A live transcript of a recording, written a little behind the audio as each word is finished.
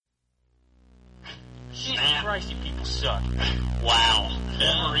Christ, you people suck. Wow.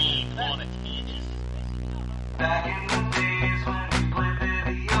 Wolverine on it. Back in the days when we played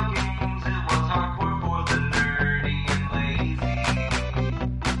video games, it was hardcore for the nerdy and lazy.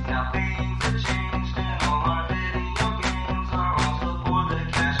 Now things have changed and all our video games are also for the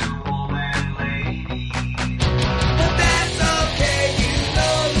casual and lady. But that's okay, you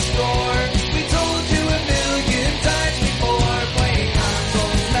know the score. We told you a million times before. Playing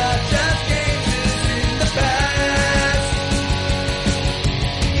consoles, not just games, is in the past.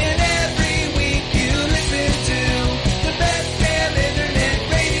 And every week you listen to the best damn internet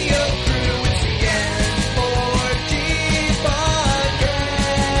radio crew. It's the N4G podcast.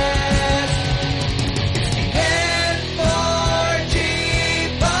 It's the N4G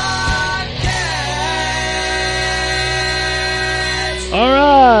podcast. All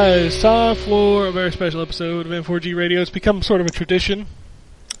right, it's time for a very special episode of N4G Radio. It's become sort of a tradition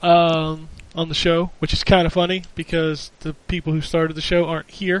on the show, which is kind of funny because the people who started the show aren't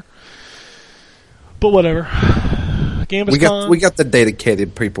here. But whatever. Gambus We got the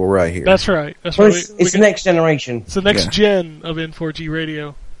dedicated people right here. That's right. That's Well, right. it's the next generation. It's the next gen of N4G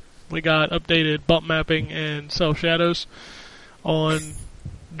Radio. We got updated bump mapping and cell shadows on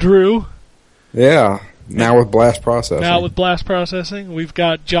Drew. Yeah. Now with blast processing. Now with blast processing. We've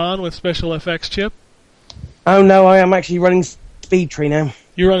got John with special FX chip. Oh no, I am actually running Speed Tree now.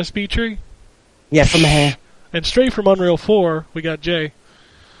 You run a speed tree? Yeah, from the hair. And straight from Unreal 4, we got Jay.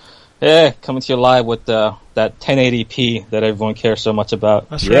 Yeah, coming to you live with that 1080p that everyone cares so much about.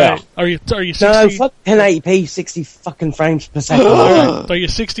 That's yeah. right. Are you 60? No, fuck 1080p, 60 fucking frames per second. Alright. Are you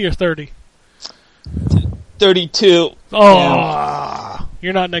 60 or 30? 32. Oh, Yeah.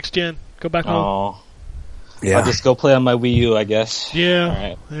 You're not next gen. Go back home. Oh. Yeah. I'll just go play on my Wii U, I guess. Yeah.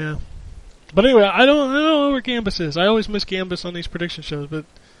 Alright. Yeah. But anyway, I don't know where Gambus is. I always miss Gambus on these prediction shows, but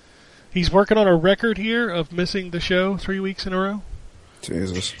he's working on a record here of missing the show 3 weeks in a row.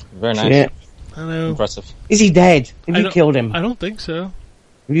 Jesus. Very nice. Yeah. I know. Impressive. Is he dead? Have I you don't- killed him? I don't think so.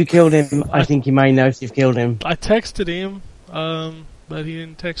 If you killed him, I think you may know you've killed him. I texted him, but he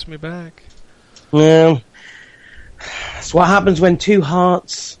didn't text me back. Well, that's what happens when two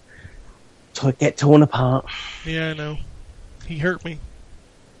hearts get torn apart. Yeah, I know. He hurt me.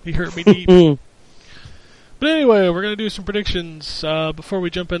 He hurt me deep. But anyway, we're going to do some predictions. Before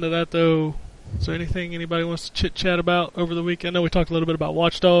we jump into that, though, is there anything anybody wants to chit-chat about over the week? I know we talked a little bit about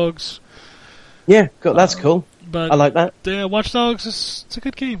Watch Dogs. Yeah, that's cool. But I like that. Yeah, Watch Dogs, it's a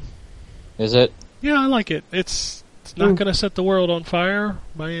good game. Is it? Yeah, I like it. It's not going to set the world on fire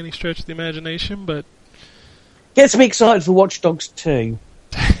by any stretch of the imagination, but Gets me excited for Watch Dogs 2.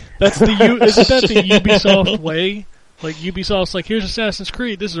 that's isn't that the Ubisoft way? Like, Ubisoft's like, here's Assassin's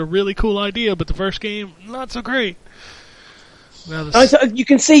Creed, this is a really cool idea, but the first game, not so great. Now You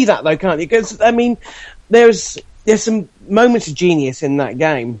can see that, though, can't you? Because, I mean, there's some moments of genius in that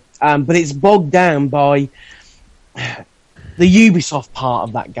game, but it's bogged down by the Ubisoft part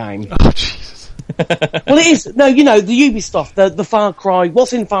of that game. Oh, Jesus. Well, it is. No, you know, the Ubisoft, the Far Cry,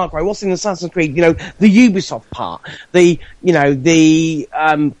 what's in Far Cry, what's in Assassin's Creed, you know, the Ubisoft part, the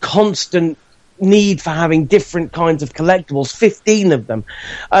constant need for having different kinds of collectibles, 15 of them.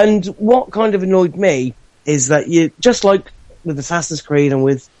 And what kind of annoyed me is that you, just like with Assassin's Creed and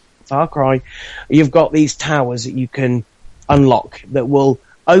with Far Cry, you've got these towers that you can unlock that will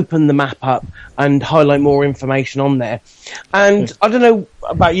open the map up and highlight more information on there. And I don't know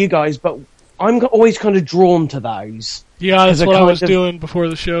about you guys, but I'm always kind of drawn to those. Yeah, that's what I was doing before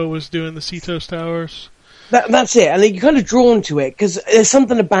the show, was doing the Cetos Towers. That's it, and you're kind of drawn to it, because there's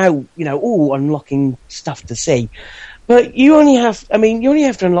something about, unlocking stuff to see. But you only have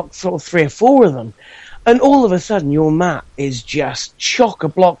to unlock sort of 3 or 4 of them. And all of a sudden, your map is just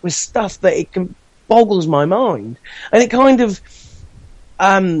chock-a-block with stuff that it boggles my mind. And it kind of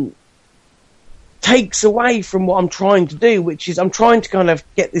takes away from what I'm trying to do, which is I'm trying to kind of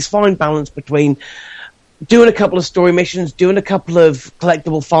get this fine balance between doing a couple of story missions, doing a couple of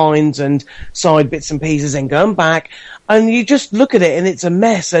collectible finds and side bits and pieces, and going back. And you just look at it, and it's a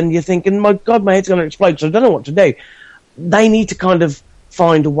mess, and you're thinking, my God, my head's going to explode, so I don't know what to do. They need to kind of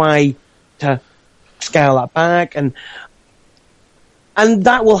find a way to scale that back, and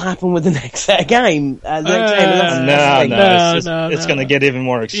that will happen with the next set of game. It's going to get even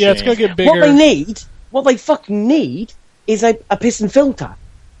more extreme. Yeah, it's going to get bigger. What they fucking need is a piston filter.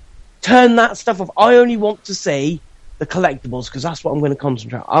 Turn that stuff off. I only want to see the collectibles, because that's what I'm going to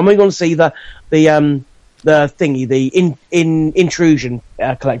concentrate on. I'm only going to see the thingy, the intrusion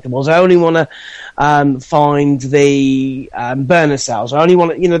collectibles. I only want to find the burner cells. I only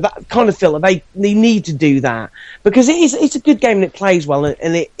want to, that kind of feel that they need to do that, because it's a good game and it plays well,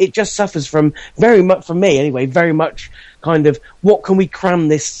 and it just suffers from very much, from me anyway, very much kind of what can we cram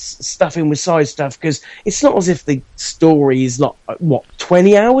this stuff in with side stuff, because it's not as if the story is not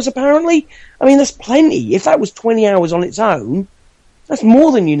 20 hours apparently. I mean, that's plenty. If that was 20 hours on its own, that's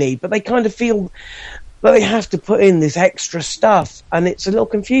more than you need, but they kind of feel that they have to put in this extra stuff, and it's a little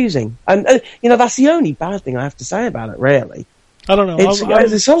confusing. And, that's the only bad thing I have to say about it, really. I don't know. It's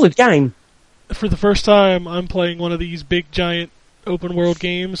a solid game. For the first time, I'm playing one of these big, giant, open-world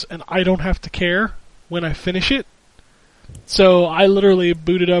games, and I don't have to care when I finish it. So I literally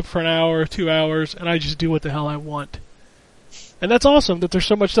boot it up for an hour or 2 hours, and I just do what the hell I want. And that's awesome that there's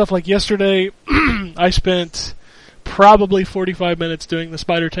so much stuff. Like yesterday, I spent probably 45 minutes doing the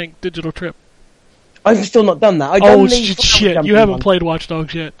Spider Tank digital trip. I've still not done that. Shit! You haven't played Watch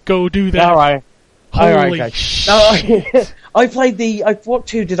Dogs yet. Go do that. All right. Holy okay. shit! I played what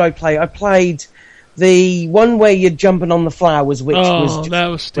two did I play? I played the one where you're jumping on the flowers, which was that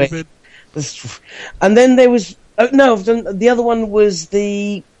was stupid. And then there was I've done the other one was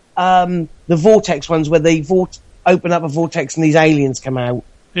the vortex ones where they open up a vortex and these aliens come out.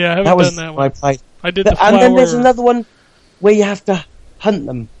 Yeah, I haven't done that one. I played. I did the flower. And then there's another one where you have to hunt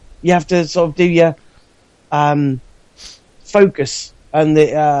them. You have to sort of do your focus and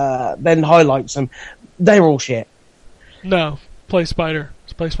then highlights them. They're all shit. No, play Spider.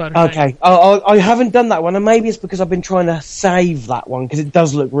 Play Spider. Okay, I haven't done that one, and maybe it's because I've been trying to save that one because it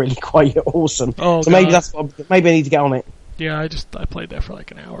does look really quite awesome. Oh, so maybe maybe I need to get on it. Yeah, I played that for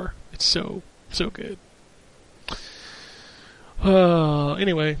like an hour. It's so good.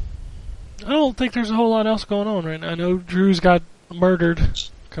 Anyway, I don't think there's a whole lot else going on right now. I know Drew's got murdered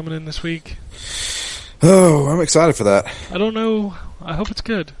coming in this week. Oh, I'm excited for that. I don't know. I hope it's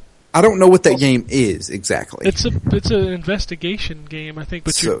good. I don't know what that game is exactly. It's an investigation game, I think,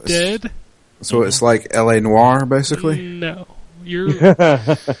 but you're dead. So it's like L.A. Noire, basically? No.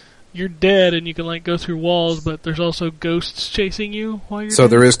 You're dead and you can like go through walls, but there's also ghosts chasing you while you're dead.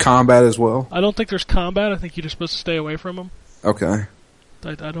 There is combat as well? I don't think there's combat. I think you're just supposed to stay away from them. Okay.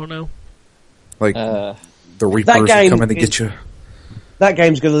 I don't know. Like, the Reapers are coming to get you. That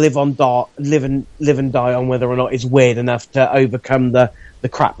game's going to live and die on whether or not it's weird enough to overcome the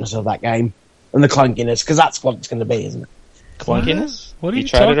crapness of that game and the clunkiness, because that's what it's going to be, isn't it? Clunkiness? What are you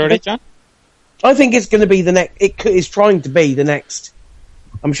tried it already, John? I think it's going to be the next. It's trying to be the next.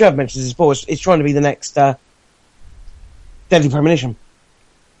 I'm sure I've mentioned this before. It's trying to be the next Deadly Premonition.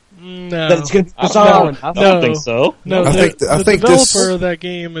 No, that it's going to be bizarre enough. I don't think so. No, I think the this developer of that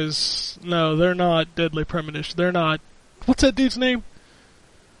game is they're not Deadly Premonition. They're not. What's that dude's name?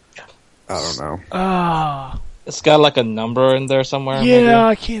 I don't know. It's got like a number in there somewhere. Yeah, maybe?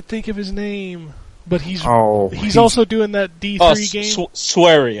 I can't think of his name. But he's also doing that D3 game.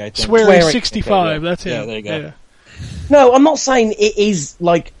 Swery, I think. Swery 65. Okay, that's him. Yeah, there you go. Yeah. No, I'm not saying it is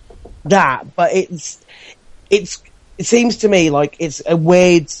like that, but it seems to me like it's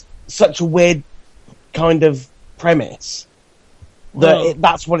such a weird kind of premise that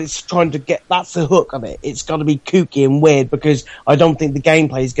that's what it's trying to get. That's the hook of it. It's got to be kooky and weird, because I don't think the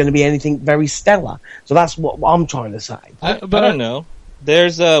gameplay is going to be anything very stellar. So that's what I'm trying to say. I don't know.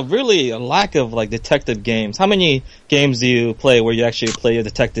 There's really a lack of like detective games. How many games do you play where you actually play a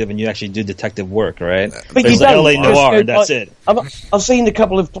detective and you actually do detective work, right? But there's like L.A. Noire, that's it. I've seen a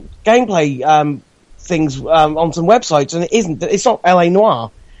couple of gameplay things on some websites, and it's not L.A.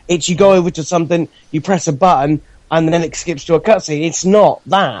 Noire. It's you go over to something, you press a button, and then it skips to a cutscene. It's not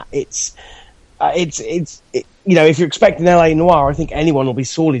that. It's if you're expecting L.A. Noire, I think anyone will be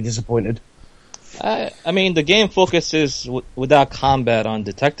sorely disappointed. I mean, the game focuses without combat on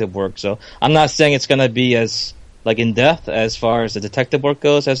detective work, so I'm not saying it's going to be as like in depth as far as the detective work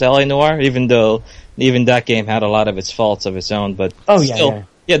goes as L.A. Noire, even though even that game had a lot of its faults of its own. But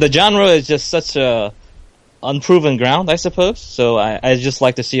yeah, the genre is just such a unproven ground, I suppose. So I just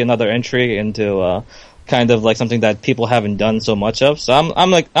like to see another entry into kind of like something that people haven't done so much of. So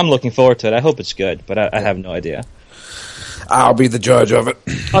I'm looking forward to it. I hope it's good, but I have no idea. I'll be the judge of it.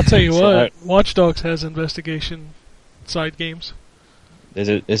 I'll tell you what, Watch Dogs has investigation side games.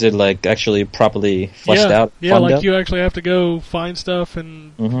 Is it like actually properly fleshed out? Yeah, like you actually have to go find stuff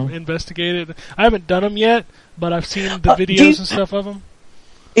and investigate it. I haven't done them yet, but I've seen the videos and stuff of them.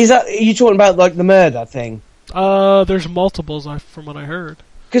 Are you talking about like the murder thing? There's multiples from what I heard.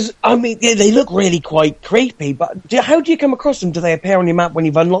 Because, I mean, they look really quite creepy, but how do you come across them? Do they appear on your map when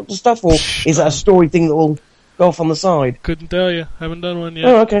you've unlocked the stuff, or is that a story thing that will... golf on the side? Couldn't tell you. Haven't done one yet.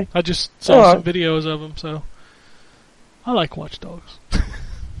 Oh, okay. I just saw some videos of them, so I like Watch Dogs.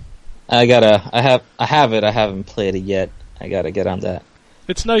 I have it. I haven't played it yet. I gotta get on that.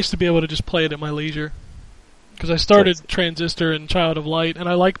 It's nice to be able to just play it at my leisure. Because I started Transistor and Child of Light, and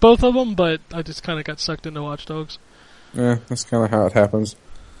I like both of them, but I just kind of got sucked into Watch Dogs. Yeah, that's kind of how it happens.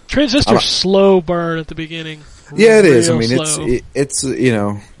 Transistor's slow burn at the beginning. Yeah, it is. I Real mean, slow. it's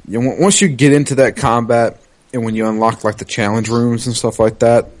once you get into that combat, and when you unlock like the challenge rooms and stuff like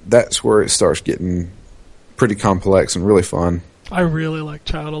that, that's where it starts getting pretty complex and really fun. I really like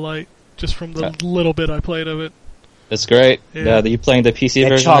Child of Light, just from the little bit I played of it. It's great. Yeah. Are you playing the PC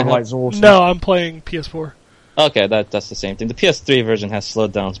version? Child of Light's awesome. No, I'm playing PS4. Okay, that's the same thing. The PS3 version has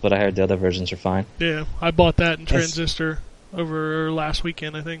slowdowns, but I heard the other versions are fine. Yeah, I bought that in Transistor over last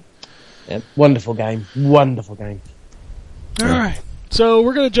weekend, I think. Yep. Wonderful game. Wonderful game. All right, so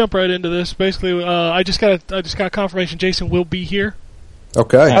we're gonna jump right into this. Basically, I just got confirmation Jason will be here.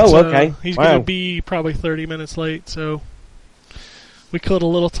 Okay. Oh, So okay. He's Wow. gonna be probably 30 minutes late, so we killed a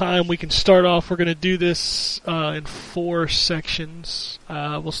little time. We can start off. We're gonna do this in 4 sections.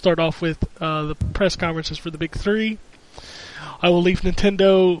 We'll start off with the press conferences for the big 3. I will leave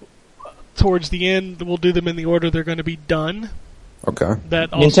Nintendo towards the end. We'll do them in the order they're going to be done. Okay.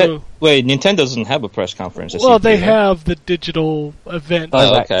 That also. Nintendo doesn't have a press conference. Well, they have the digital event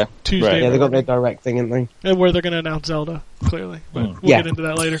Okay. Tuesday. Right. Yeah, they got morning, their direct thing, haven't they? and where they're going to announce Zelda, clearly. But we'll Yeah. get into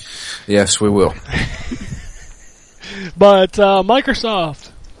that later. Yes, we will. But Microsoft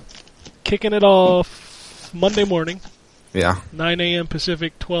kicking it off Monday morning, Yeah. 9 a.m.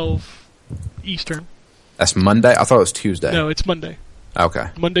 Pacific, 12 Eastern. That's Monday? I thought it was Tuesday. No, it's Monday. Okay.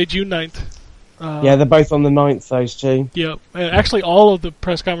 Monday, June 9th. Yeah, they're both on the 9th, those two. Yep. And actually, all of the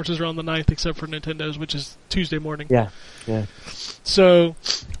press conferences are on the 9th except for Nintendo's, which is Tuesday morning. Yeah. So,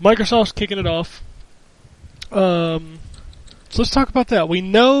 Microsoft's kicking it off. So let's talk about that. We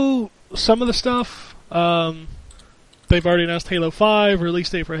know some of the stuff. They've already announced Halo 5, release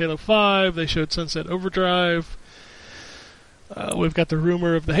date for Halo 5. They showed Sunset Overdrive. We've got the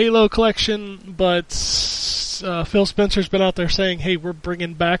rumor of the Halo collection, but Phil Spencer's been out there saying, hey, we're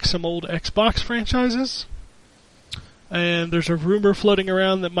bringing back some old Xbox franchises. And there's a rumor floating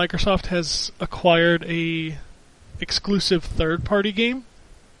around that Microsoft has acquired a exclusive third-party game.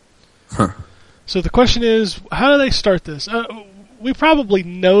 Huh. So the question is, how do they start this? We probably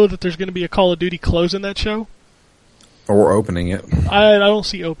know that there's going to be a Call of Duty close in that show. Or we're opening it. I don't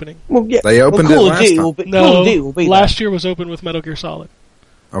see opening. Well, yeah. They opened Call it of last Duty time. will be, No, Call of Duty will be last year was open with Metal Gear Solid.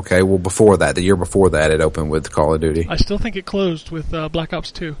 Okay, well, before that, the year before that, it opened with Call of Duty. I still think it closed with Black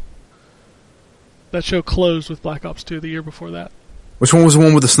Ops 2. That show closed with Black Ops 2 the year before that. Which one was the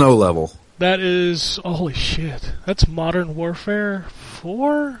one with the snow level? That is, holy shit, that's Modern Warfare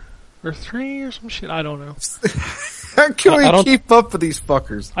 4 or 3 or some shit. I don't know. How can I we don't- keep up with these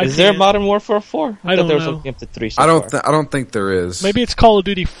fuckers? Is there can't. Modern Warfare 4? I don't thought there was know. only up to 3 so I far. don't think there is. Maybe it's Call of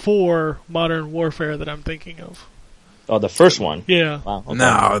Duty 4 Modern Warfare that I'm thinking of. Oh, the first one. Yeah. Wow. Okay.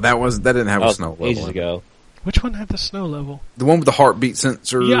 No, that didn't have That a was snow level. ages in it. ago. Which one had the snow level? The one with the heartbeat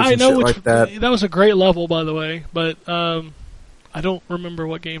sensors Yeah, I and know shit which. like that. That was a great level, by the way, but I don't remember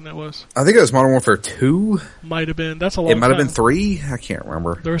what game that was. I think it was Modern Warfare 2. Might have been. That's a long It might have time. been 3. I can't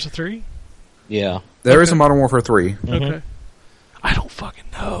remember. There was a 3? Yeah. There is Okay. a Modern Warfare 3. Okay. I don't fucking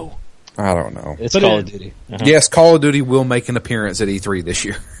know. I don't know. It's But Call it- of Duty. Uh-huh. Yes, Call of Duty will make an appearance at E3 this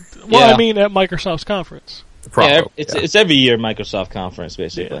year. Well, Yeah. I mean, at Microsoft's conference. Yeah, it's every year Microsoft conference,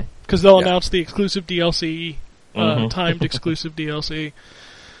 basically. Because they'll Yeah. announce the exclusive DLC, Mhm. timed exclusive DLC.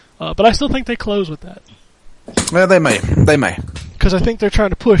 But I still think they close with that. Well, they may. They may. Because I think they're trying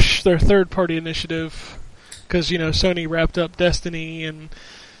to push their third-party initiative. Because, Sony wrapped up Destiny and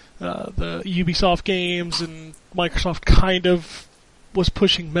the Ubisoft games, and Microsoft kind of was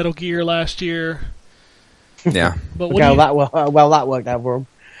pushing Metal Gear last year. Yeah. But Look what how do that worked out for them.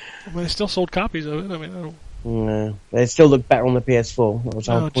 they still sold copies of it. I mean, I don't... No, they still look better on the PS4. That was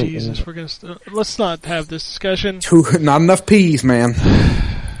the whole Oh, point, Jesus. wasn't We're gonna let's not have this discussion. Not enough peas, man.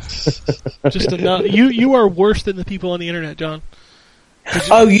 Just enough. You are worse than the people on the internet, John. it?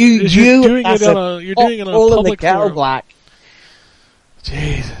 Oh, you're doing it on a all in the public kettle forum. black.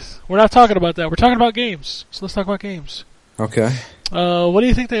 Jesus. We're not talking about that. We're talking about games. So let's talk about games. Okay. What do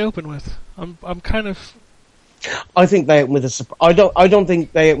you think they open with? I'm kind of... I think they open with a. I don't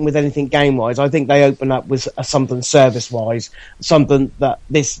think they open with anything game wise. I think they open up with something service wise, something that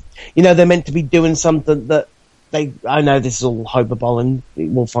they're meant to be doing something that they. I know this is all hyperbole, and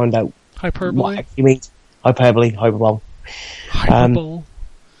we'll find out what Hyperbole? it actually means. Hyperbole. Hyperbole.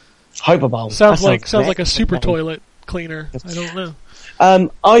 Hyperbole. Sounds That like a super nothing. toilet cleaner. I don't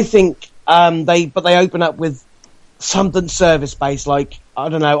know. I think they open up with something service based. Like, I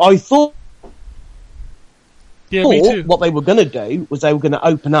don't know. I thought Yeah, me too. what they were going to do was they were going to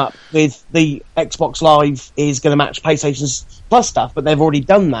open up with the Xbox Live is going to match PlayStation Plus stuff, but they've already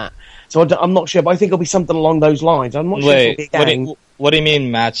done that. So I'm not sure, but I think it'll be something along those lines. I'm not sure if Wait, it'll be a game. what do you mean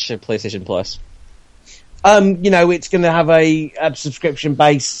match PlayStation Plus? It's going to have a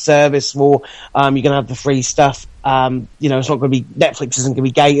subscription-based service for, you're going to have the free stuff. It's not going to be, Netflix isn't going to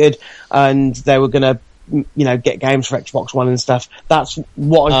be gated, and they were going to, get games for Xbox One and stuff. That's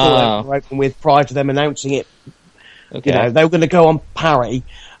what I thought they were open with prior to them announcing it. Okay. They were going to go on parity.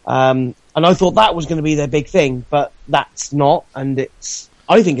 And I thought that was going to be their big thing, but that's not, and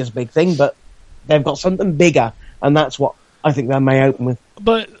I think it's a big thing, but they've got something bigger, and that's what I think they may open with.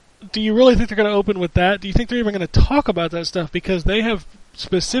 But do you really think they're going to open with that? Do you think they're even going to talk about that stuff? Because they have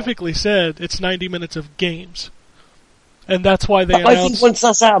specifically said it's 90 minutes of games. And that's why they But announced... I think once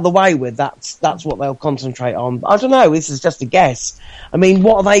that's out of the way with, that's what they'll concentrate on. I don't know, this is just a guess. I mean,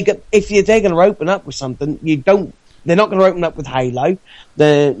 what are they if they're going to open up with something, they're not going to open up with Halo.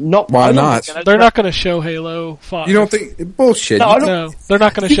 They're not... Why not? They're not going to show Halo 5. You don't think... Bullshit. No, I don't- No, they're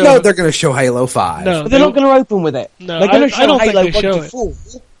not going to You show... know they're going to show Halo 5. No, But they're not going to open with it. No, they're going to I show don't think Halo they 1 show to it. 4.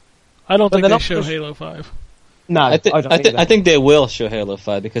 I don't but think they're they not show gonna- Halo 5. No, I don't either. think they will show Halo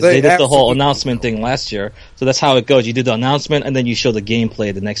 5 because They they did the whole absolutely announcement thing last year. So that's how it goes. You do the announcement and then you show the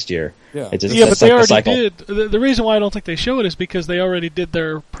gameplay the next year. Yeah. It's just, Yeah, but that's they like the already cycle. did. The reason why I don't think they show it is because they already did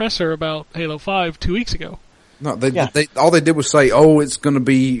their presser about Halo 5 2 weeks ago. No, Yeah. all they did was say, it's going to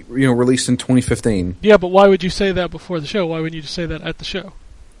be released in 2015. Yeah, but why would you say that before the show? Why wouldn't you just say that at the show?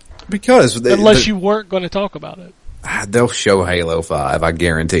 Because Unless you weren't going to talk about it. they'll show Halo 5, I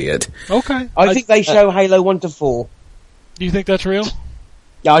guarantee it. Okay. I think they show Halo 1 to 4. Do you think that's real?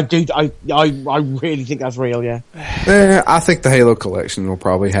 Yeah, I do. I really think that's real, yeah. I think the Halo collection will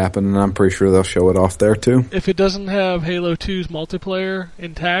probably happen, and I'm pretty sure they'll show it off there too. If it doesn't have Halo 2's multiplayer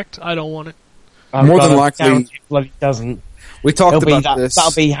intact, I don't want it. More than likely- it doesn't. We talked It'll be about this.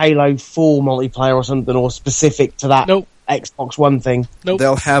 that'll be Halo 4 multiplayer or something, or specific to that Nope. Xbox One thing. Nope.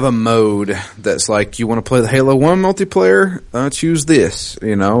 They'll have a mode that's like, you want to play the Halo 1 multiplayer? Choose this,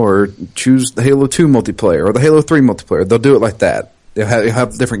 or choose the Halo 2 multiplayer or the Halo 3 multiplayer. They'll do it like that. They'll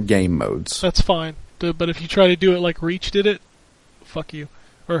have different game modes. That's fine. But if you try to do it like Reach did it, fuck you.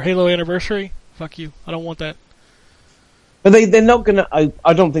 Or Halo Anniversary, fuck you. I don't want that. But they're not going to.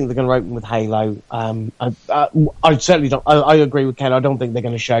 I don't think they're going to open with Halo. I certainly don't. I agree with Ken. I don't think they're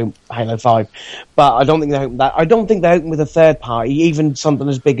going to show Halo 5. But I don't think they open that. I don't think they open with a third party, even something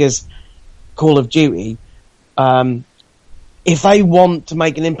as big as Call of Duty. If they want to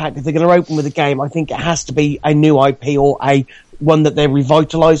make an impact, if they're going to open with a game, I think it has to be a new IP or a one that they're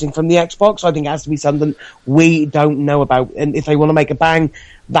revitalizing from the Xbox. I think it has to be something we don't know about. And if they want to make a bang,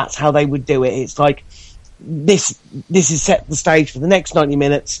 that's how they would do it. It's like, this is set the stage for the next 90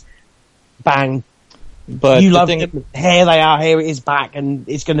 minutes. Bang. But You the love thing- it. Here they are. Here it is back, and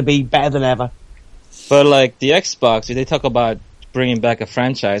it's going to be better than ever. But like the Xbox, if they talk about bringing back a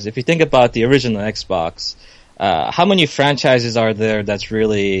franchise, if you think about the original Xbox, how many franchises are there that's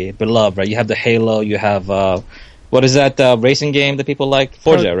really beloved, right? You have the Halo, you have, what is that racing game that people like?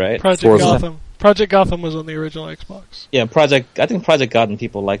 Forza, right? Project Forza. Gotham. Project Gotham was on the original Xbox. Yeah, I think Project Gotham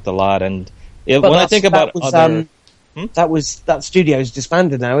people liked a lot, and But when I think about other... that studio's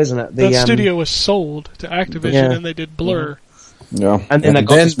disbanded now, isn't it? That studio was sold to Activision, Yeah. and they did Blur. Yeah. And then they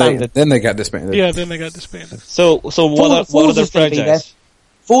got disbanded. Then they got disbanded. Yeah, then they got disbanded. So what other Forza's gonna be there. franchise?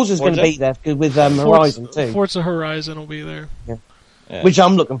 Forza's going to Forza? be there with Horizon too, Forza Horizon will be there. Yeah. which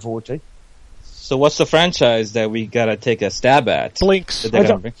I'm looking forward to. So what's the franchise that we gotta take a stab at? Blinks. That they're I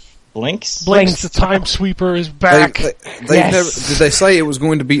gonna don't- bring? Blinks? Blinks, the Time Sweeper is back. They Yes. never, did they say it was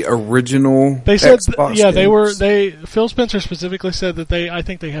going to be original? They said, Xbox games? Phil Spencer specifically said that I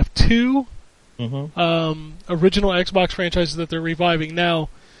think they have two original Xbox franchises that they're reviving. Now,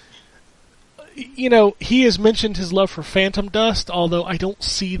 he has mentioned his love for Phantom Dust, although I don't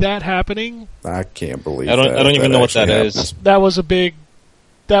see that happening. I can't believe. I don't even know what that actually is. happens. That was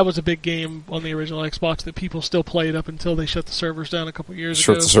a big game on the original Xbox that people still played up until they shut the servers down a couple years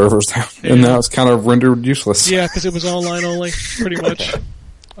Shut ago. the servers down, Yeah. and now it's kind of rendered useless. Yeah, because it was online only, pretty much.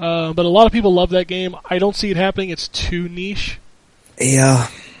 But a lot of people love that game. I don't see it happening. It's too niche. Yeah.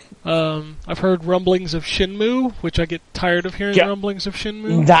 I've heard rumblings of Shenmue, which I get tired of hearing Yeah. rumblings of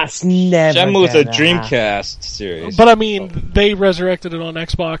Shenmue. That's never. Shenmue is a gonna Dreamcast series. But I mean, they resurrected it on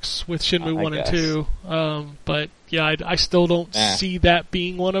Xbox with Shenmue I 1 and guess. 2. But yeah, I still don't see that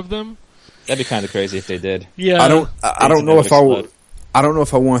being one of them. That'd be kind of crazy if they did. Yeah, I don't know if I don't know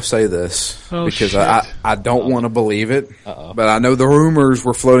if I want to say this Oh, because shit. I don't want to believe it, Uh-oh. but I know the rumors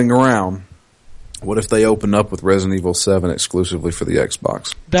were floating around What if they open up with Resident Evil 7 exclusively for the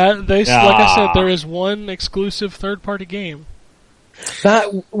Xbox? Like I said, there is one exclusive third-party game.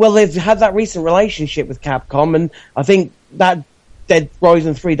 They've had that recent relationship with Capcom, and I think that Dead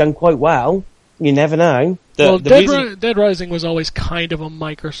Rising 3 done quite well. You never know. Dead Rising was always kind of a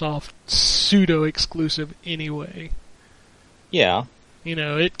Microsoft pseudo-exclusive anyway. Yeah. You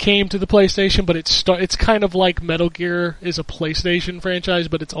know, it came to the PlayStation, but it's kind of like Metal Gear is a PlayStation franchise,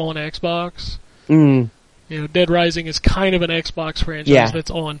 but it's on Xbox. Mm. You know, Dead Rising is kind of an Xbox franchise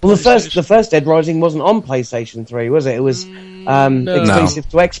that's on PlayStation. Well, the first Dead Rising wasn't on PlayStation 3, was it? It was exclusive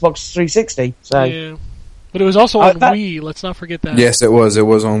to Xbox 360. So. Yeah. But it was also on Wii, let's not forget that. Yes, it was. It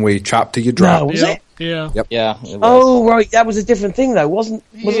was on Wii. Chop till you drop. No, was it? Yeah. Yep. Yeah. It was. Oh, right. That was a different thing, though. Was it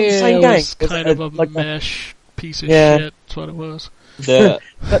the same game? It was kind of a like mesh piece of shit. That's what it was. I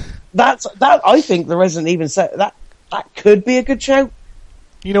think the Resident Evil set that could be a good show.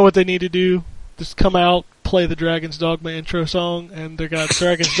 You know what they need to do? Just come out, play the Dragon's Dogma intro song, and they got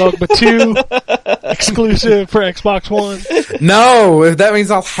Dragon's Dogma 2 exclusive for Xbox One. No, if that means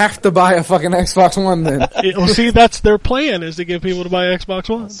I'll have to buy a fucking Xbox One then. Well, see, that's their plan, is to get people to buy Xbox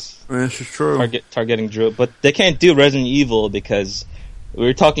Ones. This is true. Targeting Drew, but they can't do Resident Evil because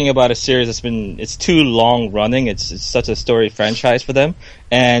we're talking about a series it's too long running. It's such a story franchise for them.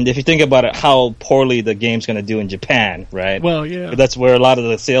 And if you think about it, how poorly the game's going to do in Japan, right? Well, yeah. That's where a lot of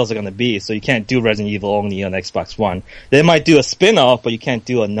the sales are going to be. So you can't do Resident Evil only on Xbox One. They might do a spin-off, but you can't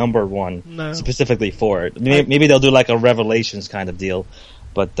do a number one specifically for it. Maybe they'll do like a Revelations kind of deal.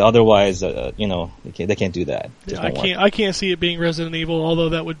 But otherwise, they can't do that. Yeah, I can't see it being Resident Evil, although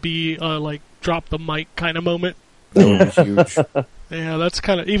that would be like drop the mic kind of moment. That would be huge. Yeah, that's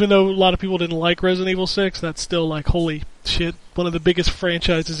kind of, even though a lot of people didn't like Resident Evil 6, that's still like, holy shit, one of the biggest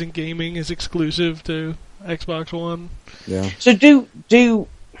franchises in gaming is exclusive to Xbox One. Yeah. So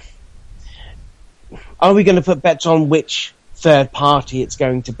are we going to put bets on which third party it's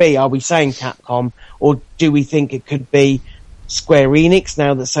going to be? Are we saying Capcom, or do we think it could be Square Enix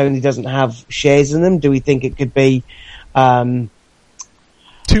now that Sony doesn't have shares in them? Do we think it could be Tomb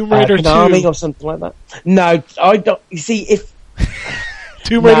Raider Konami 2 or something like that? No, I don't. You see, if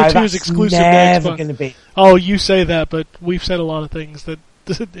Tomb Raider 2 is exclusive to never Xbox. Going to be. Oh, you say that, but we've said a lot of things that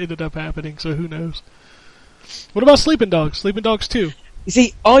ended up happening, so who knows? What about Sleeping Dogs? Sleeping Dogs 2? You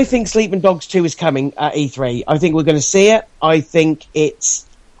see, I think Sleeping Dogs 2 is coming at E3. I think we're going to see it. I think that's,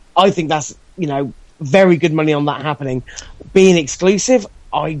 very good money on that happening. Being exclusive,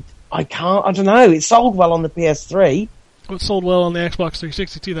 I don't know. It sold well on the PS3. It sold well on the Xbox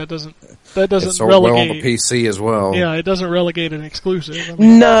 360 too. That doesn't It sold relegate. well on the PC as well. Yeah, it doesn't relegate an exclusive. I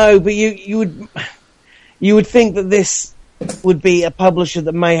mean, No, but you would think that this would be a publisher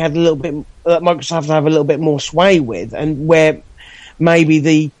that may have a little bit, that Microsoft have a little bit more sway with, and where maybe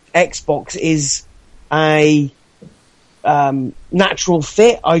the Xbox is a natural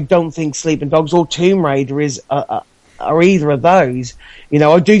fit. I don't think Sleeping Dogs or Tomb Raider are either of those.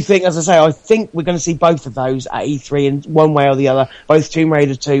 I do think, as I say, I think we're going to see both of those at E3 in one way or the other, both Tomb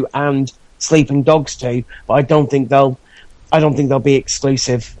Raider 2 and Sleeping Dogs 2. But I don't think they'll be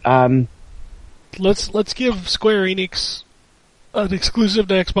exclusive. Let's give Square Enix an exclusive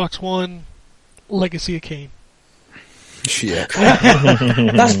to Xbox One, Legacy of Kain. Shit.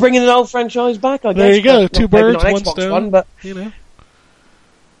 That's bringing an old franchise back, I guess. There you go, Not two maybe birds, not one Xbox stone. One, but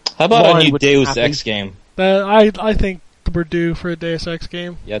How about Mine a new would Deus happen. Ex game? I think we're due for a Deus Ex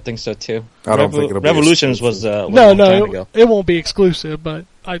game. Yeah, I think so too. I don't think it'll be Revolutions was a No, long time ago. it won't be exclusive, but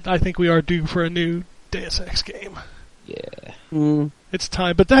I think we are due for a new Deus Ex game. Yeah. It's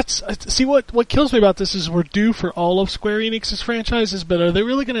time, but that's see what kills me about this is we're due for all of Square Enix's franchises, but are they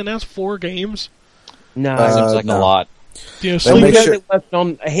really going to announce 4 games? no. Seems like no. a lot. You know, I Sleeping know make sure- they're working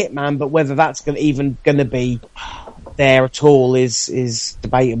on a Hitman, but whether that's even going to be there at all is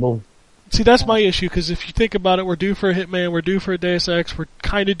debatable. See, that's my issue, because if you think about it, we're due for a Hitman, we're due for a Deus Ex, we're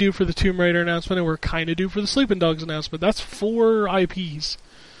kind of due for the Tomb Raider announcement, and we're kind of due for the Sleeping Dogs announcement. That's 4 IPs.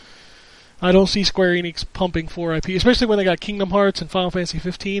 I don't see Square Enix pumping 4 IPs, especially when they got Kingdom Hearts and Final Fantasy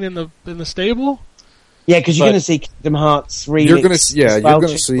 15 in the stable. Yeah, because you're But- going to see Kingdom Hearts remix. You're gonna- yeah, as you're well,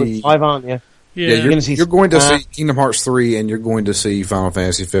 gonna with see- 5, aren't you? Yeah, gonna see you're going to some- see Kingdom Hearts 3 and you're going to see Final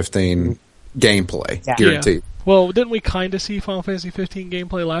Fantasy 15 gameplay, Yeah. guaranteed. Well, didn't we kind of see Final Fantasy 15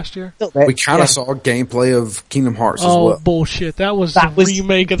 gameplay last year? We kind of saw gameplay of Kingdom Hearts as Oh, well. bullshit. That was That the was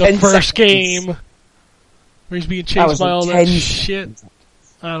remake of the 10 first seconds. game. Where he's being That chased was by like all that 10 shit.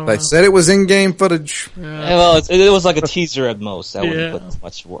 I don't know. They said it was in-game footage. Yeah. Yeah, well, it was like a teaser at most. I Yeah. wouldn't put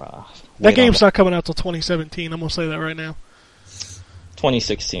much. That game's not coming out till 2017. I'm going to say that right now.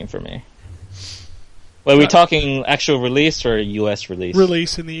 2016 for me. Well, are we talking actual release or U.S. release?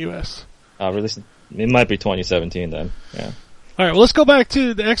 Release in the U.S. Release. It might be 2017 then. Yeah. All right, well, let's go back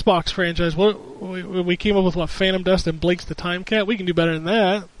to the Xbox franchise. We came up with Phantom Dust and Blake's the Time Cat. We can do better than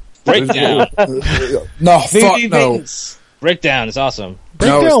that. Breakdown. No, fuck Voodoo no. Vince. Breakdown is awesome.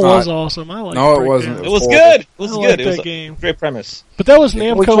 Breakdown it's was not. awesome. I like. No, it Breakdown. wasn't. It was horrible. good. It was I good. like It was that a game. great premise. But that was Which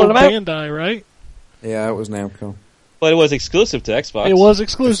Namco one about? Bandai, right? Yeah, it was Namco. But it was exclusive to Xbox. It was Yes,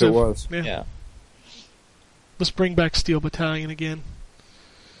 exclusive. it was. Yeah. Yeah. Let's bring back Steel Battalion again.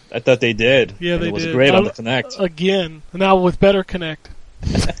 I thought they did. Yeah, and they it was did. great on the Kinect. Again, now with better Connect.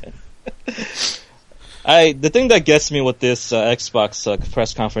 The thing that gets me with this Xbox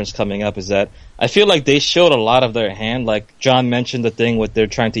press conference coming up is that I feel like they showed a lot of their hand. Like John mentioned the thing with they're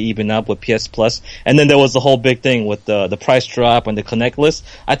trying to even up with PS Plus, and then there was the whole big thing with the price drop and the Connect list.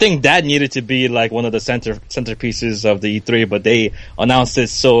 I think that needed to be like one of the centerpieces of the E3, but they announced it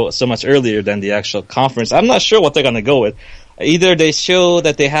so much earlier than the actual conference. I'm not sure what they're gonna go with. Either they show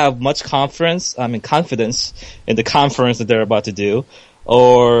that they have much confidence in the conference that they're about to do,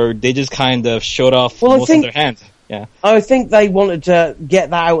 or they just kind of showed off Well, I most think- of their hand. Yeah. I think they wanted to get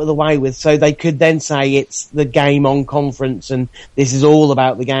that out of the way with, so they could then say it's the game on conference and this is all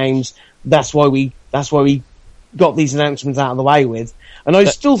about the games. That's why we got these announcements out of the way with. And I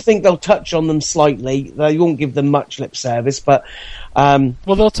still think they'll touch on them slightly. They won't give them much lip service, but Well,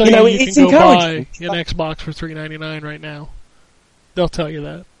 they'll tell You know, you it's can go buy encouraging. an Xbox for $399 right now. They'll tell you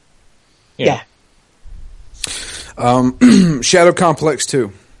that. yeah. Shadow Complex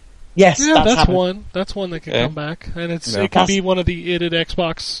 2. Yes, Yeah, that's happened. one. That's one that can Yeah. come back, and Yeah. it can be one of the ited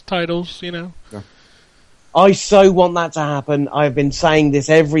Xbox titles. You know. I so want that to happen. I've been saying this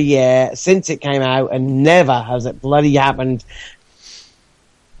every year since it came out, and never has it bloody happened.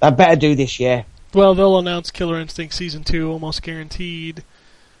 I better do this year. Well, they'll announce Killer Instinct Season 2, almost guaranteed.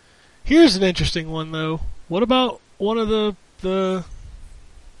 Here's an interesting one, though. What about one of the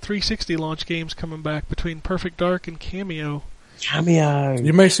 360 launch games coming back between Perfect Dark and Cameo? Cameo.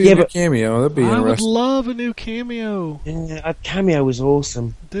 You may see Yeah, a new but- cameo. That'd be I would interesting. love a new Cameo. Yeah, Cameo was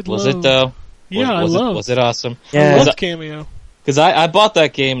awesome. Was it though? Yeah, Was it awesome? I Yeah. loved Cameo. Because I bought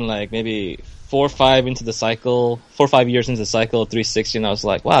that game like maybe 4 or 5 years into the cycle of 360, and I was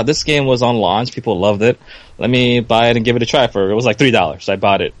like, wow, this game was on launch. People loved it. Let me buy it and give it a try it was like $3. I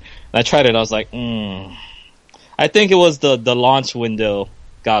bought it. And I tried it. I was like, I think it was the launch window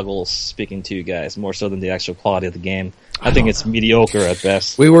goggles speaking to you guys more so than the actual quality of the game. I think it's mediocre at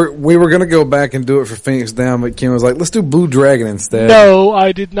best. We were gonna go back and do it for Phoenix Down, but Kim was like, "Let's do Blue Dragon instead." No,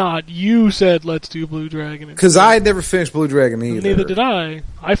 I did not. You said let's do Blue Dragon. because I had never finished Blue Dragon either. Neither did I.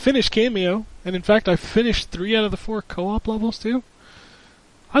 I finished Cameo, and in fact, I finished 3 out of the 4 co-op levels too.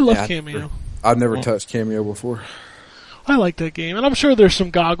 I love Yeah, Cameo. I'd never touched Cameo before. I like that game, and I'm sure there's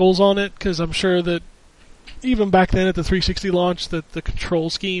some goggles on it because I'm sure that even back then at the 360 launch, that the control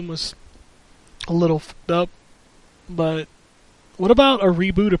scheme was a little fucked up. But what about a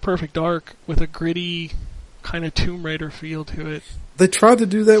reboot of Perfect Dark with a gritty kind of Tomb Raider feel to it? They tried to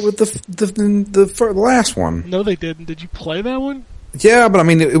do that with the last one. No, they didn't. Did you play that one? Yeah, but I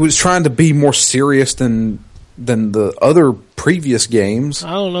mean, it was trying to be more serious than the other previous games.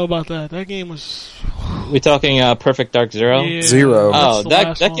 I don't know about that. That game was We talking Perfect Dark Zero? yeah, Zero. that's Oh, the that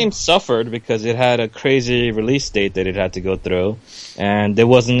last one. game suffered because it had a crazy release date that it had to go through, and there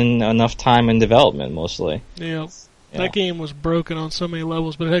wasn't enough time in development, mostly. Yeah. Yeah. That game was broken on so many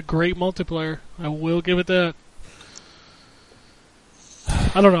levels, but it had great multiplayer. I will give it that.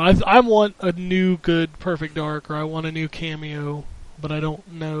 I don't know. I want a new good Perfect Dark, or I want a new Cameo, but I don't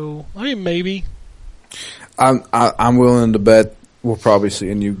know. I mean, maybe. I'm willing to bet we'll probably see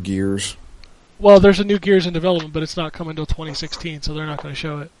a new Gears. Well, there's a new Gears in development, but it's not coming until 2016, so they're not going to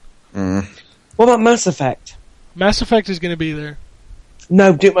show it. What about Mass Effect? Mass Effect is going to be there.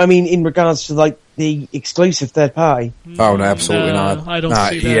 No, I mean in regards to like the exclusive third party. Oh, no, absolutely No, not. I don't Nah,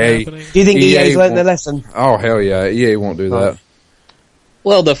 see that EA. happening. Do you think EA EA's learned their won't- lesson? Oh hell yeah, EA won't do that.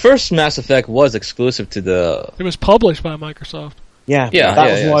 Well, the first Mass Effect was exclusive to the... It was published by Microsoft. Yeah, Yeah, that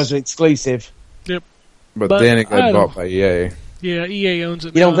yeah, was yeah. why it was exclusive. But But then it I got don't- bought by EA. Yeah, EA owns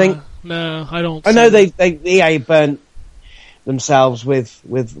it. You don't now. think? No, I don't. I know see they EA burnt themselves with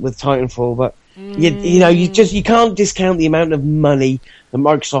Titanfall, but you know you can't discount the amount of money that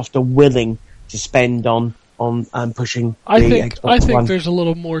Microsoft are willing to spend on pushing. I the think Xbox One. there's a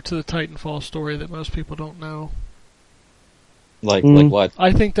little more to the Titanfall story that most people don't know. Like Mm. what?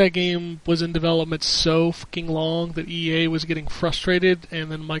 I think that game was in development so fucking long that EA was getting frustrated,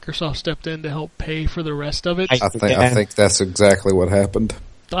 and then Microsoft stepped in to help pay for the rest of it. I think that's exactly what happened.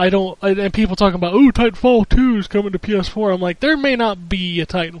 And people talking about, oh, Titanfall 2 is coming to PS4. I'm like, there may not be a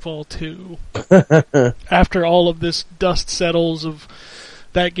Titanfall 2 after all of this dust settles of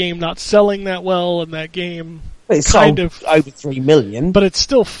that game not selling that well and that game But it's kind sold of, over 3 million. but it's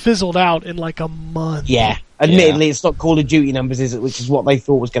still fizzled out in like a month. Yeah. Admittedly, it's not Call of Duty numbers, is it? Which is what they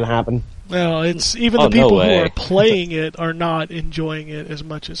thought was going to happen. No, it's even Oh, the people no who way. are playing it are not enjoying it as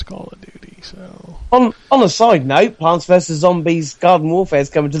much as Call of Duty. So On a side note, Plants vs Zombies Garden Warfare is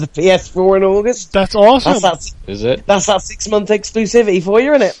coming to the PS4 in August. that's awesome. Is it? That's that 6-month exclusivity for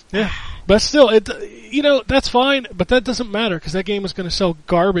you, isn't it? Yeah, but still, that's fine. But that doesn't matter because that game is going to sell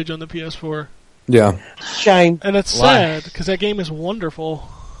garbage on the PS4, Yeah. Shame. and it's Why? sad because that game is wonderful.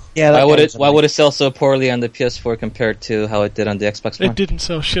 Yeah. Why would it sell so poorly on the PS4 compared to how it did on the Xbox One? It didn't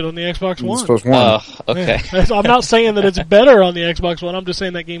sell shit on the Xbox One. Supposed one. Oh, okay. Yeah. I'm not saying that it's better on the Xbox One. I'm just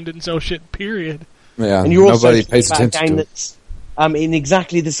saying that game didn't sell shit. Period. Yeah. And you're also Nobody talking pays about a attention game to it. that's in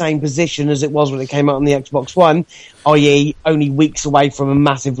exactly the same position as it was when it came out on the Xbox One, i.e. only weeks away from a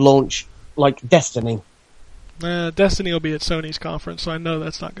massive launch like Destiny. Destiny will be at Sony's conference, so I know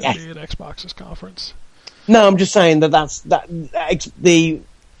that's not going to Yeah. be at Xbox's conference. No, I'm just saying the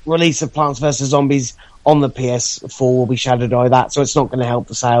release of Plants vs Zombies on the PS4 will be shadowed by that, so it's not going to help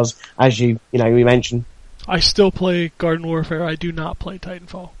the sales, as we mentioned. I still play Garden Warfare. I do not play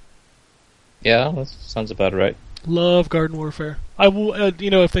Titanfall. Yeah, that sounds about right. Love Garden Warfare. I will,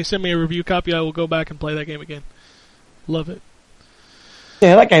 if they send me a review copy, I will go back and play that game again. Love it.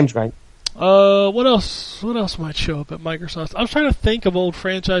 Yeah, that game's great. What else? What else might show up at Microsoft? I'm trying to think of old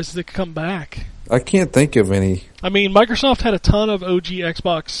franchises that could come back. I can't think of any. I mean, Microsoft had a ton of OG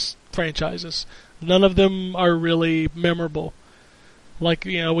Xbox franchises. None of them are really memorable. Like,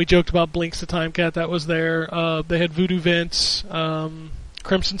 we joked about Blinks the Time Cat, that was there. They had Voodoo Vince,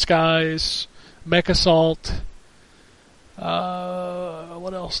 Crimson Skies, Mech Assault.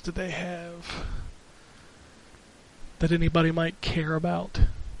 What else did they have that anybody might care about?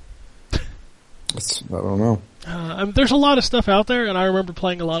 I don't know. There's a lot of stuff out there, and I remember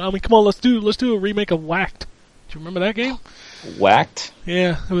playing a lot. I mean, come on, let's do a remake of Whacked. Do you remember that game? Whacked?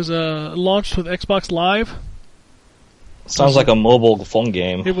 Yeah, it was launched with Xbox Live. Sounds like a mobile phone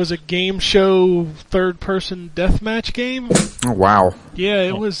game. It was a game show third-person deathmatch game. Oh, wow. Yeah,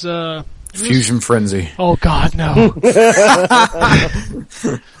 it was. Fusion Frenzy. Oh God, no!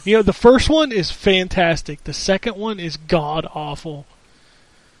 The first one is fantastic. The second one is god awful.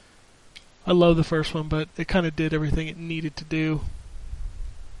 I love the first one, but it kind of did everything it needed to do.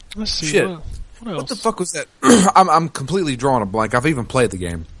 Let's see. Shit. What else? What the fuck was that? I'm completely drawing a blank. I've even played the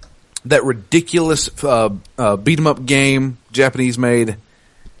game. That ridiculous beat 'em up game, Japanese made.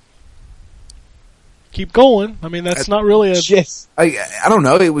 Keep going. I mean, that's not really a. Yes. I don't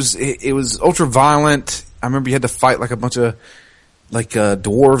know. It was ultra violent. I remember you had to fight like a bunch of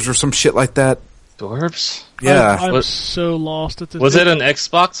dwarves or some shit like that. Dwarves? Yeah. I'm so lost at this. Was it an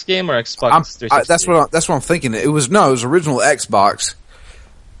Xbox game or Xbox 360? That's what I'm thinking. It was original Xbox,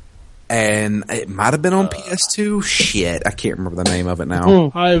 and it might have been on PS2. Shit, I can't remember the name of it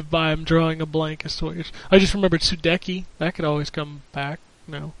now. I'm drawing a blank as to what you're. I just remembered Sudeki. That could always come back.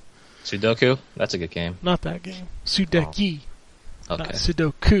 No, Sudoku? That's a good game. not that game. Sudeki, not Okay.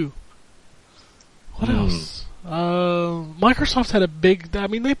 Sudoku. What else? Microsoft had a big. I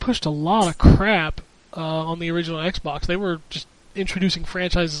mean, they pushed a lot of crap on the original Xbox. They were just introducing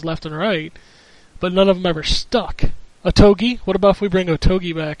franchises left and right, but none of them ever stuck. Otogi? What about if we bring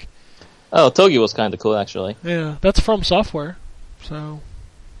Otogi back? Oh, Togi was kind of cool, actually. Yeah, that's from Software. So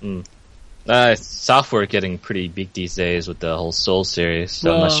Software getting pretty big these days with the whole Soul series,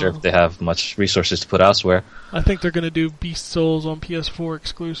 so I'm not Wow. sure if they have much resources to put elsewhere. I think they're going to do Beast Souls on PS4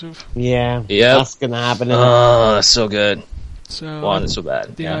 exclusive. Yeah. Yep. That's going to happen. Isn't it? Oh, that's so good. So One is so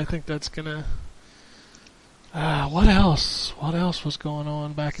bad. yeah, I think that's gonna. What else? What else was going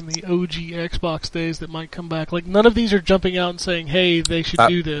on back in the OG Xbox days that might come back? Like, none of these are jumping out and saying, "Hey, they should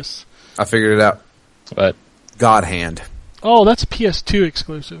do this." I figured it out. But God Hand. Oh, that's a PS2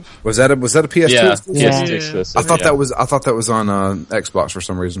 exclusive. Was that a PS2? yeah, exclusive? PS2 Yeah. exclusive. I thought yeah. that was on Xbox for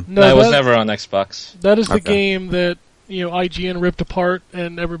some reason. No, it was that- never on Xbox. That is the Okay. game that IGN ripped apart,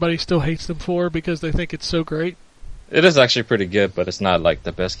 and everybody still hates them for because they think it's so great. It is actually pretty good, but it's not like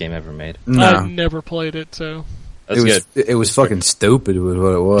the best game ever made. No, I've never played it, so That's good. It was fucking stupid. Was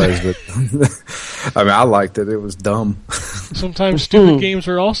what it was, but I mean, I liked it. It was dumb. sometimes stupid games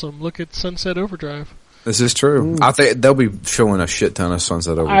are awesome. Look at Sunset Overdrive. This is true. I think they'll be showing a shit ton of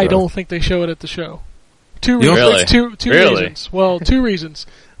Sunset Overdrive. I don't think they show it at the show. Two You don't reasons. think- Two Really? reasons. Well, two reasons.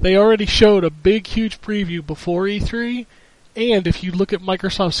 They already showed a big, huge preview before E3, and if you look at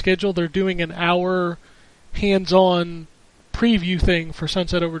Microsoft's schedule, they're doing an hour hands-on preview thing for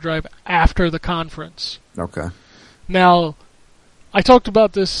Sunset Overdrive after the conference. Okay. Now, I talked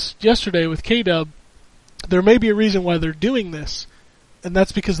about this yesterday with K-Dub. There may be a reason why they're doing this. and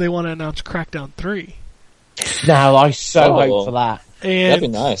that's because they want to announce Crackdown 3. No, I so Oh. hope for that. And That'd be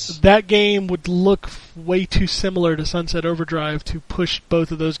nice. that game would look way too similar to Sunset Overdrive to push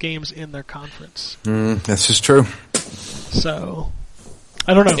both of those games in their conference. That's just true. So,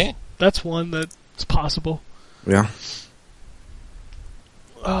 I don't know. Yeah. That's one that's possible. Yeah.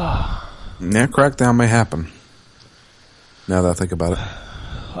 Yeah, Crackdown may happen. Now that I think about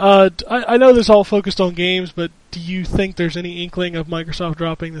it. I know this all focused on games, but do you think there's any inkling of Microsoft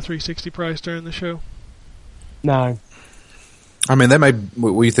dropping the 360 price during the show? No. I mean, what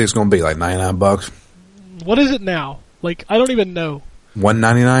do you think it's going to be, like $99? What is it now? Like, I don't even know.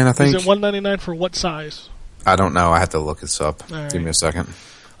 $199, I think? Is it $199 for what size? I don't know. I have to look this up. All right. Give me a second.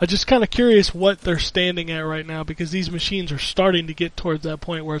 I'm just kind of curious what they're standing at right now, because these machines are starting to get towards that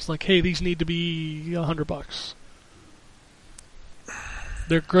point where it's like, hey, these need to be $100.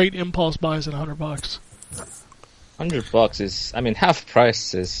 They're great impulse buys at $100. $100 is, I mean, half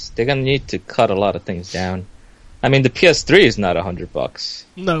price is, they're gonna need to cut a lot of things down. I mean, the PS3 is not $100.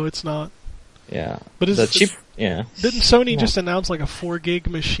 No, it's not. Yeah. But is the it cheap, yeah. Didn't Sony just announce like a 4 gig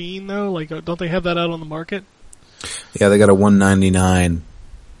machine though? Like, don't they have that out on the market? Yeah, they got a $199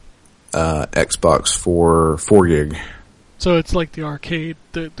 Xbox for 4 gig. So it's like the arcade,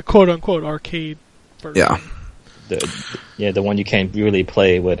 the quote unquote arcade version. Yeah. The one you can't really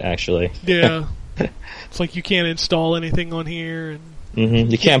play with, actually. Yeah. It's like you can't install anything on here, and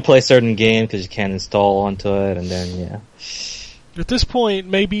You can't play certain games because you can't install onto it, and then, yeah. at this point,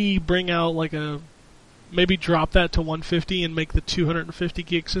 maybe bring out like maybe drop that to 150 and make the 250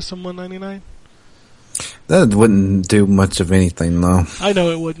 gig system 199. That wouldn't do much of anything, though. I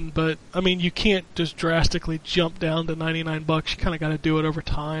know it wouldn't, but I mean, you can't just drastically jump down to $99. You kind of got to do it over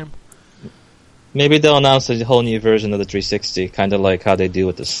time. Maybe they'll announce a whole new version of the 360, kind of like how they do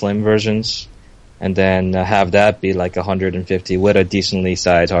with the slim versions, and then have that be like 150 with a decently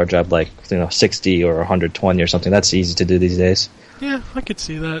sized hard drive, like 60 or 120 or something. That's easy to do these days. Yeah, I could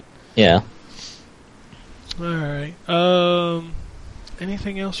see that. Yeah. All right.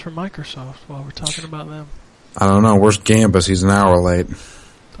 Anything else from Microsoft while we're talking about them? I don't know. Where's Gambus? He's an hour late.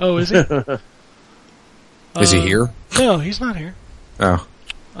 Oh, is he? Is he here? No, he's not here. Oh.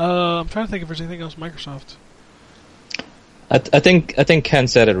 I'm trying to think if there's anything else Microsoft. I think Ken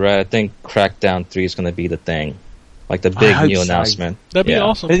said it right. I think Crackdown 3 is going to be the thing, like the big hope new so. announcement. That'd be Yeah.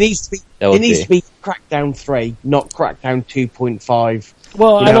 awesome. It needs to be. That It would needs be. to be Crackdown 3, not Crackdown 2.5.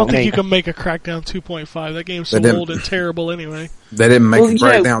 Well, I You know don't what I think mean? you can make a Crackdown 2.5. That game's so They didn't- old and terrible anyway. They didn't make Well, a you know,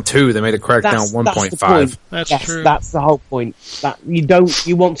 Crackdown 2. They made a Crackdown That's the 1.5. point. That's Yes, true. That's the whole point. That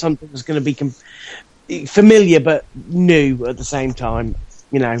you want something that's going to be familiar but new at the same time.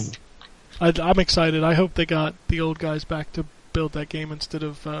 You know. I'm excited. I hope they got the old guys back to build that game instead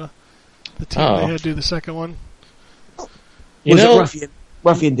of the team Oh. they had to do the second one. You Was know, it Ruffian?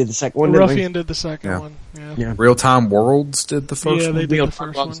 Ruffian did the second one, didn't he? Ruffian did the second Yeah. one. Yeah, Yeah. Real Time Worlds did the first yeah, one. they did Real the Time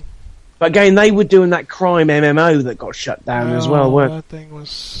first Worlds. one. But again, they were doing that crime MMO that got shut down as well, weren't that thing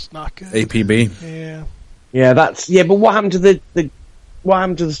was not good. APB. Yeah, Yeah, but what happened to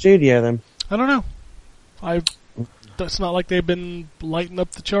the studio then? I don't know. That's not like they've been lighting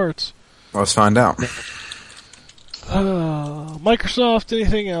up the charts. Let's find out. Microsoft,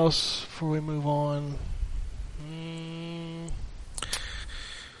 anything else before we move on?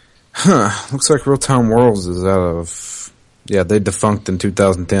 Looks like Real Time Worlds is out of... Yeah, they defunct in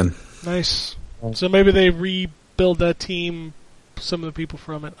 2010. Nice. So maybe they rebuild that team, some of the people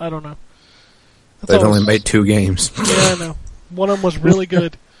from it. I don't know. That's They've always- only made 2 games. Yeah, I know. One of them was really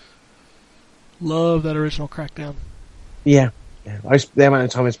good. Love that original Crackdown. Yeah. The amount of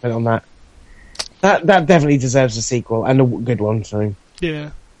time I spent on that definitely deserves a sequel and a good one. So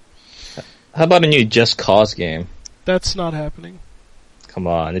Yeah, how about a new Just Cause game? that's not happening. Come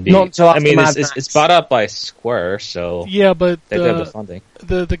on, it'd be. Not until I after mean, Mad it's Max. bought out by Square, so Yeah, but they have the funding.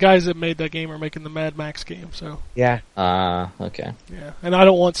 the guys that made that game are making the Mad Max game, so yeah, Okay. yeah. And I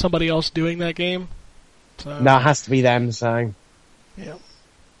don't want somebody else doing that game. So no, it has to be them. So yeah. I'm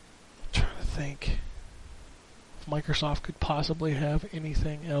trying to think if Microsoft could possibly have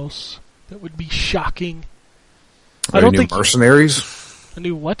anything else that would be shocking. I Are don't new think Mercenaries? I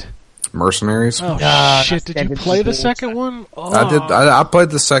knew what. Mercenaries? Oh Ah, shit! that's Did you David play the Cage. second one? Oh, I did. I played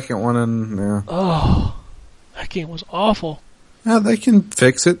the second one, and yeah. Oh, that game was awful. Yeah, they can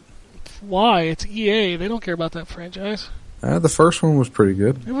fix it. Why? It's EA. They don't care about that franchise. The first one was pretty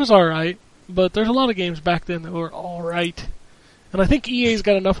good. It was alright, but there's a lot of games back then that were alright. And I think EA's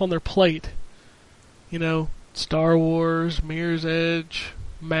got enough on their plate. You know, Star Wars, Mirror's Edge,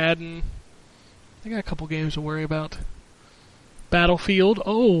 Madden. They got a couple games to worry about. Battlefield.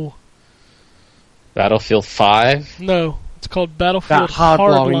 Oh, Battlefield 5. no. It's called Battlefield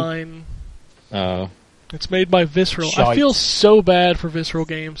Hardline. Hardline. It's made by Visceral. I Shite. feel so bad for Visceral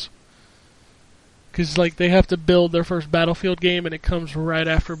Games. Because like they have to build their first Battlefield game, and it comes right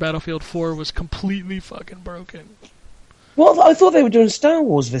after Battlefield 4 was completely fucking broken. Well, I thought they were doing Star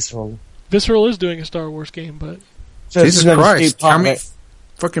Wars Visceral. Visceral is doing a Star Wars game, but So Jesus it's another Christ! stupid part How of many it.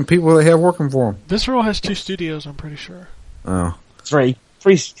 fucking people they have working for them? Visceral has 2 studios, I'm pretty sure. Oh, Three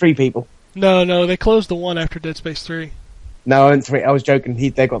people. No, they closed the one after Dead Space 3. No, I three. I was joking.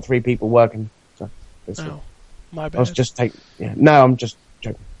 They got 3 people working. So Oh, my bad. I was just taking. Yeah. No, I'm just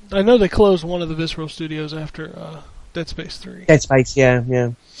joking. I know they closed one of the Visceral studios after Dead Space 3. Dead Space. Yeah.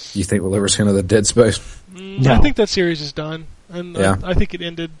 you think we'll ever see another Dead Space? No. I think that series is done, and Yeah. I think it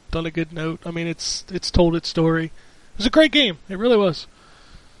ended on a good note. I mean, it's told its story. It was a great game. It really was.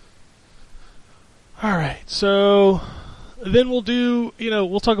 All right, so then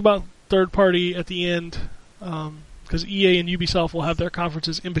we'll talk about third party at the end, because EA and Ubisoft will have their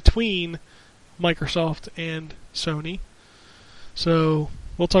conferences in between Microsoft and Sony. So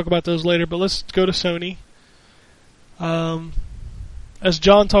we'll talk about those later, but let's go to Sony. As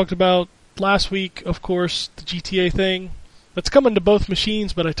John talked about last week, of course, the GTA thing. That's coming to both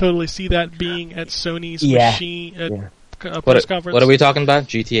machines, but I totally see that being at Sony's machine at a press conference. What are we talking about?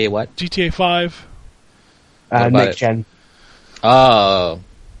 GTA what? GTA 5. What about Next it? gen. Oh.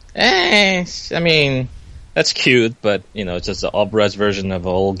 I mean, that's cute, but, it's just an up-res version of a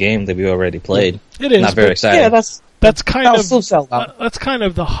whole game that we already played. It is. Not very but exciting. Yeah, that's kind that'll of still sell that. that's kind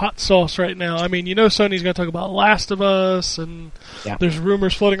of the hot sauce right now. I mean, Sony's going to talk about Last of Us, and there's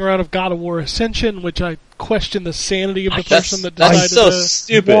rumors floating around of God of War Ascension, which I question the sanity of the person that decided That's so to.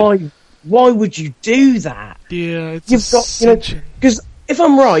 stupid. Why would you do that? Yeah, it's You've got Ascension. because if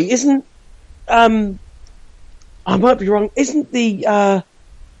I'm right, isn't I might be wrong. Isn't the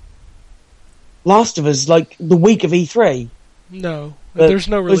Last of Us like the week of E3? No, But there's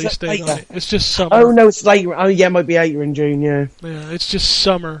no was release that date on later? it. It's just summer. Oh no, it's later. Oh yeah, it might be later in June. Yeah, Yeah, it's just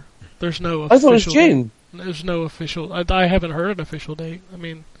summer. There's no official I thought it was June. Date. There's no official. I haven't heard an official date. I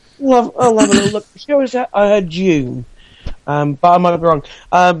mean, I'll have a little look. Sure, I heard June, but I might be wrong.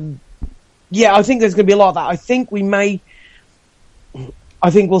 Yeah, I think there's going to be a lot of that. I think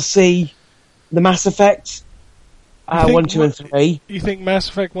we'll see the Mass Effect You think 1, 2, and 3. you think Mass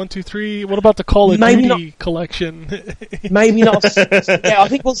Effect 1, 2, 3? What about the Call of Maybe Duty collection? Maybe not. Yeah, I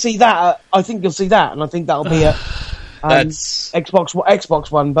think we'll see that. I think you'll see that, and I think that'll be a That's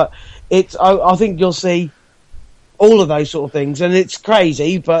Xbox One. But I think you'll see all of those sort of things, and it's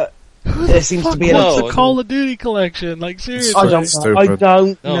crazy, but there seems to be What's No, the Call of Duty collection? Like seriously? I don't Stupid. know. I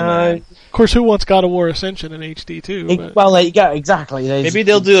don't No, know. man. Of course, who wants God of War Ascension in HD too? But, Well, there you go. Exactly. maybe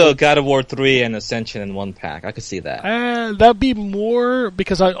they'll do a God of War 3 and Ascension in one pack. I could see that. that'd be more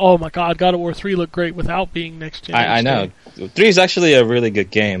because oh my god, God of War 3 looked great without being next gen. I HD. know. 3 is actually a really good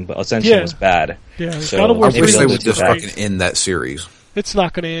game, but Ascension Yeah. was bad. Yeah, So, God of War I Maybe wish 3 they they'll would do just that. fucking end that series. It's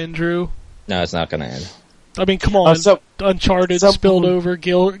not going to end, Drew. No, it's not going to end. I mean, come on. so- Uncharted so- spilled over,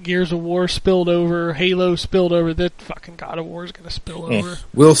 Gears of War spilled over, Halo spilled over. That fucking God of War is going to spill over.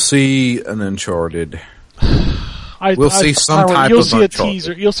 We'll see an Uncharted. We'll see some Howard, type You'll of see a Uncharted.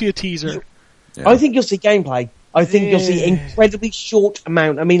 teaser. You'll see a teaser. Yeah. I think you'll see gameplay. I think you'll see Yeah. incredibly short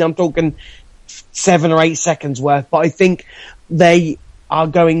amount. I mean, I'm talking 7 or 8 seconds worth, but I think they are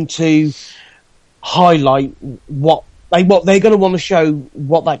going to highlight what they're going to want to show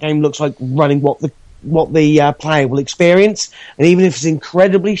what that game looks like running, what the player will experience, and even if it's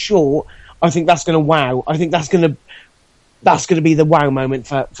incredibly short, I think that's going to wow. I think that's going to be the wow moment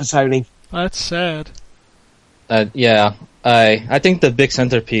for Sony. That's sad. Yeah, I think the big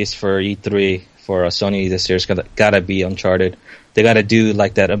centerpiece for E3 for Sony this year is gotta be Uncharted. They gotta do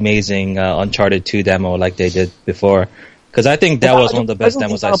like that amazing Uncharted 2 demo like they did before. Because I think that was one of the best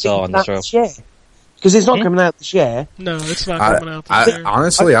demos I saw on the show. Because it's not coming out this year. No, it's not coming out I this year.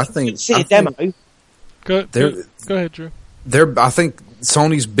 honestly, I think You'll see a I demo. think Go they're- ahead, Drew. I think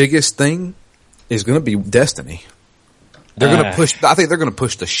Sony's biggest thing is going to be Destiny. They're going to push. I think they're going to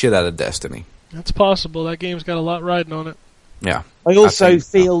push the shit out of Destiny. That's possible. That game's got a lot riding on it. Yeah. I also think-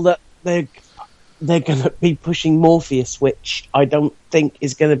 feel that they're going to be pushing Morpheus, which I don't think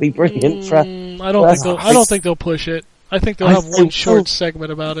is going to be brilliant for. I don't think they'll push it. I think they'll I have one think short so.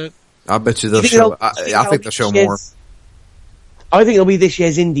 segment about it. I bet you they'll You think show. they'll- I think they'll show this more. year's- I think it'll be this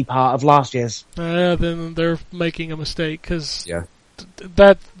year's indie part of last year's. Then they're making a mistake because Yeah.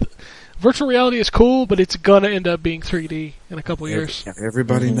 that virtual reality is cool, but it's gonna end up being 3D in a couple years.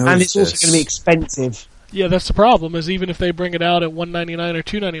 Everybody knows. And it's also this. going to be expensive. Yeah, that's the problem. Is even if they bring it out at $199 or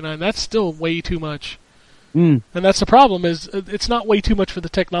 $299, that's still way too much. Mm. And that's the problem. Is it's not way too much for the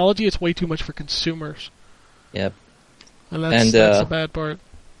technology; it's way too much for consumers. Yep. And that's the bad part.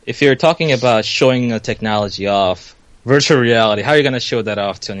 If you're talking about showing a technology off, virtual reality, how are you going to show that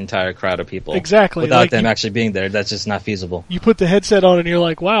off to an entire crowd of people? Exactly. Without Like them actually being there. That's just not feasible. You put the headset on and you're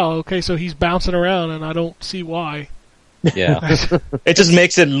like, wow, okay, so he's bouncing around and I don't see why. Yeah. It just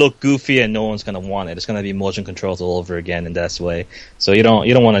makes it look goofy and no one's going to want it. It's going to be motion controls all over again in that way. So you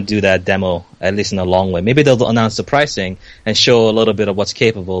don't want to do that demo, at least in a long way. Maybe they'll announce the pricing and show a little bit of what's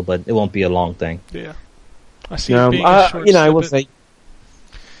capable, but it won't be a long thing. Yeah. I see it being a short we'll see.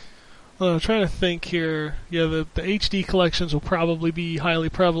 I'm trying to think here. Yeah, the HD collections will probably be highly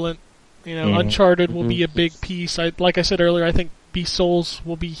prevalent. You know, Uncharted will be a big piece. Like I said earlier, I think Beast Souls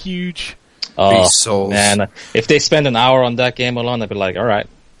will be huge. Oh, Beast Souls. Man, if they spend an hour on that game alone, I'd be like, all right,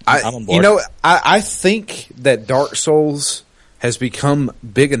 I'm on board. You know, I think that Dark Souls has become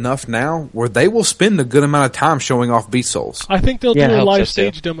big enough now where they will spend a good amount of time showing off Beast Souls. I think they'll do I a hope live so,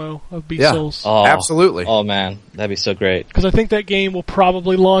 too. stage demo of Beast Yeah. Souls. Oh, Absolutely. Oh, man, that'd be so great. Because I think that game will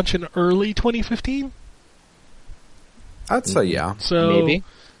probably launch in early 2015. I'd say yeah. So, Maybe.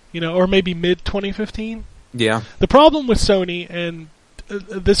 you know, or maybe mid 2015. Yeah. The problem with Sony, and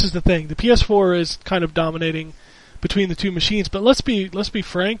this is the thing, the PS4 is kind of dominating between the two machines, but let's be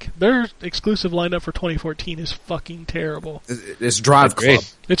frank, their exclusive lineup for 2014 is fucking terrible. It's Drive Agreed. Club.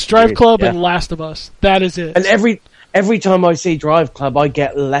 It's Drive Club Yeah. and Last of Us. That is it. And every time I see Drive Club, I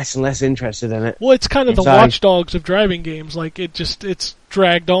get less and less interested in it. Well, it's kind of the So- watchdogs of driving games. Like, it's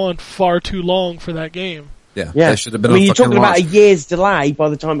dragged on far too long for that game. Yeah. Yeah, They should have been I mean, on you're fucking talking about a launch. year's delay by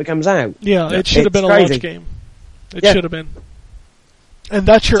the time it comes out. Yeah, Yeah. it should have It's been a crazy. launch game. It Yeah. should have been. And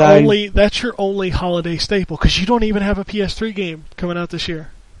that's your So- only holiday staple, because you don't even have a PS3 game coming out this year.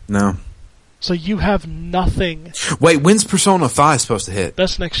 No. So you have nothing. Wait, when's Persona 5 supposed to hit?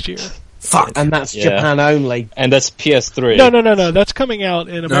 That's next year. Fuck. And that's Yeah. Japan only. And that's PS3. No. That's coming out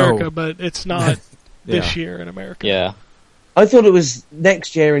in America, No. but it's not this Yeah. year in America. Yeah. I thought it was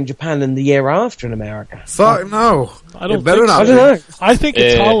next year in Japan and the year after in America. Fuck no. I don't It better think not I so. be. don't know. I think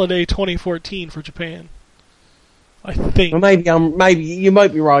it's Yeah. holiday 2014 for Japan. I think. Well, maybe you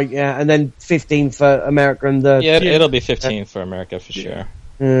might be right. Yeah, and then 15 for America and the. Yeah, Yeah. it'll be 15 for America for sure.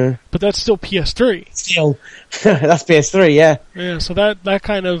 But that's still PS3. Still, that's PS3. Yeah. Yeah, so that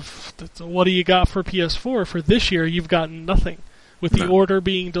kind of, what do you got for PS4 for this year? You've got nothing. With the order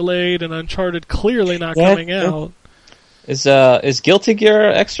being delayed and Uncharted clearly not Yeah, coming yeah. out. Is Guilty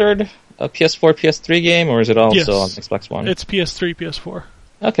Gear Xrd a PS4, PS3 game, or is it also Yes. on Xbox One? It's PS3, PS4.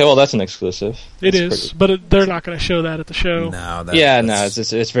 Okay, well that's an exclusive. It That's is, but they're not going to show that at the show. No,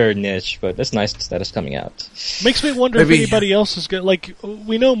 it's very niche, but it's nice that it's coming out. Makes me wonder Maybe- if anybody else is going to, like,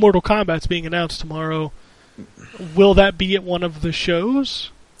 we know Mortal Kombat's being announced tomorrow. Will that be at one of the shows?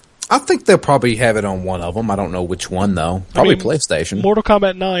 I think they'll probably have it on one of them. I don't know which one though. Probably mean, PlayStation. Mortal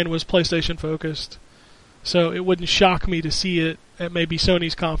Kombat 9 was PlayStation focused, so it wouldn't shock me to see it at maybe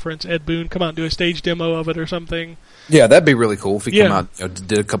Sony's conference. Ed Boon come out and do a stage demo of it or something. Yeah, that'd be really cool if he Yeah. come out,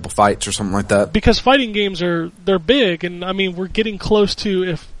 did a couple fights or something like that. Because fighting games they're big, and I mean we're getting close to,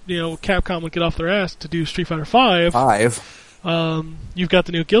 if Capcom would get off their ass to do Street Fighter 5. 5. You've got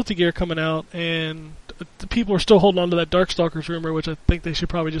the new Guilty Gear coming out, and the people are still holding on to that Darkstalkers rumor, which I think they should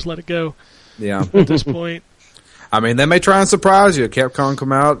probably just let it go Yeah. at this point. I mean, they may try and surprise you. Capcom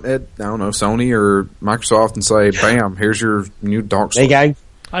come out at, I don't know, Sony or Microsoft and say, bam, here's your new Dark There Souls. you go.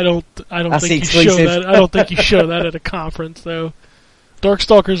 I don't That's think the you show exclusive. that. I don't think you show that at a conference though.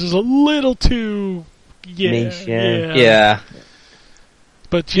 Darkstalkers is a little too Niche, yeah. Yeah.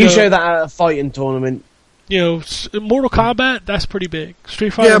 But You show that at a fighting tournament. Mortal Kombat, that's pretty big.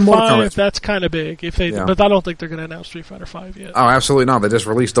 Street Fighter Mortal 5, Kombat's- that's kind of big. Yeah. But I don't think they're going to announce Street Fighter 5 yet. Oh, absolutely not. They just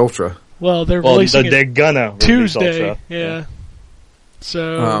released Ultra. Well, they're Well, releasing they're it gonna release Tuesday. Ultra. Yeah.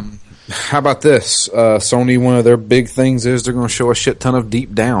 So How about this? Sony, one of their big things is they're going to show a shit ton of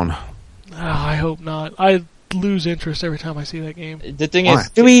Deep Down. I hope not. I lose interest every time I see that game. The thing Why? is,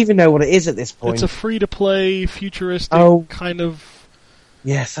 Do we even know what it is at this point? It's a free-to-play, futuristic kind of.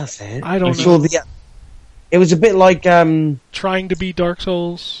 Yes, that's it. I don't I'm know. sure it was a bit like Trying to be Dark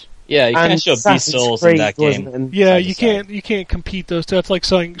Souls. yeah, you and can't show Beast Assassin's Souls in Creed, that wasn't game. it? And- Yeah, Side to you side. can't compete those two. That's like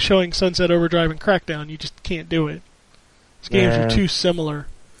showing Sunset Overdrive and Crackdown. You just can't do it. These games Yeah. are too similar.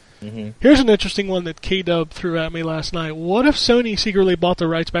 Mm-hmm. Here's an interesting one that K-Dub threw at me last night. What if Sony secretly bought the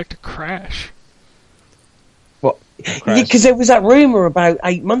rights back to Crash? Because there was that rumor about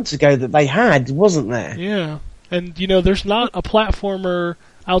 8 months ago that they had, wasn't there? Yeah. And, there's not a platformer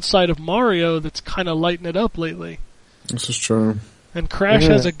outside of Mario that's kind of lighting it up lately. This is true. And Crash Yeah.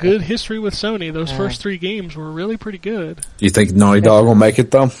 has a good history with Sony. Those first 3 games were really pretty good. Do you think Naughty Dog will make it,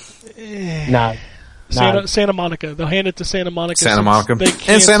 though? No. Santa Monica. They'll hand it to Santa Monica. Santa Monica. They And Santa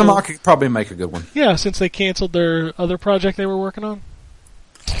canceled- Monica could probably make a good one. Yeah, since they canceled their other project they were working on.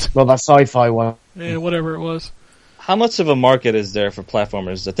 Well, that sci-fi one. Yeah, whatever it was. How much of a market is there for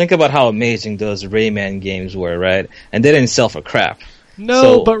platformers? Think about how amazing those Rayman games were, right? And they didn't sell for crap. No,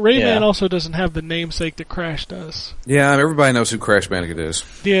 So, but Rayman yeah. also doesn't have the namesake that Crash does. Yeah, everybody knows who Crash Bandicoot is.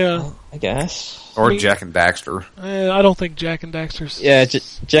 Yeah. I guess. Or Jack and Daxter. I don't think Jak and Daxter's... Yeah,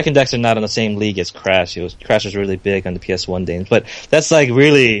 Jack and Daxter are not in the same league as Crash. Crash was really big on the PS1 games, but that's like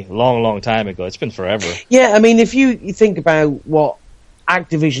really long time ago. It's been forever. Yeah, I mean, if you think about what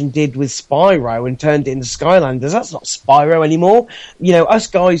Activision did with Spyro and turned it into Skylanders, that's not Spyro anymore. You know, us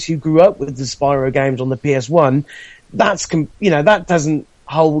guys who grew up with the Spyro games on the PS1, that doesn't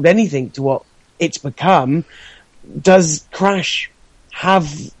hold anything to what it's become. Does Crash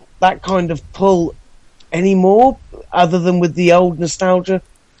have that kind of pull anymore, other than with the old nostalgia?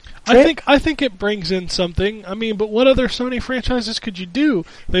 I think it brings in something. I mean, but what other Sony franchises could you do?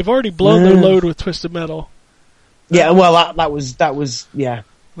 They've already blown their load with Twisted Metal. Yeah, well, that was yeah.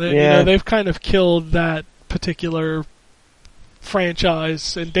 You know, they've kind of killed that particular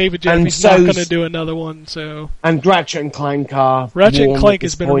franchise, and David Jeffy's not going to do another one. So, and Ratchet and Clank are Ratchet and warm Clank at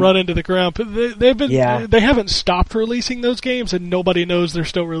has this been point. run into the ground. But they haven't stopped releasing those games, and nobody knows they're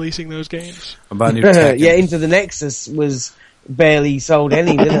still releasing those games. About new Tekken. Yeah, Into the Nexus was barely sold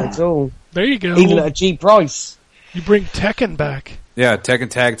any, did it at all? There you go. Even at a cheap price. You bring Tekken back. Yeah, Tekken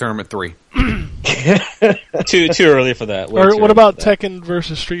Tag Tournament 3. Too early for that. Way Or too what early about for that. Tekken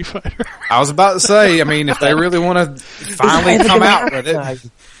versus Street Fighter? I was about to say, I mean, if they really want to finally It's come never out gonna with it.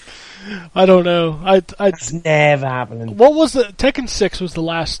 happen. I don't know. It's never happening. What was the Tekken 6 was the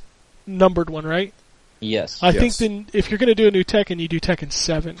last numbered one, right? Yes. I think Yes. then if you're going to do a new Tekken, you do Tekken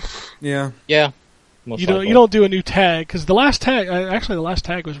 7. Yeah. Yeah. Most You likely. don't do a new tag because the last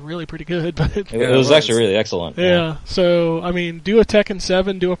tag was really pretty good, but It was actually really excellent. yeah. So I mean, do a Tekken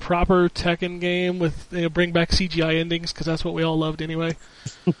 7, do a proper Tekken game with bring back CGI endings because that's what we all loved anyway.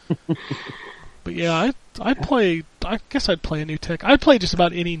 But yeah, I'd play. I guess I'd play a new Tekken. I'd play just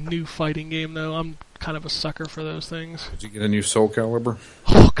about any new fighting game though. I'm kind of a sucker for those things. Did you get a new Soul Calibur?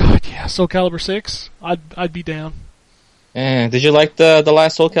 Oh god, yeah, Soul Calibur 6. I'd be down. Did you like the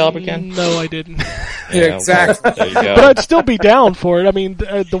last Soul Calibur, Ken? No, I didn't. Yeah, exactly. There you go. But I'd still be down for it. I mean,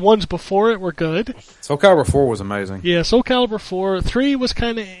 the ones before it were good. Soul Calibur 4 was amazing. Yeah, Soul Calibur 4. 3 was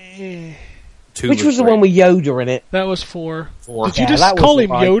kind of 2 Which was the great. one with Yoda in it? That was 4. 4. Did you Yeah, just that was call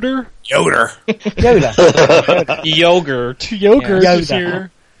him alright. Yoder? Yoder. Yoda. Yogurt. Yogurt Yeah. is Yoda.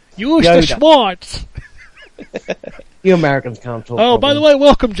 here. Use the Yoda. Schwartz. You Americans can't talk. Oh, by the properly. way,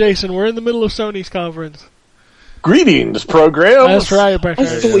 welcome, Jason. We're in the middle of Sony's conference. Greetings, program. That's right, I Becker.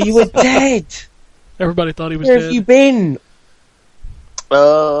 thought you were dead. Everybody thought he was Where have dead. you been?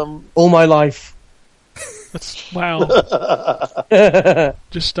 All my life. That's, wow.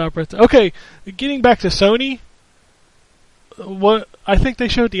 Just stop right there. Okay, getting back to Sony. What I think they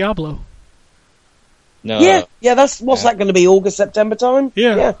showed Diablo. No. Yeah. What's that going to be? August, September time?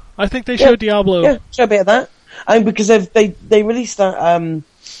 Yeah, I think they showed Diablo. Yeah, show a bit of that. And because they released that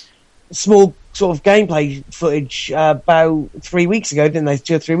small sort of gameplay footage about 3 weeks ago, didn't they?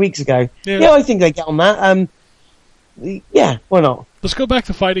 2 or 3 weeks ago. Yeah. Yeah, I think they get on that. Yeah, why not? Let's go back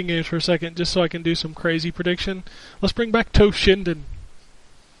to fighting games for a second, just so I can do some crazy prediction. Let's bring back Toshinden.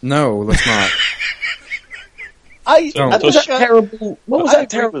 No, let's not. I Don't. What was that terrible? What was I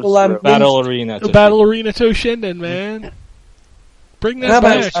that agree terrible? with Battle Arena. The Battle Arena Toshinden, man. Bring How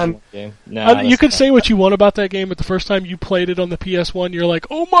that about back. Game. Nah, You can say what you want about that game, but the first time you played it on the PS1, you're like,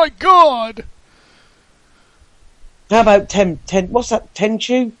 oh my god! How about what's that?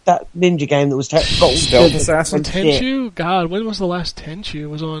 Tenchu? That ninja game that was Stealth Assassin? Tenchu? God, when was the last Tenchu? It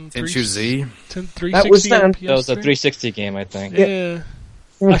was on Tenchu Z? 360 That was on down. PS3? That was a 360 game, I think. Yeah.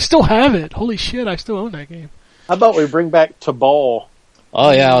 I still have it. Holy shit, I still own that game. How about we bring back Tabal?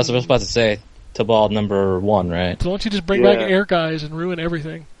 Oh yeah, I was about to say Tabal number 1, right? So why don't you just bring Yeah. back Air Guys and ruin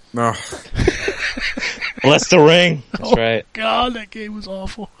everything? No. Bless the ring. That's Oh, right. God, that game was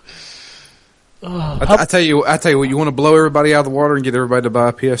awful. I tell you what, you want to blow everybody out of the water and get everybody to buy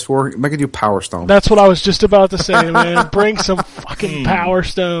a PS4? Make it do Power Stone. That's what I was just about to say, man. Bring some fucking Power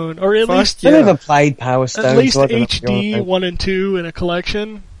Stone. Or at Fuck least I yeah. never played Power Stone. At least so I don't know what HD you're on. 1 and 2 in a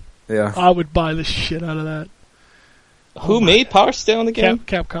collection. Yeah. I would buy the shit out of that. Who made Power Stone again?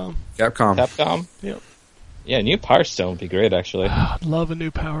 Capcom. Capcom. Capcom. Yep. Yeah, new Power Stone would be great, actually. I'd love a new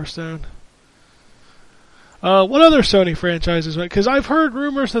Power Stone. What other Sony franchises? Because I've heard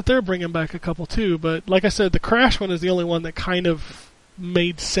rumors that they're bringing back a couple too, but like I said, the Crash one is the only one that kind of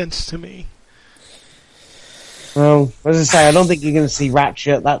made sense to me. Well, as I say, I don't think you're going to see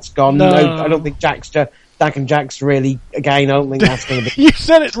Ratchet. That's gone. No. I don't think Dak and Jack's really, again, I don't think that's going to be... You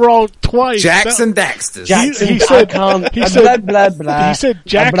said it wrong twice. Jackson Daxter. Jackson, he said- I can't... he said- blah, blah, blah. He said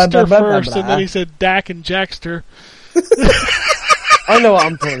Blah, Jackster blah, blah, blah, first, blah. and then he said Dak and Jackster. I know what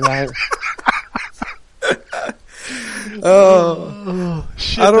I'm talking about. Oh,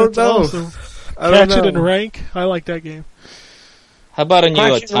 shit, I don't that's know. awesome. I don't Catch it and know. rank. I like that game. How about a new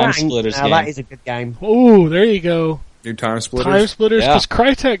Crash and Time Rank, Splitters now game? that is a good game. Ooh, there you go. New Time Splitters. Time Splitters. Yeah. Because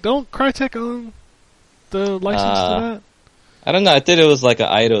Crytek, don't Crytek own the license to that? I don't know. I thought it was like a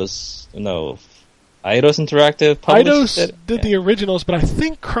Eidos Interactive published Eidos it. did the originals, but I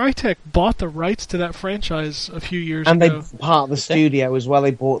think Crytek bought the rights to that franchise a few years And ago. they part of the studio as well.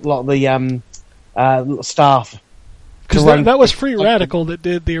 They bought a lot of the staff. Because to run- that was Free Radical that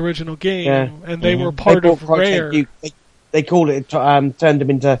did the original game, Yeah. and they were They part bought of Rare. They called it, turned them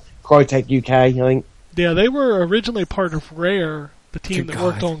into Crytek UK, I think. Yeah, they were originally part of Rare, the team Good that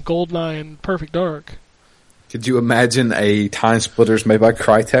worked God. on Goldeneye and Perfect Dark. Could you imagine a Time Splitters made by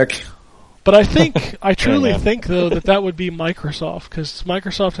Crytek? But I think, I truly Yeah. think though that would be Microsoft, because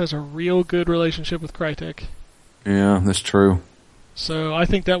Microsoft has a real good relationship with Crytek. Yeah, that's true. So I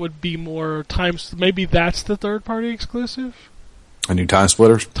think that would be more times. Maybe that's the third-party exclusive. A new Time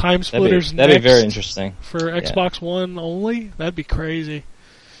Splitters. Time Splitters That'd be next very interesting. for Xbox One only. That'd be crazy.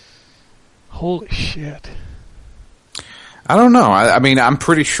 Holy shit! I don't know. I mean, I'm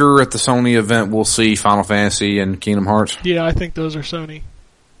pretty sure at the Sony event we'll see Final Fantasy and Kingdom Hearts. Yeah, I think those are Sony.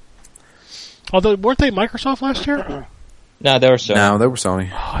 Although weren't they Microsoft last year? No, they were so. No, they were Sony.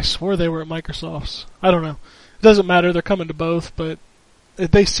 Oh, I swore they were at Microsoft's. I don't know. It doesn't matter. They're coming to both, but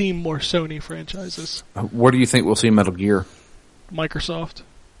they seem more Sony franchises. Where do you think we'll see Metal Gear? Microsoft.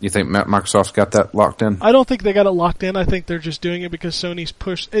 You think Microsoft's got that locked in? I don't think they got it locked in. I think they're just doing it because Sony's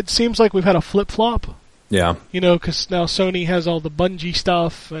pushed. It seems like we've had a flip-flop, Yeah. because now Sony has all the Bungie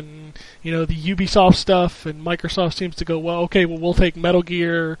stuff and, the Ubisoft stuff, and Microsoft seems to go, well, okay, we'll take Metal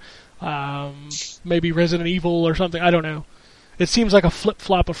Gear, maybe Resident Evil or something. I don't know. It seems like a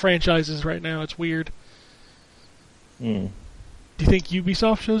flip-flop of franchises right now. It's weird. Hmm. Do you think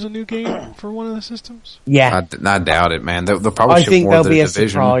Ubisoft shows a new game for one of the systems? Yeah. I doubt it, man. They'll probably I ship think more there'll of the be a Division.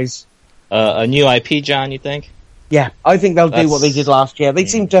 surprise. A new IP, John, you think? Yeah, I think they'll do That's- what they did last year. They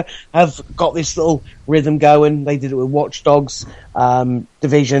seem to have got this little rhythm going. They did it with Watch Dogs,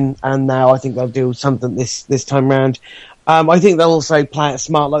 Division, and now I think they'll do something this time round. I think they'll also play it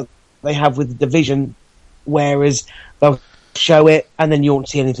smart like they have with the Division, whereas they'll show it and then you won't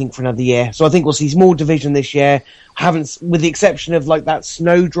see anything for another year. So I think we'll see more Division this year. With the exception of like that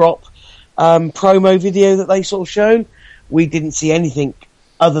Snowdrop promo video that they sort of shown, we didn't see anything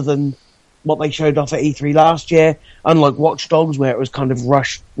other than what they showed off at E3 last year, unlike Watch Dogs, where it was kind of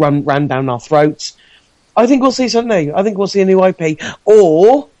ran down our throats. I think we'll see something new. I think we'll see a new IP.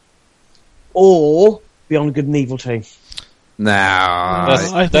 Or Beyond Good and Evil 2. Nah.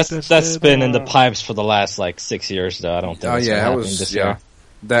 I think That's dead. been in the pipes for the last 6 years, though. I don't think. Oh it's yeah, gonna that happen was this yeah. year.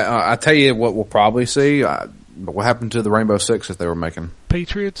 That I tell you what we'll probably see. What happened to the Rainbow Six that they were making?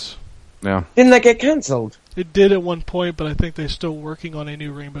 Patriots. Yeah. Didn't that get cancelled? It did at one point, but I think they're still working on a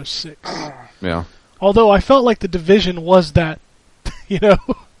new Rainbow Six. Yeah. Although I felt like the Division was that,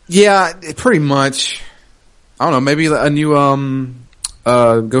 Yeah, pretty much. I don't know. Maybe a new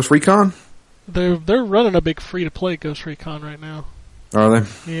Ghost Recon. They're running a big free-to-play Ghost Recon right now. Are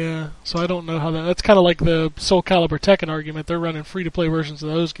they? Yeah, so I don't know how that's kind of like the Soul Calibur Tekken argument. They're running free-to-play versions of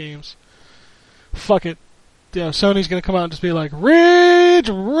those games. Fuck it. Yeah, Sony's gonna come out and just be like, Ridge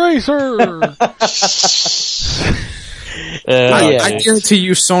Racer! I guarantee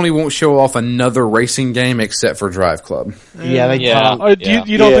you Sony won't show off another racing game except for Drive Club. Yeah, they Yeah. can't.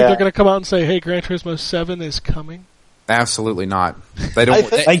 You don't think Yeah. they're gonna come out and say, hey, Gran Turismo 7 is coming? Absolutely not. They don't. I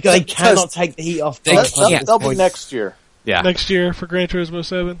think- They because cannot take the heat off. They Drive Club can't. at this That'll be point. next year. Yeah, Next year for Gran Turismo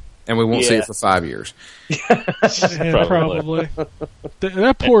 7? and we won't see Yeah. it for 5 years. Yeah, probably.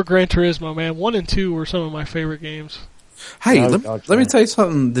 That poor Gran Turismo, man. 1 and 2 were some of my favorite games. Hey, Oh, let God, me yeah. tell you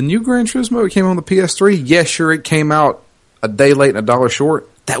something. The new Gran Turismo came on the PS3. Yes, sure, it came out a day late and $1 short.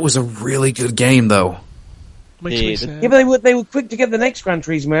 That was a really good game, though. Makes Yeah, me the- sad. Yeah, but they were quick to get the next Gran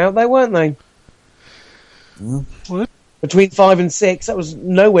Turismo out, they weren't they? What? Between 5 and 6, that was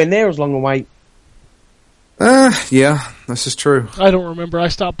nowhere near as long a wait. Yeah, this is true. I don't remember. I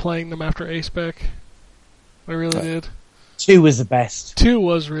stopped playing them after A-Spec. I really did. 2 was the best. 2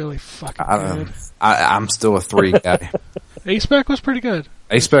 was really fucking I don't know. good. I'm still a 3 guy. A-Spec was pretty good.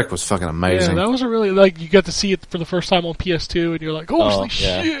 A-Spec was fucking amazing. Yeah, that was a really, you got to see it for the first time on PS2, and you're like, holy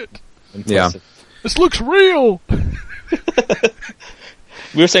yeah. shit! Impressive. This looks real!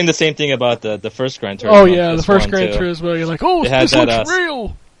 We were saying the same thing about the first Gran Turismo. Oh yeah, the this first one, Gran too. Turismo. You're like, oh, They had this that, looks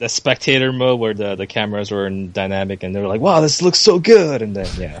real. The spectator mode where the cameras were in dynamic, and they were like, "Wow, this looks so good!" And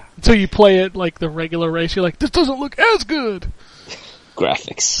then Until you play it like the regular race, you're like, this doesn't look as good.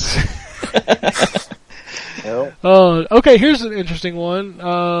 graphics. Well, Okay, here's an interesting one.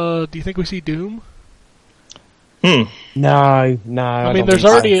 Do you think we see Doom? No. I mean, don't there's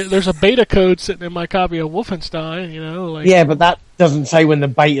think so. there's a beta code sitting in my copy of Wolfenstein. You know, like Yeah, but that doesn't say when the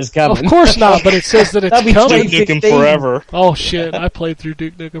beta's coming. of course not. But it says that it's That'd be coming. Duke Nukem 15. Forever. Oh shit! I played through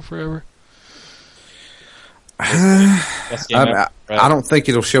Duke Nukem Forever. Best game ever, right? I don't think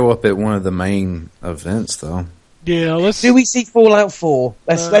it'll show up at one of the main events, though. Yeah, let's. Do we see Fallout 4?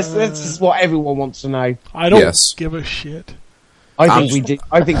 That's just what everyone wants to know. I don't Yes. give a shit. I think we do.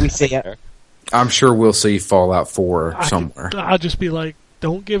 I think we see it. I'm sure we'll see Fallout 4 somewhere. I'll just be like,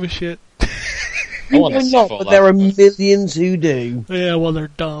 don't give a shit. I You wanna will see not, Fallout but there are 4. millions who do. Yeah, well, they're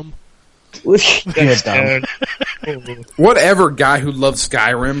dumb. You're dumb. Whatever, guy who loves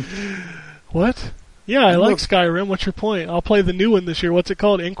Skyrim. What? Yeah, I like Skyrim. What's your point? I'll play the new one this year. What's it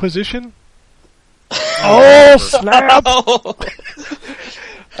called? Inquisition? Oh, snap!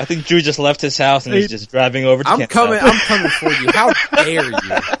 I think Drew just left his house and he's just driving over to I'm Canada. coming for you. How dare you?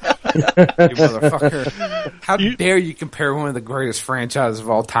 You motherfucker. How dare you compare one of the greatest franchises of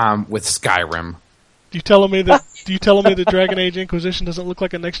all time with Skyrim? You telling me that Dragon Age Inquisition doesn't look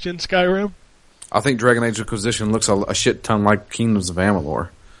like a next gen Skyrim? I think Dragon Age Inquisition looks a shit ton like Kingdoms of Amalur.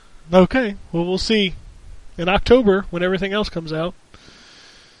 Okay, well, we'll see in October when everything else comes out.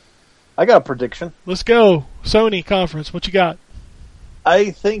 I got a prediction. Let's go. Sony conference. What you got?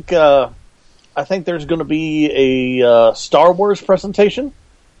 I think there's going to be a Star Wars presentation.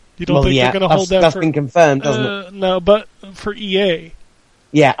 You don't think they're going to hold that that's for... been confirmed, doesn't it? No, but for EA,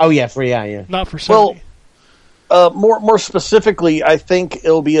 Yeah. Oh, yeah. For yeah. not for Sony. Well, more specifically, I think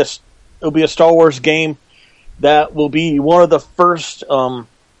it'll be a Star Wars game that will be one of the first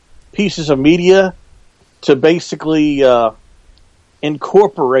pieces of media to basically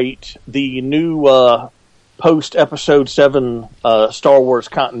incorporate the new post Episode 7 Star Wars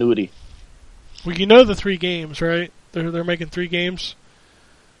continuity. Well, you know the 3 games, right? They're making 3 games.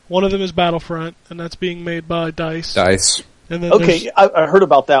 One of them is Battlefront, and that's being made by DICE. Dice. And then Okay, I heard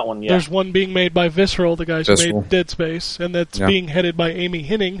about that one. Yeah, there's one being made by Visceral, the guys who Visceral. made Dead Space, and that's Yeah. being headed by Amy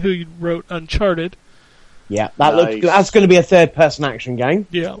Hennig, who wrote Uncharted. Yeah. That Nice. looks. That's going to be a third-person action game.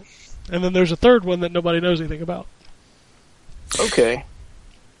 Yeah. And then there's a third one that nobody knows anything about. okay.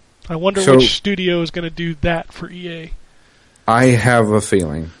 I wonder So- which studio is going to do that for EA. I have a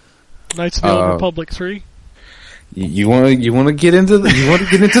feeling. Knights of the Old Republic 3? You want to get into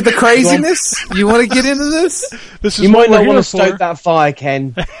the craziness? You want to get into this? This is You what might not we're want here to stoke for. that fire,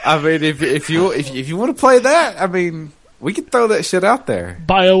 Ken. I mean, if you want to play that, I mean, we can throw that shit out there.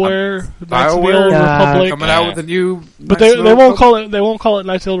 BioWare, Knights of the BioWare Old Republic. coming out with a new, But Knights of they the Old won't Republic. call it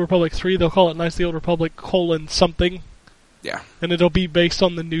Knights of the Old Republic 3. They'll call it Knights of the Old Republic : something, Yeah, and it'll be based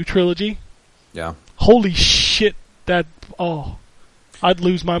on the new trilogy. yeah. Holy shit! I'd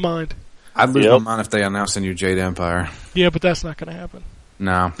lose my mind. I'd lose Yep. my mind if they announced a new Jade Empire. Yeah, but that's not going to happen.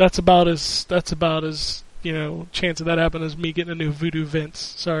 No, That's about as chance of that happening as me getting a new Voodoo Vince.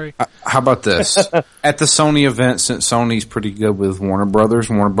 Sorry. how about this? At the Sony event, since Sony's pretty good with Warner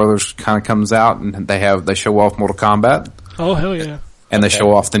Brothers kind of comes out and they show off Mortal Kombat Oh hell yeah! and they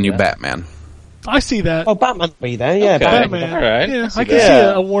show off the new Batman. I see that. Oh, Batman will be there. Yeah, Okay. Batman. All right. Yeah, I I see can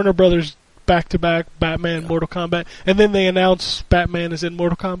that. see a Warner Brothers back-to-back Batman, Mortal Kombat, and then they announce Batman is in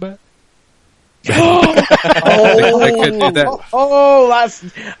Mortal Kombat. They could do that. Oh, that's.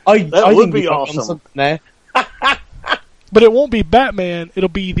 I would think be you've got awesome. something there. But it won't be Batman. It'll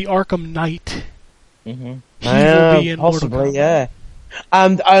be the Arkham Knight. Mm-hmm. He will be in Mortal possibly, Kombat. yeah.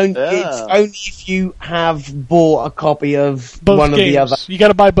 And it's Yeah. only if you have bought a copy of Both one games. of the other. You got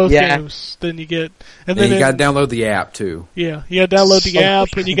to buy both Yeah. games. Then you get, and And then you got to download the app too. yeah, you got to download the Oh, app,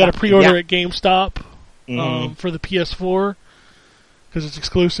 and you got to pre-order yeah. at GameStop Mm-hmm. for the PS4 because it's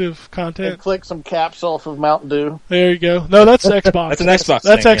exclusive And content. click some caps off of Mountain Dew. There you go. No, that's Xbox. That's an Xbox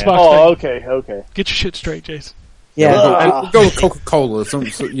That's thing, Xbox. Oh, thing. okay. Get your shit straight, Jason. Yeah, We'll go with Coca-Cola.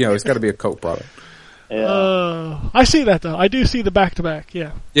 It's got to be a Coke product. Yeah. I see that though. I do see the back-to-back.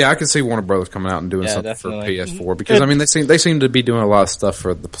 Yeah. Yeah, I can see Warner Brothers coming out and doing Yeah, something definitely. for PS4 because I mean they seem to be doing a lot of stuff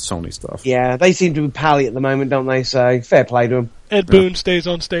for the Sony stuff. yeah, they seem to be pally at the moment, don't they? So fair play to them. Ed Boon stays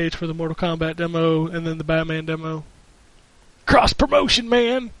on stage for the Mortal Kombat demo and then the Batman demo. Cross promotion,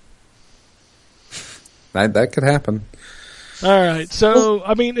 man. That could happen. All right. So,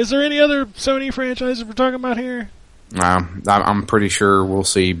 I mean, is there any other Sony franchises we're talking about here? I'm pretty sure we'll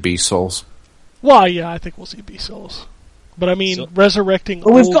see Beast Souls. Well, yeah, I think we'll see Beast Souls. But I mean, So- resurrecting.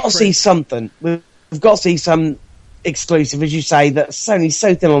 Well, we've old got to see franchises. something. We've got to see some exclusive, as you say, that Sony's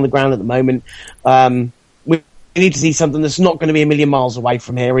so thin on the ground at the moment. We need to see something that's not going to be a million miles away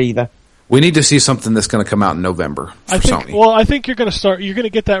from here either. We need to see something that's going to come out in November for I think. Sony. Well, I think you're going to start. You're going to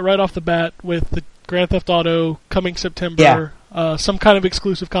get that right off the bat with the Grand Theft Auto coming September. Some kind of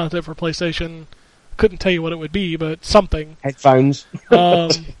exclusive content for PlayStation. Couldn't tell you what it would be, but something. Headphones.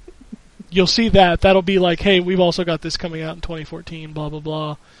 You'll see that. That'll be like, hey, we've also got this coming out in 2014. Blah blah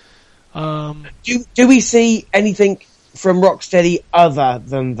blah. Do we see anything from Rocksteady other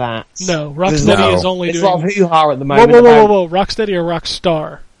than that? No, There's Rocksteady No. is only It's a doing. lot of hoo-ha at the Whoa, moment. whoa, whoa, about- whoa, whoa! Rocksteady or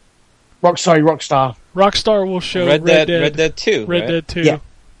Rockstar? Rockstar. Rockstar will show Red Dead 2. Red right? Dead 2. Yeah.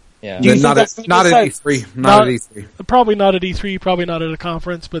 Yeah. Do you think not that's at, gonna not be at so? E3. Not at E3. Probably not at E3. Probably not at a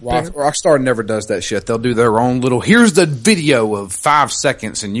conference. But Rockstar never does that shit. They'll do their own little, here's the video of 5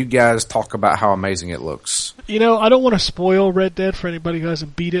 seconds, and you guys talk about how amazing it looks. you know, I don't want to spoil Red Dead for anybody who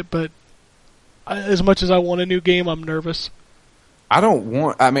hasn't beat it. But as much as I want a new game, I'm nervous. I don't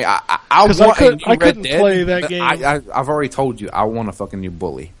want, I mean, I 'Cause I want a couldn't- new I Red couldn't Dead, play that but game. I've already told you, I want a fucking new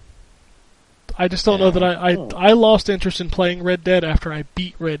Bully. I just don't know that I lost interest in playing Red Dead after I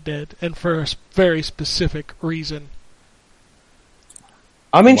beat Red Dead, and for a very specific reason.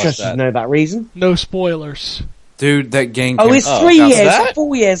 I'm What's interested that? to know that reason. No spoilers. Dude, that game Oh, came it's out 3 how's years, that?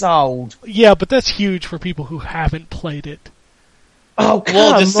 4 years old. Yeah, but that's huge for people who haven't played it. Oh, come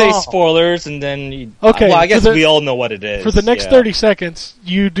Well, just say on. spoilers, and then you, Okay, Well, I guess for the- we all know what it is. For the next yeah. 30 seconds,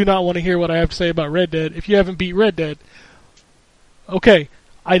 you do not want to hear what I have to say about Red Dead. If you haven't beat Red Dead, okay,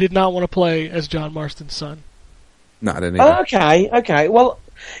 I did not want to play as John Marston's son. No, I didn't either. Okay. Well,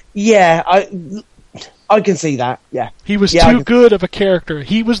 yeah, I can see that. Yeah. He was Yeah, I too can- good of a character.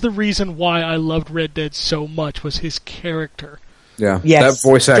 He was the reason why I loved Red Dead so much, was his character. Yeah, Yes. that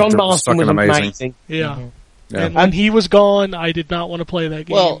voice actor John was Marston fucking was amazing. Yeah. Yeah. And when he was gone, I did not want to play that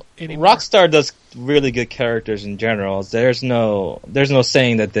game Well, anymore. Rockstar does really good characters in general. There's no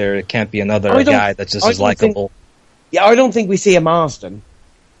saying that there can't be another I don't- guy that's just I as don't think- likable. Yeah, I don't think we see a Marston.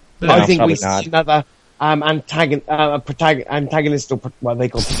 No, I think we probably not. see another antagonist, or what they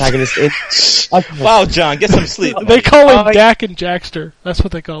call protagonist. Wow, John, get some sleep. They call him I- Dak and Jackster. That's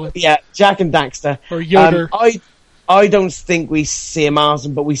what they call him. Yeah, Jack and Daxter. Or Yoder. I don't think we see a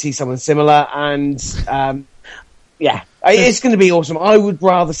Marston, but we see someone similar, and yeah, it's going to be awesome. I would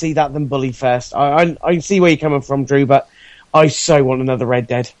rather see that than Bully first. I see where you're coming from, Drew, but I so want another Red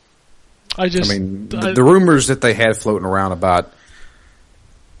Dead. I just, I mean, the rumors that they had floating around about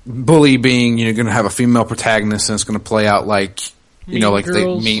Bully being, going to have a female protagonist and it's going to play out like, Mean like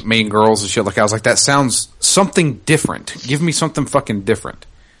Girls. mean girls and shit. Like, I was like, that sounds something different. Give me something fucking different.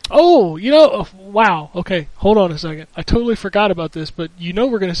 oh, wow. Okay, hold on a second. I totally forgot about this, but we're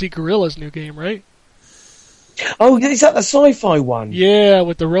going to see Gorilla's new game, right? Oh, is that the sci-fi one? Yeah,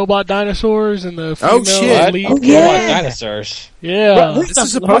 with the robot dinosaurs and the female Oh, shit. lead. Oh, Robot yeah. dinosaurs. Yeah. This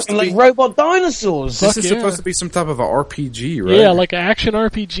is supposed to like be- robot dinosaurs. Fuck This is yeah. supposed to be some type of a RPG, right? Yeah, like an action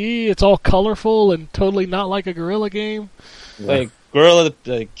RPG. It's all colorful and totally not like a Gorilla game. Like Gorilla,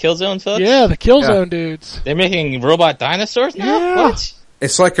 the Killzone folks? Yeah, the Killzone dudes. They're making robot dinosaurs now? Yeah. What?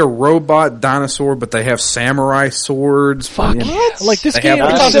 It's like a robot dinosaur, but they have samurai swords. Fuck Yeah. yeah. Like this They game have-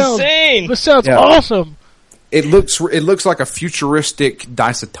 That just sounds sounds, insane! this sounds Yeah. awesome. It looks like a futuristic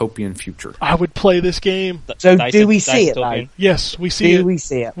dystopian future. I would play this game. So do we see it, though? Dystopian. Yes, we see Do it. we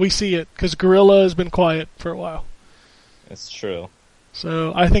see it? We see it because Gorilla has been quiet for a while. That's true.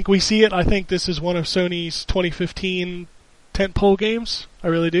 So I think we see it. I think this is one of Sony's 2015 tentpole games. I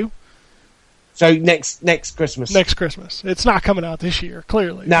really do. So next Christmas. Next Christmas. It's not coming out this year,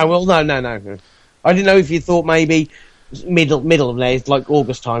 clearly. No, well, no. I didn't know if you thought maybe middle of there, like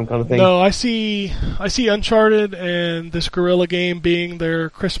August time kind of thing. No, I see Uncharted and this Gorilla game being their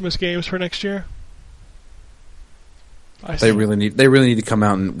Christmas games for next year. They really need to come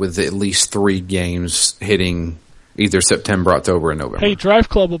out with at least 3 games hitting either September, October, or November. Hey, Drive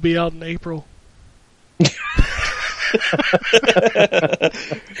Club will be out in April.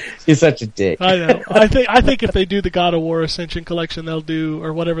 You're such a dick. I know. I think if they do the God of War Ascension collection, they'll do,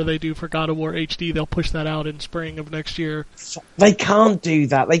 or whatever they do for God of War HD, they'll push that out in spring of next year. They can't do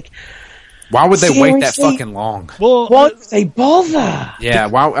that. Why would they wait that Seriously? fucking long? Well, Why would they bother? Yeah,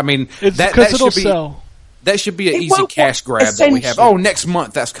 why? I mean, it's that because it'll should be sell. that should be an It easy won't- cash grab that we have. essentially- Oh, next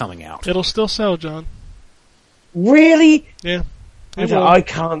month that's coming out. It'll still sell, John. Really? Yeah. I It don't- will. I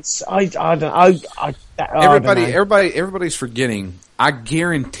can't. I don't. I don't know. Everybody's forgetting. I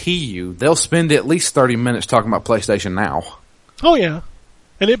guarantee you, they'll spend at least 30 minutes talking about PlayStation Now. Oh yeah,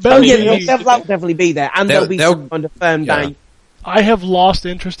 and it Oh better yeah, be. that'll definitely be there, and They'll- there'll be they'll- some kind of firm yeah. date. I have lost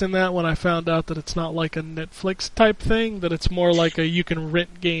interest in that when I found out that it's not like a Netflix type thing, that it's more like a you can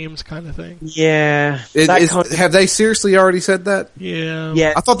rent games kind of thing. Yeah. Have they seriously already said that? Yeah.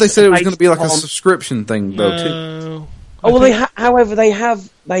 Yeah. I thought they said it was going to be like a Based on- subscription thing, though, too. No. Oh, well, however, they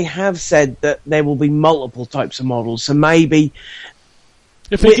have said that there will be multiple types of models. So maybe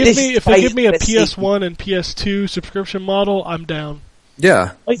If they give me a let's see. PS1 and PS2 subscription model, I'm down.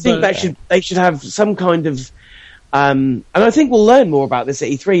 Yeah. I think But- they should have some kind of, and I think we'll learn more about this at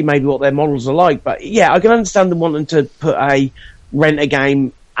E3, maybe what their models are like. But yeah, I can understand them wanting to put a rent a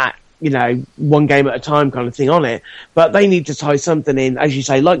game at, one game at a time kind of thing on it. But they need to tie something in, as you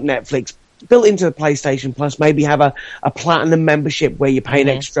say, like Netflix, built into the PlayStation Plus. Maybe have a platinum membership where you pay an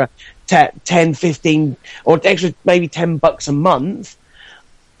extra 10, 15, or extra maybe $10 a month,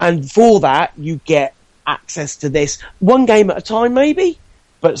 and for that you get access to this one game at a time, maybe.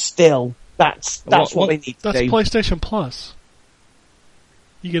 But still, that's what they need to That's do. PlayStation Plus.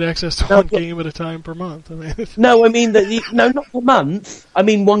 You get access to No, one but- game at a time per month. I mean, No, I mean not per month. I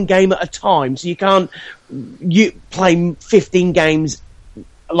mean one game at a time. So you can't play 15 games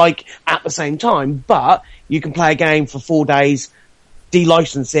like at the same time, but you can play a game for 4 days,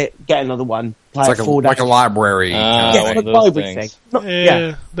 de-license it, get another one, play It's it 4 days. like a library. Yeah, one like of those library things. thing. Not-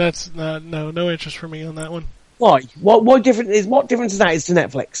 yeah, that's not no interest for me on that one. Why? What difference is that is to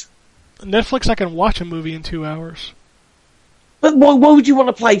Netflix? Netflix, I can watch a movie in 2 hours. But why would you want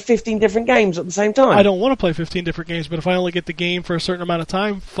to play 15 different games at the same time? I don't want to play 15 different games, but if I only get the game for a certain amount of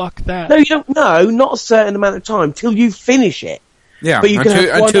time, fuck that. No, you don't. No, not a certain amount of time till you finish it. Yeah, But you can have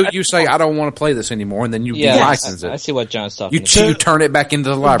one until at you a say, time. I don't want to play this anymore, and then you Yeah, license I it. see what John's talking about. You turn it back into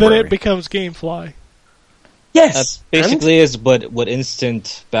the Then library. it becomes GameFly. Yes, That basically is but with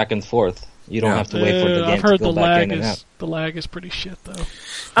instant back and forth. You don't Yeah. have to wait for the game I've heard to go the back lag in and out. is pretty shit though.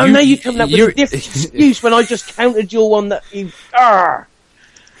 Oh, You- now you're coming up with you're- a different excuse when I just countered your one that you. Arrgh.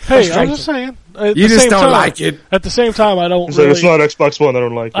 Hey, I'm Frustrating. just saying. At You the just same don't time- like it. At the same time, I don't It's like, really. it's not Xbox One. I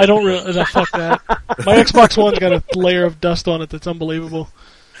don't like it. I don't really. Fuck that. My Xbox One's got a layer of dust on it that's unbelievable.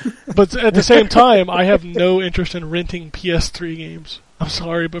 But at the same time, I have no interest in renting PS3 games. I'm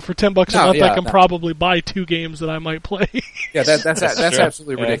sorry, but for $10 a No, month, yeah, I can no. probably buy 2 games that I might play. Yeah, that's true.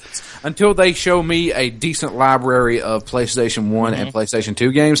 absolutely Yeah. ridiculous. Until they show me a decent library of PlayStation 1 and PlayStation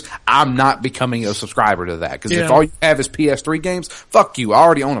 2 games, I'm not becoming a subscriber to that. Because if Yeah. all you have is PS3 games, fuck you. I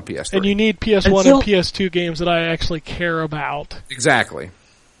already own a PS3. And you need PS1 Until- and PS2 games that I actually care about. Exactly.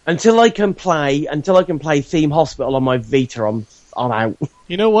 Until I can play Theme Hospital on my Vita, I'm out.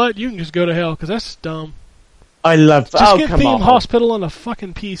 You know what? You can just go to hell, because that's dumb. I love. Just get come Theme on. Hospital on a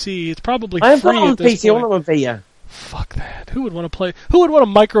fucking PC. It's probably I have free got it on at this PC. I point. want it on Vita. Fuck that. Who would want to play? Who would want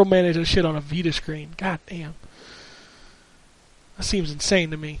to micromanage a shit on a Vita screen? God damn. That seems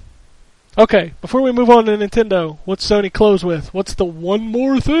insane to me. Okay, before we move on to Nintendo, what's Sony close with? What's the one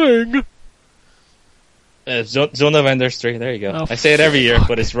more thing? Zone of Enders 3, there you go. Oh, I say it every year,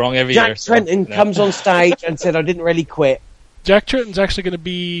 but it's wrong every year. Jack so, Trenton no. comes on stage and said, "I didn't really quit." Jack Trenton's actually going to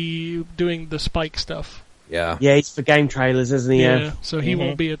be doing the Spike stuff. Yeah. Yeah, he's for game trailers, isn't he? Yeah, so he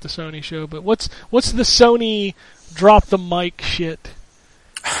won't be at the Sony show. But what's the Sony drop the mic shit?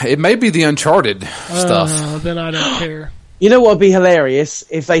 It may be the Uncharted stuff. Then I don't care. You know what would be hilarious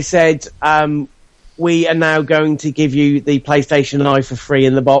if they said, "We are now going to give you the PlayStation Eye for free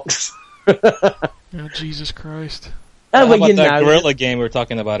in the box." Oh, Jesus Christ. Oh, How well, about you that know. Gorilla game we were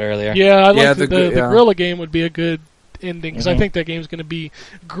talking about earlier? Yeah, I Yeah, like the yeah. Gorilla game would be a good ending, because I think that game's going to be...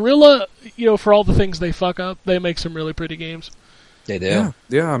 Gorilla, for all the things they fuck up, they make some really pretty games. They do. Yeah.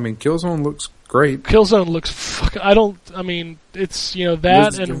 Yeah, I mean, Killzone looks great. Killzone looks it's, that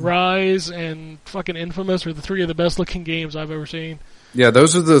Yes, and yeah. Rise and fucking Infamous are the 3 of the best looking games I've ever seen. Yeah,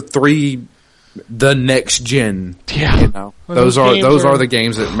 those are the 3, the next gen. Yeah. You know, Well, those games are the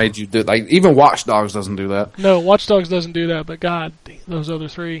games that made you do. Like even Watch Dogs doesn't do that. No, Watch Dogs doesn't do that, but God, those other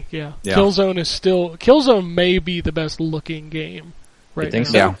 3, yeah. Yeah. Killzone may be the best looking game right think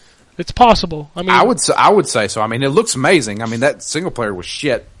now. so? Yeah, It's possible. I mean, I would say so. I mean, it looks amazing. I mean, that single player was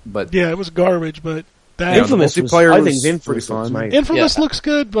shit, but yeah, it was garbage, but that Yeah, Infamous the was, multiplayer I was think Infamous pretty looks fun. amazing. Infamous Yeah. looks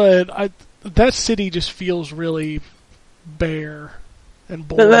good, but that city just feels really bare and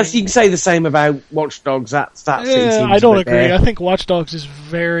boring. You can say the same about Watch Dogs. That scene Yeah, seems I don't a bit agree. bare. I think Watch Dogs is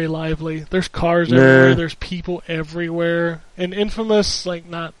very lively. There's cars Nah. everywhere. There's people everywhere. And Infamous,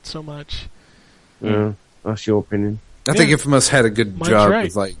 not so much. Yeah, that's your opinion. I think Yeah. Infamous had a good Mine's job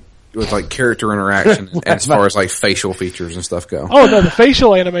right. with character interaction as far as facial features and stuff go. Oh no, the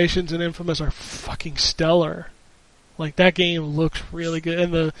facial animations in Infamous are fucking stellar. That game looks really good,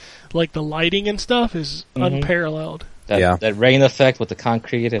 and the lighting and stuff is unparalleled. That rain effect with the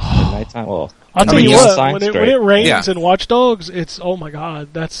concrete at nighttime. Well, I'll tell you neon what, signs, when it great. rains in Watch Dogs, it's, oh my god,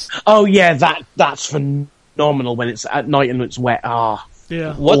 that's, Oh yeah, that's phenomenal when it's at night and it's wet. yeah.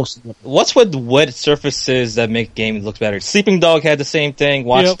 Awesome. What's with wet surfaces that make games look better? Sleeping Dog had the same thing.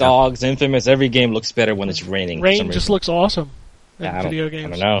 Watch Yep. Dogs, Infamous. Every game looks better when it's raining. for some Rain just reason. looks awesome in I video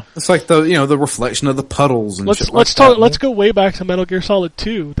don't games. know. It's like the reflection of the puddles and shit Let's like talk. that. Let's go way back to Metal Gear Solid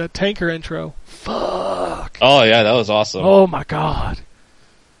 2. That tanker intro. Fuck. Oh yeah, that was awesome. Oh my god.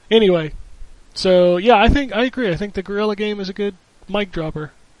 Anyway, so yeah, I agree. I think the Gorilla game is a good mic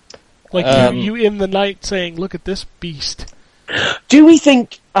dropper. Like you in the night saying, "Look at this beast." Do we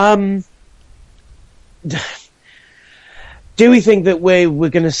think that we're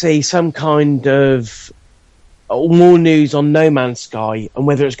going to see some kind of more news on No Man's Sky and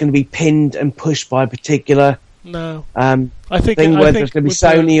whether it's going to be pinned and pushed by a particular No, I I think thing, I whether think it's going to be with the-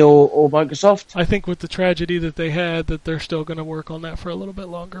 Sony or Microsoft? I think with the tragedy that they had, that they're still going to work on that for a little bit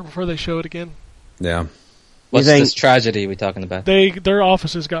longer before they show it again. Yeah. What's You think- this tragedy we talking about? Their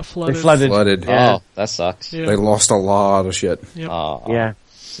offices got flooded. They flooded. Flooded. Yeah. Oh, that sucks. Yeah. They lost a lot of shit. Yep. Oh, Yeah,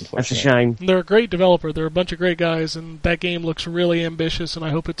 that's a shame. They're a great developer. They're a bunch of great guys, and that game looks really ambitious, and I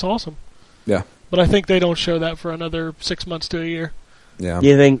hope it's awesome. Yeah. But I think they don't show that for another 6 months to a year. Yeah.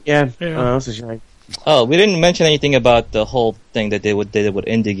 You think? Yeah. Yeah. Oh, that's a shame. Oh, we didn't mention anything about the whole thing that they did with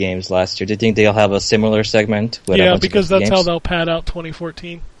indie games last year. Do you think they'll have a similar segment? With a Yeah, bunch of because different that's how games? they'll pad out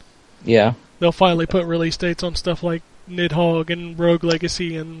 2014. Yeah. They'll finally put release dates on stuff like Nidhogg and Rogue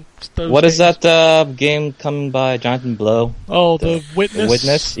Legacy and those What is games. that game coming by Jonathan Blow? Oh, the Witness. The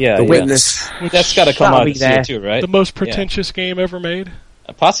Witness? Yeah, The yeah. Witness. Which That's got to come That'll out be this year there. too, right? the most pretentious game ever made.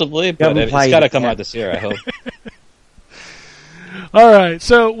 Possibly, but haven't it's played got to it come yet. out this year, I hope. All right,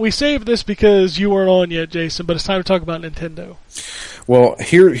 so we saved this because you weren't on yet, Jason, but it's time to talk about Nintendo. Well,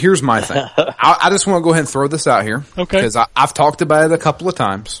 here's my thing. I just want to go ahead and throw this out here. Okay. Because I've talked about it a couple of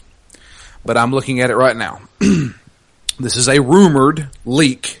times, but I'm looking at it right now. This is a rumored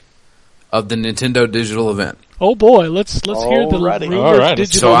leak of the Nintendo digital event. Oh boy, let's hear the Alrighty. rumored Alright.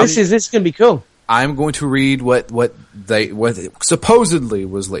 digital. So This is going to be cool. I'm going to read what supposedly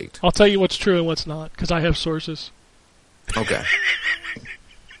was leaked. I'll tell you what's true and what's not because I have sources. Okay.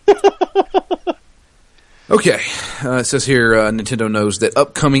 Okay. It says here, Nintendo knows that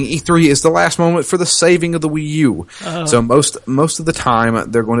upcoming E3 is the last moment for the saving of the Wii U. So most of the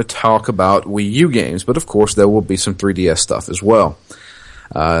time, they're going to talk about Wii U games, but of course there will be some 3DS stuff as well.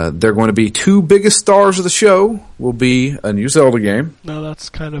 They're going to be two biggest stars of the show will be a new Zelda game No, that's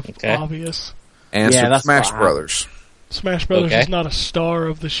kind of Okay. obvious. and Yeah, Super that's Smash what Brothers. Smash Brothers Okay. is not a star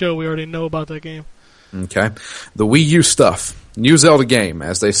of the show. We already know about that game. Okay. The Wii U stuff. New Zelda game.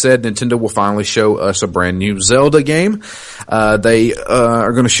 As they said, Nintendo will finally show us a brand new Zelda game. They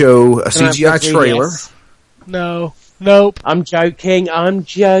are going to show a CGI trailer. No, nope. I'm joking.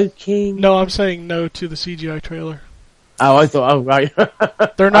 No, I'm saying no to the CGI trailer. Oh, I thought. Oh, right.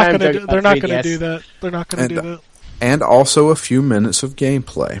 They're I not am going to. joking They're about not going to 3DS. do that. They're not going to And, do that. And also a few minutes of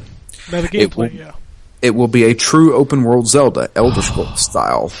gameplay. Now the it gameplay, will- yeah. It will be a true open world Zelda, Elder Scrolls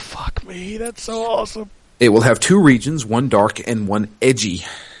style. Fuck me, that's so awesome. It will have two regions, one dark and one edgy.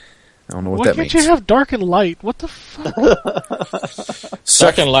 I don't know what Why that can't means. you have dark and light? What the fuck?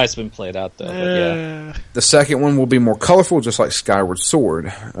 Second Light's been played out though. But yeah. The second one will be more colorful, just like Skyward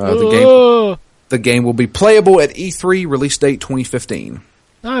Sword. Ugh. The game will be playable at E3, release date 2015.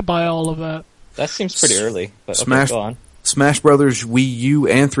 I buy all of that. That seems pretty early. But Smash- okay, go on. Smash Brothers Wii U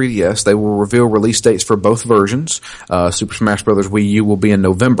and 3DS, they will reveal release dates for both versions. Super Smash Brothers Wii U will be in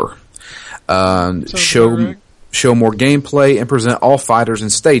November. about Show right. show more gameplay and present all fighters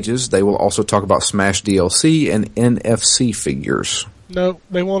and stages. They will also talk about Smash DLC and NFC figures. No,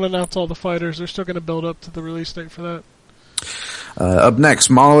 they won't announce all the fighters. They're still going to build up to the release date for that. Up next,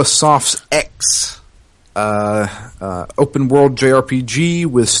 Monolith Soft's X. Open world JRPG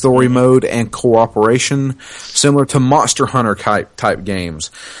with story mode and cooperation, similar to Monster Hunter type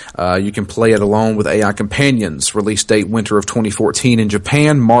games. You can play it alone with AI companions. Release date winter of 2014 in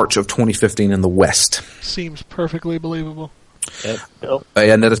Japan, March of 2015 in the West. Seems perfectly believable.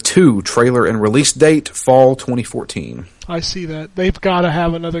 Bayonetta 2 trailer and release date fall 2014. I see that. They've got to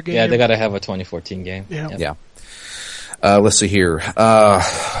have another game. Yeah, they got to have a 2014 game. Yeah. Yep. Yeah. Let's see here.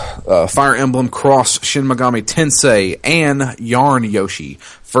 Fire Emblem Cross Shin Megami Tensei and Yarn Yoshi.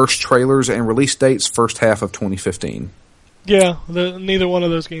 First trailers and release dates first half of 2015. Yeah, neither one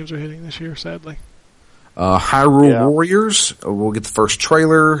of those games are hitting this year, sadly. Hyrule Warriors. We'll get the first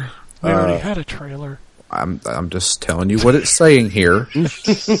trailer. We already had a trailer. I'm just telling you what it's saying here.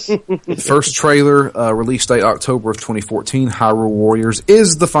 First trailer, release date October of 2014. Hyrule Warriors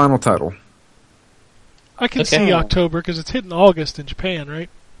is the final title. I can Okay. see October because it's hitting August in Japan, right?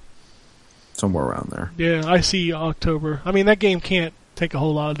 Somewhere around there. Yeah, I see October. I mean, that game can't take a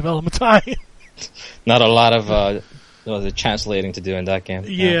whole lot of development time. Not a lot of the translating to do in that game.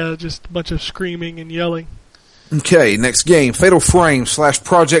 Yeah, just a bunch of screaming and yelling. Okay, next game, Fatal Frame /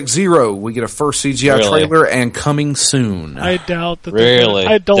 Project Zero. We get a first CGI Really? trailer and coming soon. I doubt that. Really?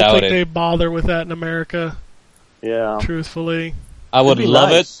 I don't Doubt think it. they bother with that in America. Yeah. Truthfully, I would It'd be love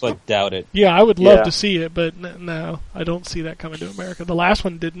nice. it, but doubt it. yeah, I would love Yeah. to see it, but no, I don't see that coming to America. The last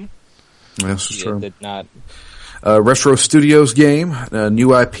one didn't. Yes, it's Yeah, true. did not. Retro Studios game,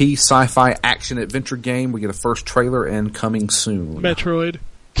 new IP, sci-fi action adventure game. We get a first trailer and coming soon. Metroid.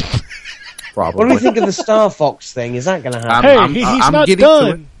 Probably. What do we think of the Star Fox thing? Is that going to happen? Hey, he's I'm not getting to it.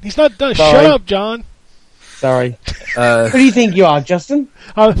 done. He's not done. Sorry. Shut up, John. Sorry. Who do you think you are, Justin?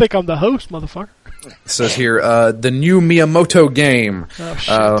 I think I'm the host, motherfucker. It says here, the new Miyamoto game. Oh,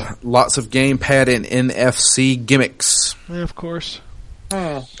 shit. Lots of gamepad and NFC gimmicks. Yeah, of course.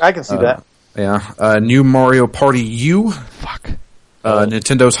 I can see that. Yeah. New Mario Party U. Fuck.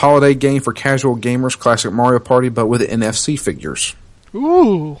 Nintendo's holiday game for casual gamers, classic Mario Party, but with NFC figures.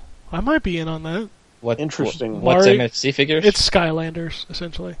 Ooh, I might be in on that. What Interesting. What's Mario- MFC figures? It's Skylanders,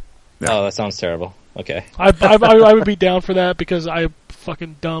 essentially. Oh, that sounds terrible. Okay. I would be down for that because I'm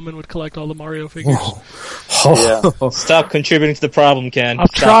fucking dumb and would collect all the Mario figures. Yeah. Stop contributing to the problem, Ken. I'm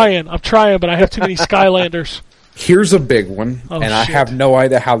Stop it. trying, but I have too many Skylanders. Here's a big one, Oh, and I shit. have no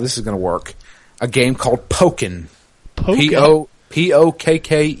idea how this is going to work. A game called Pokken. Pokken?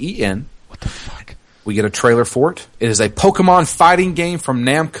 Pokken. What the fuck? We get a trailer for it. It is a Pokemon fighting game from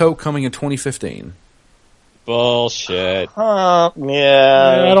Namco coming in 2015. Bullshit. Yeah.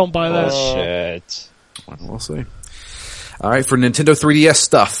 I don't buy that. Bullshit. We'll see. All right, for Nintendo 3DS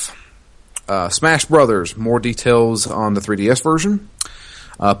stuff. Smash Brothers. More details on the 3DS version.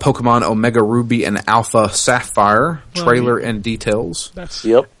 Pokemon Omega Ruby and Alpha Sapphire. Trailer and details. That's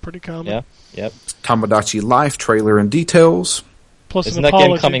Yep. pretty common. Yeah. Yep. Tamagotchi Life. Trailer and details. Plus Isn't an that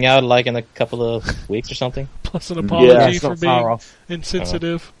apology. game coming out like in a couple of weeks or something? Plus an Yeah, apology it's for not far being off.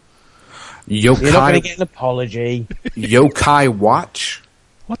 insensitive. You're not going to Yokai, get an apology. Yokai Watch.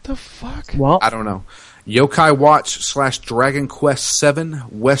 What the fuck? What? I don't know. Yokai Watch / Dragon Quest 7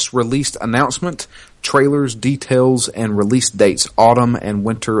 West released announcement, trailers, details, and release dates autumn and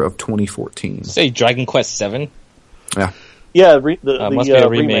winter of 2014. Say Dragon Quest 7? Yeah. Yeah, the Must be a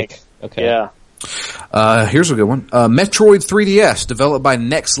remake. remake. Okay. Yeah. Here's a good one. Metroid 3DS, developed by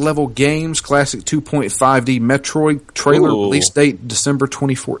Next Level Games, classic 2.5D Metroid trailer, Ooh. release date December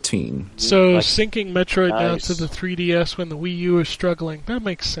 2014. So Like- syncing Metroid down Nice. to the 3DS when the Wii U is struggling. That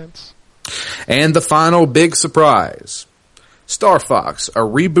makes sense. And the final big surprise. Star Fox, a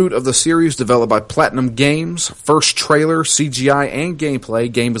reboot of the series developed by Platinum Games. First trailer, CGI, and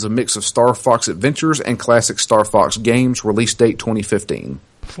gameplay. Game is a mix of Star Fox Adventures and classic Star Fox games. Release date 2015.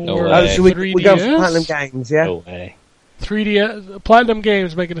 For No way. Oh, should we 3DS? go for Platinum Games, yeah? No way. 3DS Platinum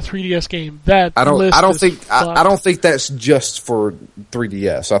Games making a 3DS game. That I don't list is think fucked. I don't think that's just for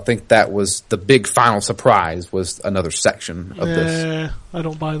 3DS. I think that was the big final surprise was another section of this. I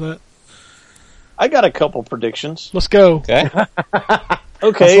don't buy that. I got a couple predictions. Let's go. Okay.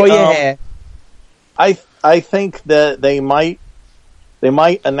 Okay. That's why you're here. I think that they might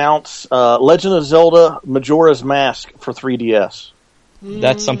announce Legend of Zelda Majora's Mask for 3DS.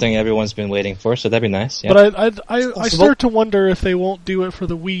 That's something everyone's been waiting for, so that'd be nice. Yeah. But I start to wonder if they won't do it for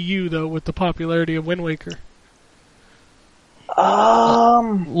the Wii U though, with the popularity of Wind Waker.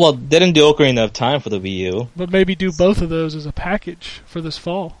 Well, they didn't do Ocarina of Time for the Wii U. But maybe do both of those as a package for this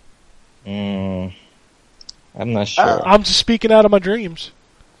fall. I'm not sure. I'm just speaking out of my dreams.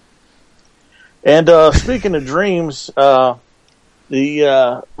 And speaking of dreams, my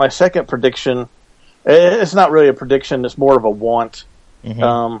second prediction, it's not really a prediction, it's more of a want.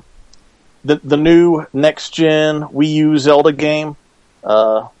 Mhm. The new next gen Wii U Zelda game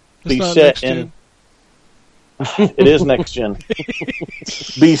It's be not set next in gen. it is next gen.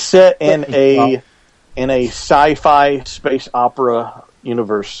 Be set in a sci-fi space opera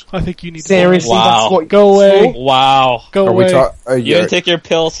universe. I think you need Seriously, Wow. that's what Go away. Wow. Go Are we away. talk- You didn't take your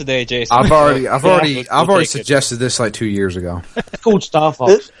pills today, Jason. I've already We'll take it. suggested this like 2 years ago. It's called Star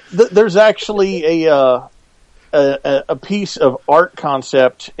Fox. There's actually a piece of art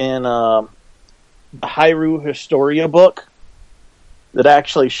concept in the Hyrule Historia book that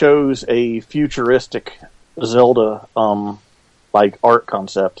actually shows a futuristic Zelda like art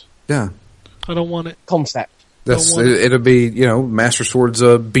concept. Yeah. I don't want it. Concept. That's Don't want it'll be, Master Sword's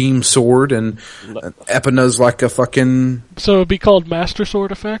a beam sword and Epina's like a fucking So it'd be called Master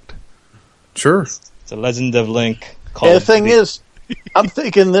Sword Effect? sure. It's a Legend of Link. And the thing is, I'm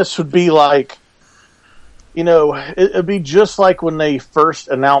thinking this would be like it'd be just like when they first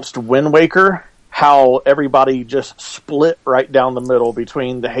announced Wind Waker, how everybody just split right down the middle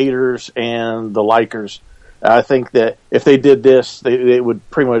between the haters and the likers. I think that if they did this, they would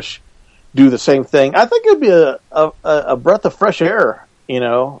pretty much do the same thing. I think it'd be a breath of fresh air,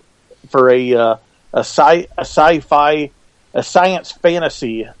 for a sci-fi, a science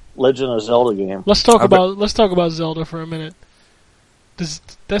fantasy Legend of Zelda game. Let's talk about Zelda for a minute.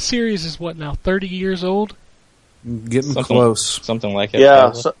 That series is what now? 30 years old? Getting close. Something like it.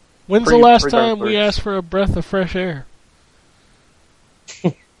 Yeah. When's the last time we asked for a breath of fresh air?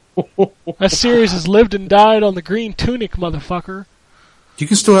 That series has lived and died on the green tunic, motherfucker. You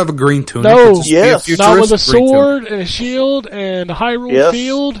can still have a green tunic. No, yes. Not with a sword and a shield and a Hyrule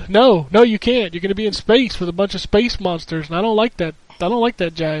field. No, you can't. You're going to be in space with a bunch of space monsters, and I don't like that. I don't like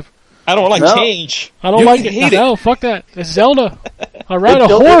that jive. I don't like change. I don't like it. No, fuck that. It's Zelda. I ride a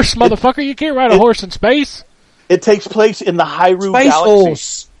horse, motherfucker. You can't ride a horse in space. It takes place in the Hyrule Space Galaxy.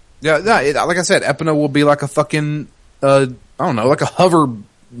 Horse. Yeah, like I said, Epona will be like a fucking, I don't know, like a hover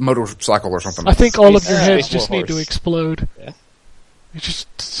motorcycle or something. I think all of your heads Space just need to horse. explode. Yeah. It's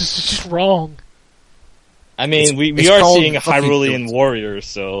just wrong. I mean, we it's are called seeing fucking Hyrulean guilt. warriors,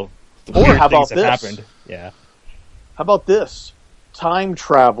 so Or weird how things about have this? happened. Yeah. How about this? Time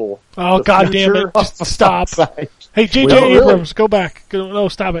travel. Oh, The God damn it. future- Just stop. Hey, J.J. Well, really? Abrams, go back. No,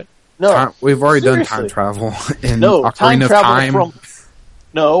 stop it. No, We've already done seriously. time travel in No, time Ocarina of travel Time. from.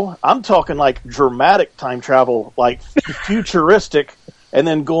 No, I'm talking like dramatic time travel, like futuristic, and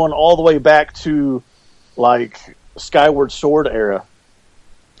then going all the way back to like Skyward Sword era.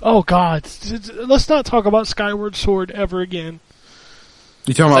 Oh, God. Let's not talk about Skyward Sword ever again.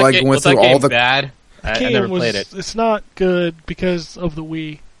 You talking about like going was that through all game the bad? I Game never played it. It's not good because of the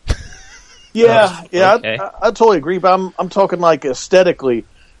Wii. Yeah, okay. I totally agree, but I'm talking like aesthetically,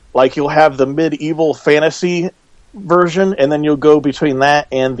 like you'll have the medieval fantasy version, and then you'll go between that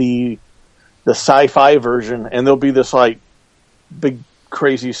and the sci-fi version, and there'll be this like big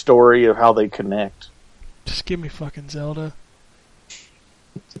crazy story of how they connect. Just give me fucking Zelda.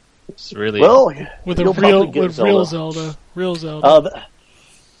 It's really With you'll probably get real Zelda. Real Zelda.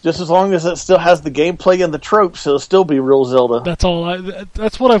 Just as long as it still has the gameplay and the tropes, it'll still be real Zelda. That's all.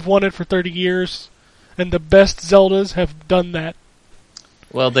 That's what I've wanted for 30 years, and the best Zeldas have done that.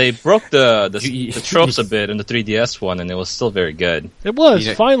 well, they broke the tropes a bit in the 3DS one, and it was still very good. It was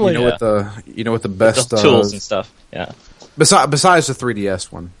finally. You know what the best The tools and stuff. Yeah. besides the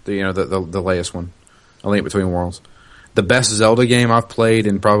 3DS one, the latest one, A Link Between Worlds, the best Zelda game I've played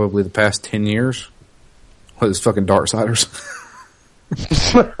in probably the past 10 years was fucking Darksiders.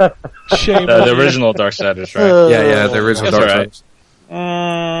 Shame. The original Darksiders, right? yeah, the original That's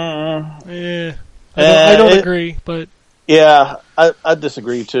Darksiders. Yeah. I don't agree, but Yeah, I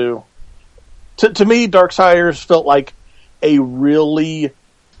disagree too. To me, Darksiders felt like a really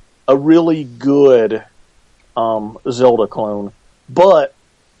good Zelda clone, but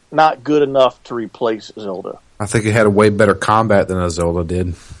not good enough to replace Zelda. I think it had a way better combat than a Zelda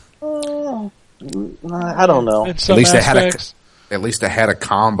did. I don't know. in some least it had a- aspects. At least it had a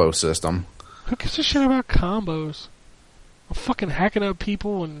combo system. Who gives a shit about combos? I'm fucking hacking up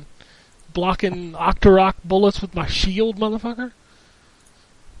people and blocking Octorok bullets with my shield, motherfucker.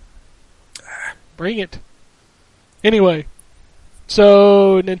 Bring it. Anyway,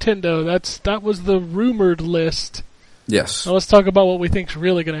 so Nintendo, that was the rumored list. Yes. Now let's talk about what we think's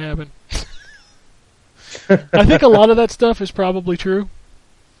really going to happen. I think a lot of that stuff is probably true.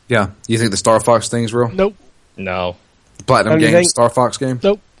 Yeah. You think the Star Fox thing's real? Nope. No. Platinum Don't you game, think- Star Fox game?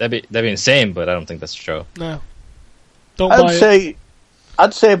 That'd be insane, but I don't think that's true. No. Don't buy it.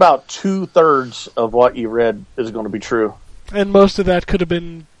 I'd say about 2/3 of what you read is going to be true. And most of that could have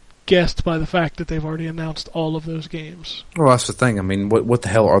been guessed by the fact that they've already announced all of those games. Well, that's the thing. I mean, what the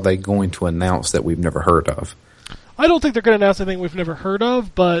hell are they going to announce that we've never heard of? I don't think they're going to announce anything we've never heard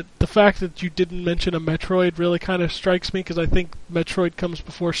of, but the fact that you didn't mention a Metroid really kind of strikes me because I think Metroid comes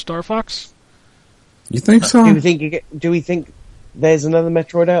before Star Fox. You think so? Do we think there's another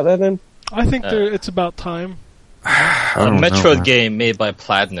Metroid out there then? I think it's about time. I A don't know, Metroid man. game made by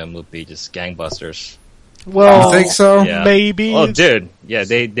Platinum would be just gangbusters. Well, You think so? Yeah. maybe. Oh, dude. Yeah,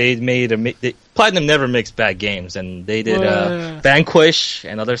 they made Platinum never makes bad games, and they did Vanquish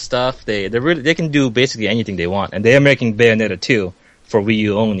and other stuff. They can do basically anything they want, and they are making Bayonetta 2 for Wii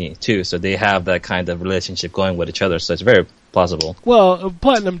U only too. So they have that kind of relationship going with each other. So it's very plausible. Well,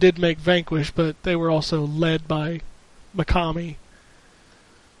 Platinum did make Vanquish, but they were also led by Mikami.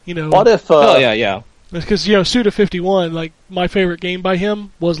 What if? Oh yeah. Because Suda51, like my favorite game by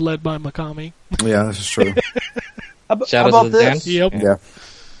him, was led by Mikami. Yeah, this is true. How Shadows about of the this? Dam? Yep.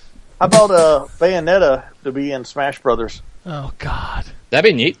 Yeah. How about Bayonetta to be in Smash Brothers? Oh God. That'd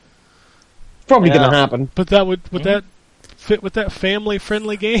be neat. Probably Yeah. going to happen. But that would that fit with that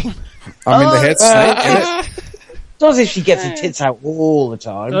family-friendly game? I mean, they had Snake in it. It's not as if she gets her tits out all the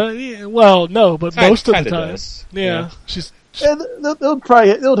time. Yeah, well, no, but most of the Kinda time. does. Yeah. Yeah. She's. Yeah,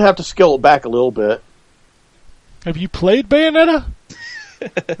 they'll have to scale it back a little bit. Have you played Bayonetta?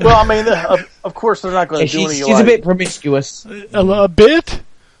 Well, I mean, of course they're not going Yeah, to do any. she's like, a bit promiscuous. A bit?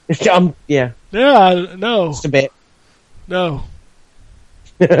 Yeah, Yeah. No. just a bit. No.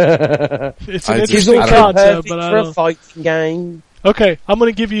 She's It's an I just- interesting I don't- concept, perfect but I for a don't. fighting game. Okay, I'm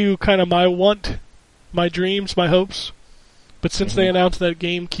going to give you kind of my want, my dreams, my hopes. But since they announced that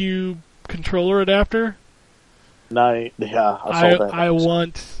GameCube controller adapter, yeah, I saw that. I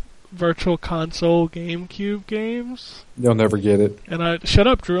want Virtual Console GameCube games. You'll never get it. And shut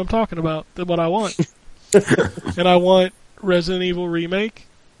up, Drew. I'm talking about what I want. And I want Resident Evil Remake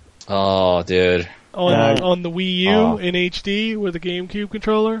Oh, dude. on the Wii U Oh. in HD with a GameCube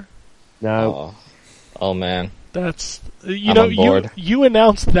controller. No. Oh man. That's I'm on board. you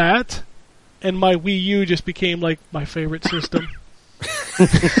announced that, and my Wii U just became like my favorite system.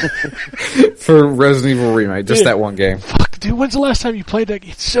 For Resident Evil Remake, just Dude. that one game. Fuck, dude, when's the last time you played that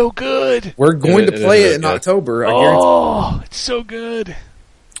game? It's so good. We're going It to is play really it in good. October. I guarantee. Oh, it's so good.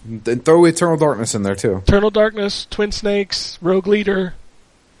 Then throw Eternal Darkness in there too. Eternal Darkness, Twin Snakes, Rogue Leader,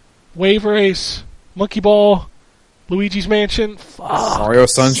 Wave Race, Monkey Ball, Luigi's Mansion, Mario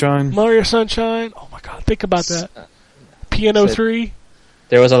Sunshine. Mario Sunshine. Oh my god, think about that. Piano Shit. 3.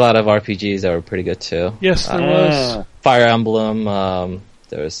 There was a lot of RPGs that were pretty good too. Yes, there was. Fire Emblem.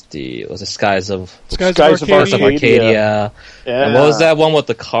 There was the Skies of Skies Skies of of Arcadia. Arcadia. Yeah. And what was that one with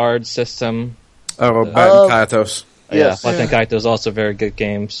the card system? Oh, Bat and Kaitos. Yes. Yeah, I think those also very good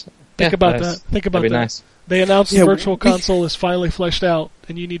games. Think Yeah, about nice. that. Think about That'd that. be nice. They announced Yeah, the Virtual we- Console is finally fleshed out,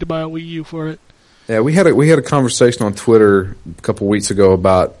 and you need to buy a Wii U for it. Yeah, we had a conversation on Twitter a couple weeks ago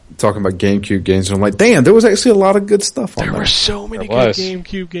about talking about GameCube games, and I'm like, damn, there was actually a lot of good stuff on There there. were so many There good was.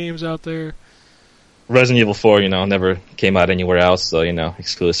 GameCube games out there. Resident Evil 4, never came out anywhere else, so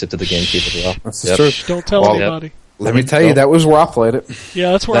exclusive to the GameCube as well. That's Yep. true. Shh, don't tell Well, anybody. Let me tell you, that was where I played it.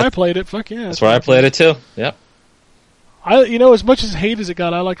 Yeah, that's where That- I played it. Fuck yeah. That's where I played it too. Yep. As much as hate as it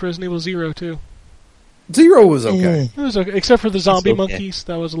got, I liked Resident Evil 0 too. Zero was okay. It was okay, except for the zombie okay. monkeys.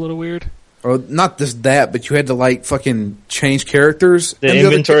 That was a little weird. Or not just that, but you had to fucking change characters. The and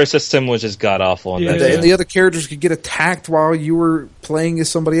inventory system was just god awful. Yeah. and the other characters could get attacked while you were playing as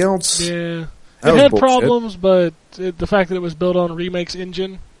somebody else. Yeah. That It was had bullshit. problems, but the fact that it was built on Remake's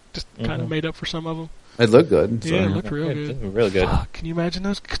engine just kind of made up for some of them. It looked good. So. Yeah, it looked real good. Real good. Fuck, can you imagine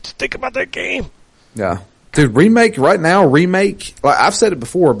those? Think about that game. Yeah. Dude, Remake, right now, I've said it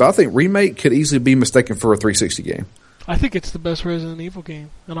before, but I think Remake could easily be mistaken for a 360 game. I think it's the best Resident Evil game,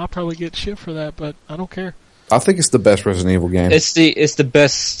 and I'll probably get shit for that, but I don't care. I think it's the best Resident Evil game. It's the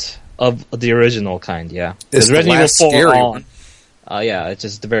best of the original kind, yeah. It's 'Cause the Resident Evil last 4 scary on. one. Yeah, it's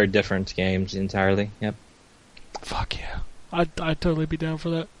just very different games entirely. Yep. Fuck yeah. I'd totally be down for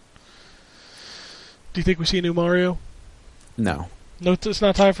that. Do you think we see a new Mario? No. No, it's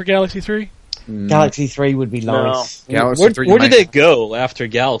not time for Galaxy 3? Galaxy 3 would be No. nice. Galaxy Where 3 did might- they go after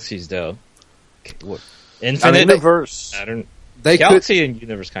Galaxies, though? Infinite? Universe. I don't. They could, Galaxy and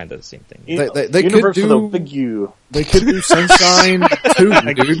Universe kind of the same thing. they could Universe with a do- big U. they could do Sunshine too,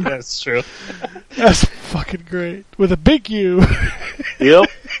 dude. That's true. That's fucking great. With a big U. Yep.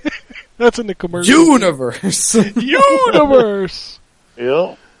 That's in the commercial. Universe. Universe!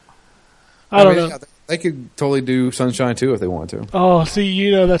 Yep. I don't know. yeah, they could totally do Sunshine too if they wanted to. Oh,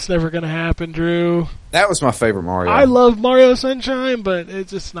 see, that's never going to happen, Drew. That was my favorite Mario. I love Mario Sunshine, but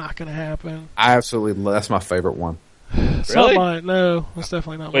it's just not going to happen. that's my favorite one. It's Really? not mine. No, that's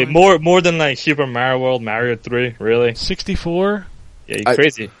definitely not Wait, mine. more than like Super Mario World, Mario 3? Really? 64? Yeah, you're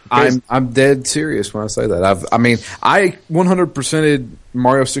crazy. I'm dead serious when I say that. I 100%ed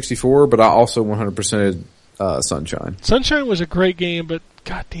Mario 64, but I also 100%ed Sunshine. Sunshine was a great game, but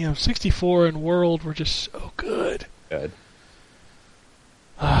goddamn, 64 and World were just so good. Good.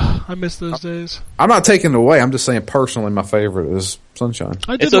 I miss those days. I'm not taking it away. I'm just saying personally, my favorite is Sunshine.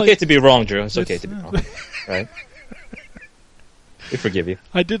 I did It's okay like, to be wrong, Drew. It's okay It's- to be wrong. Right? We forgive you.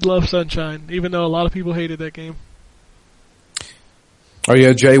 I did love Sunshine, even though a lot of people hated that game. Oh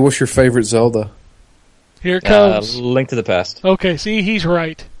yeah, Jay, what's your favorite Zelda? Here it comes. Link to the Past. Okay, see, he's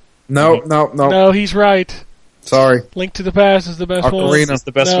right. No. No, he's right. Sorry. Link to the Past is the best one. Ocarina. It's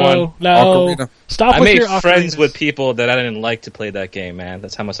the best no, one. No, Ocarina. stop I with made your friends ocarinas. with people that I didn't like to play that game, man.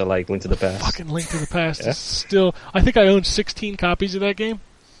 That's how much I like Link to the Past. Fucking Link to the Past Yeah. is still... I think I own 16 copies of that game.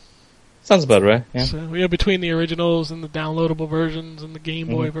 Sounds about right. Yeah. So, yeah, between the originals and the downloadable versions and the Game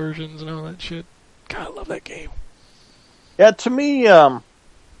Boy versions and all that shit. God, I love that game. Yeah, to me,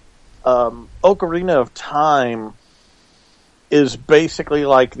 Ocarina of Time is basically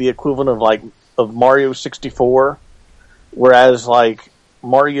like the equivalent of Mario 64, whereas like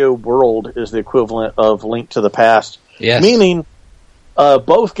Mario World is the equivalent of Link to the Past. Yes. Meaning,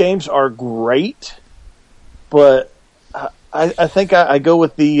 both games are great, but I think I go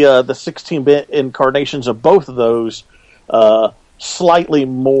with the 16-bit incarnations of both of those slightly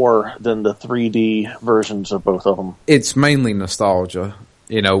more than the 3D versions of both of them. It's mainly nostalgia.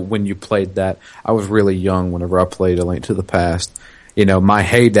 You know, when you played that, I was really young whenever I played A Link to the Past. You know, my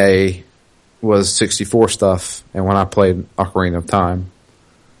heyday was 64 stuff, and when I played Ocarina of Time.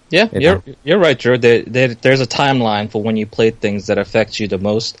 Yeah, you're right, Drew. There's a timeline for when you play things that affect you the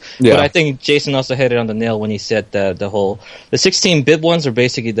most. Yeah. But I think Jason also hit it on the nail when he said the 16-bit ones are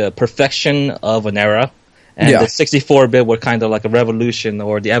basically the perfection of an era, and Yeah. the 64-bit were kind of like a revolution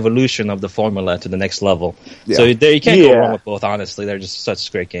or the evolution of the formula to the next level. Yeah. So there you can't go Yeah. wrong with both. Honestly, they're just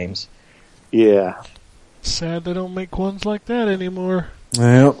such great games. Yeah. Sad they don't make ones like that anymore.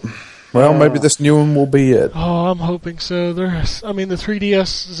 Well, maybe this new one will be it. Oh, I'm hoping so. The 3DS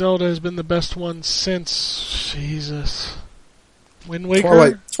Zelda has been the best one since, Jesus, Wind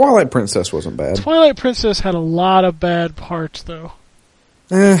Waker. Twilight Princess wasn't bad. Twilight Princess had a lot of bad parts, though.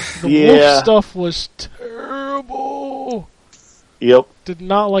 Eh, The Yeah. wolf stuff was terrible. Yep. Did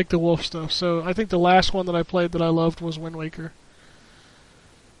not like the wolf stuff. So I think the last one that I played that I loved was Wind Waker.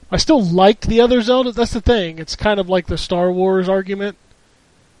 I still liked the other Zelda. That's the thing. It's kind of like the Star Wars argument.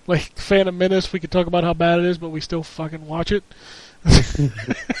 Like Phantom Menace, we could talk about how bad it is, but we still fucking watch it.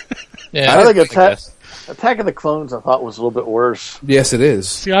 Yeah, I think guess. Attack of the Clones I thought was a little bit worse. yes, it is.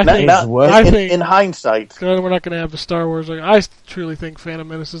 See, I Not- think, not- worse. I in, think in hindsight. we're not going to have the Star Wars. I truly think Phantom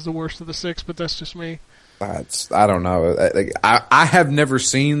Menace is the worst of the six, but that's just me. I don't know. I have never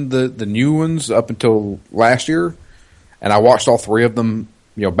seen the new ones up until last year, and I watched all three of them,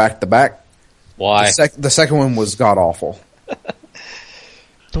 back to back. Why? The second one was god awful.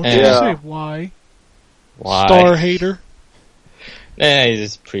 Don't Yeah. you say why? Why? Star hater. Nah,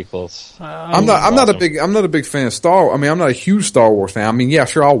 it's prequels. I'm not a big fan of Star. I mean, I'm not a huge Star Wars fan. I mean, yeah,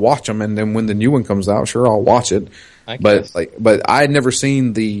 sure, I'll watch them, and then when the new one comes out, sure, I'll watch it. I But guess. but I had never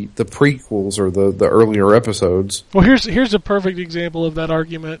seen the prequels or the earlier episodes. Well, here's a perfect example of that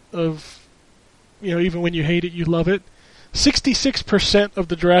argument of, even when you hate it, you love it. 66% of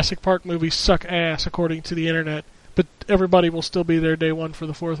the Jurassic Park movies suck ass, according to the internet, but everybody will still be there day one for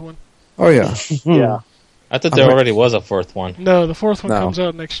the fourth one. Oh yeah, Yeah. I thought there already was a fourth one. No, the fourth one No. comes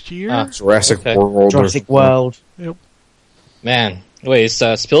out next year. Ah. Jurassic Okay. World. Jurassic World. Yep. Man, wait, is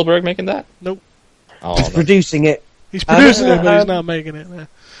Spielberg making that? Nope. Oh, He's no. producing it. He's producing it, but he's um, not making it. Man.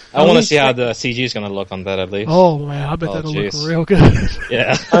 I want to see how the CG is going to look on that at least. Oh man, I bet Oh, that'll jeez. look real good.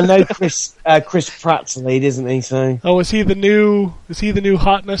 Yeah. I know Chris Pratt's the lead, isn't he? So Oh, is he the new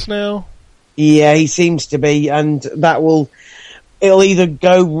hotness now? yeah, he seems to be, and it'll either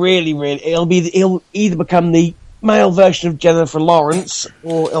go he'll either become the male version of Jennifer Lawrence,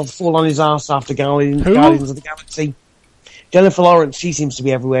 or he'll fall on his ass after Guardians Who? of the Galaxy. Jennifer Lawrence, she seems to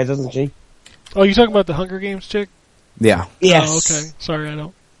be everywhere, doesn't she? Oh, you talking about the Hunger Games chick? Yeah, Yes. Oh, okay. Sorry, I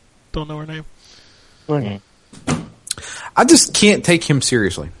don't know her name. Okay. I just can't take him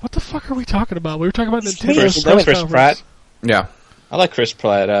seriously. What the fuck are we talking about? We were talking about Nintendo. Chris- press Chris conference. Pratt. Yeah, I like Chris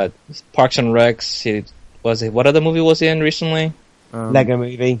Pratt. Parks and Recs. What other movie was he in recently? Lego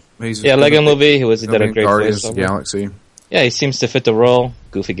movie. he's Yeah, Lego movie. He did a great Guardians of voiceover. the Galaxy. Yeah, he seems to fit the role.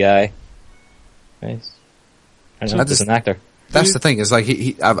 Goofy guy. Nice. I don't know, he's an actor. That's the thing. Is like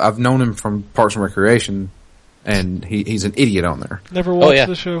I've known him from Parks and Recreation, and he's an idiot on there. Never watched yeah.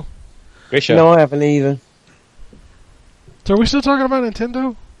 the show. Great show. No, I haven't either. So are we still talking about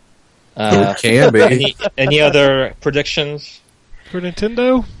Nintendo? Can be. Any other predictions? For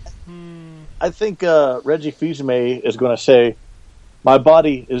Nintendo? I think Reggie Fils-Aimé is going to say, "My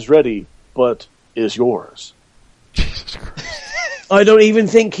body is ready, but is yours." Jesus Christ. I don't even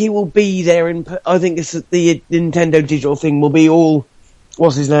think he will be there. I think the Nintendo digital thing will be all.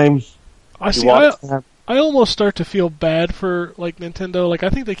 What's his name? I see. what? I almost start to feel bad for Nintendo. Like I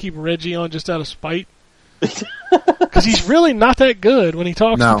think they keep Reggie on just out of spite. Because he's really not that good when he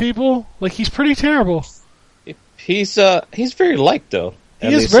talks No. to people. Like he's pretty terrible. He's very liked though. He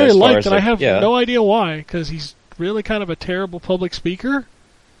At is least very as far liked, as, and I like, have yeah. no idea why. Because he's really kind of a terrible public speaker.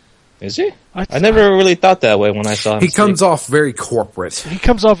 Is he? I I never really thought that way when I saw him. He comes speak. off very corporate. He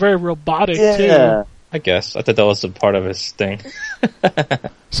comes off very robotic Yeah. too. I guess I thought that was a part of his thing.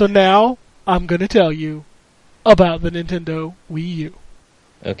 So now I'm going to tell you about the Nintendo Wii U.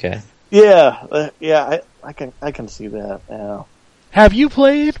 Okay. I can see that. Yeah. Have you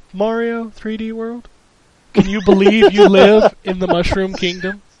played Mario 3D World? Can you believe you live in the Mushroom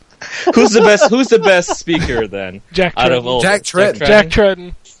Kingdom? Who's the best speaker then? Jack Out of Tretton. all Jack Tretton. Jack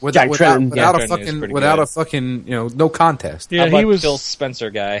Tretton. Without Jack Tretton without is a fucking no contest. Yeah, How about he was. Phil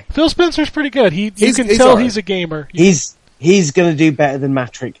Spencer guy. Phil Spencer's pretty good. You He's can tell alright. he's a gamer. He's going to do better than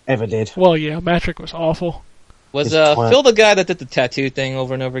Matrick ever did. Well, yeah, Matrick was awful. Was It's twat. Phil the guy that did the tattoo thing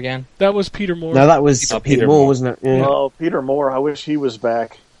over and over again? That was Peter Moore. No, that was Oh, Peter Peter Moore, Moore. wasn't it? Yeah. Oh, Peter Moore. I wish he was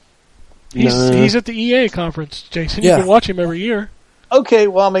back. He's at the EA conference, Jason. Yeah. You can watch him every year. Okay,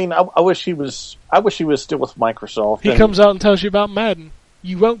 well, I mean, I wish he was. I wish he was still with Microsoft. He and- comes out and tells you about Madden.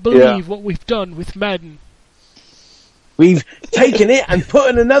 You won't believe what we've done with Madden. We've taken it and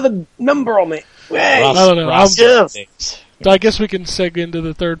put another number on it. Hey! I don't know. Yes. I guess we can seg into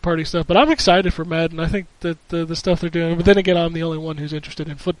the third-party stuff, but I'm excited for Madden. I think that the stuff they're doing. But then again, I'm the only one who's interested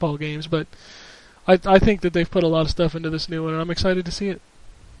in football games. But I think that they've put a lot of stuff into this new one, and I'm excited to see it.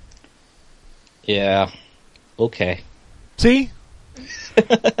 Yeah. Okay. See?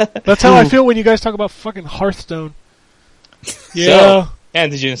 That's how I feel when you guys talk about fucking Hearthstone. Yeah.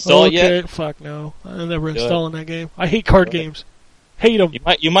 And did you install it yet? Fuck no. I'm never installing that game. I hate card games. Hate them.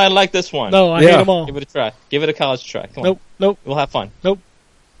 You might like this one. No, I hate them all. Give it a try. Give it a college try. Come on. Nope. We'll have fun. Nope.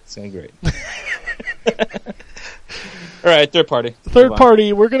 It's gonna be great. All right, third party. Third Move on.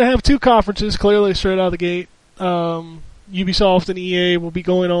 party, we're going to have two conferences clearly straight out of the gate. Ubisoft and EA will be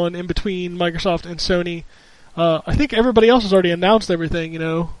going on in between Microsoft and Sony. I think everybody else has already announced everything,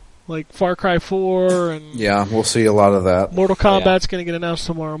 like Far Cry 4 and Yeah, we'll see a lot of that. Mortal Kombat's going to get announced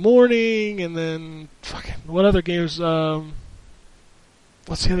tomorrow morning, and then what other games?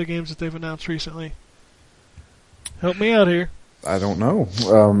 What's the other games that they've announced recently? Help me out here. I don't know.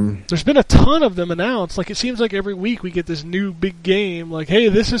 There's been a ton of them announced. Like, it seems like every week we get this new big game. Like, hey,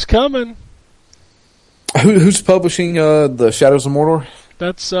 this is coming. Who's publishing the Shadows of Mordor?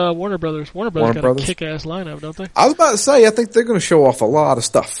 That's Warner Brothers. Warner Brothers got Brothers? a kick-ass lineup, don't they? I was about to say, I think they're going to show off a lot of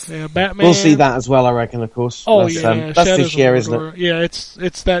stuff. Yeah, Batman. We'll see that as well, I reckon, of course. Oh, that's, yeah. that's Shadows this year, of isn't it? Mordor. Yeah,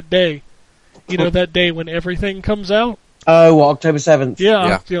 it's that day. That day when everything comes out. Oh, what, October 7th?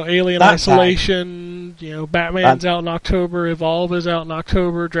 Yeah. Alien That Isolation. Batman's out in October. Evolve is out in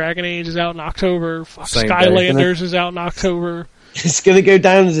October. Dragon Age is out in October. Same day. Skylanders is out in October. It's going to go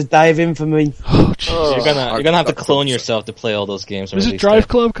down as a day of infamy. Oh, jeez. You're gonna have to clone yourself to play all those games. Is it Drive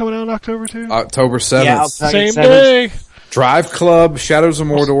Club coming out in October too? October 7th. Yeah, October Same 7th. day. Drive Club, Shadows of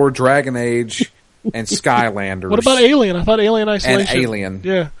Mordor, Dragon Age, and Skylanders. What about Alien? I thought Alien Isolation. And Alien.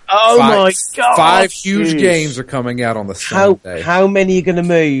 Yeah. Oh my god! 5 huge Jeez. games are coming out on the same How day. how many are going to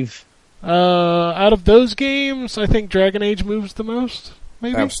move? Out of those games, I think Dragon Age moves the most.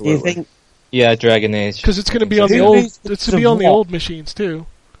 Maybe Do you Absolutely. think? Yeah, Dragon Age. because it's going to be on Who the old. moves It's going to be on the what? old machines too.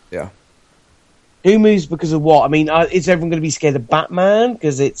 Yeah. Who moves because of what? I mean, is everyone going to be scared of Batman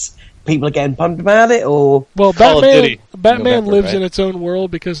because it's people are getting pumped about it, or Well, Call of Batman. Duty. Batman November, lives right? in its own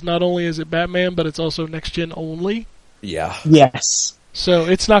world because not only is it Batman, but it's also next gen only. Yeah. yes? So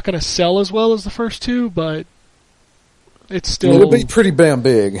it's not going to sell as well as the first two, but it's still It'll be pretty damn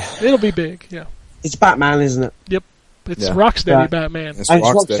big. it'll be big. Yeah, It's Batman, isn't it? it's Yeah. Rocksteady Yeah. Batman. It's And it's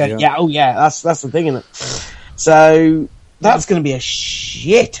Rocksteady, Rocksteady. yeah. Oh yeah, that's the thing, isn't it? So that's going to be a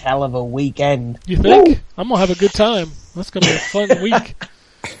shit hell of a weekend. You think? I'm gonna have a good time. That's gonna be a fun week.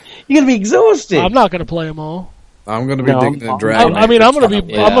 You're going to be exhausted. I'm not gonna play them all. I'm going to be No, digging I'm- in Dragon I mean, Age. I'm gonna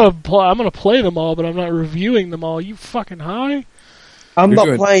be. Yeah. I'm gonna play them all, but I'm not reviewing them all. You fucking high? I'm You're not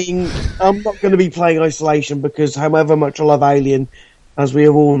good. playing. I'm not going to be playing Isolation because, however much I love Alien, as we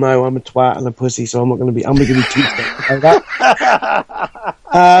all know, I'm a twat and a pussy, so I'm not going to be. I'm going to be too scared to play that.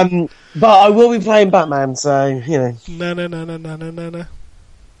 But I will be playing Batman, so No. dinner.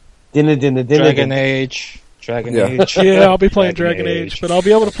 Dragon Age. Dragon Yeah. Age. Yeah, I'll be playing Dragon Dragon Age, Age. but I'll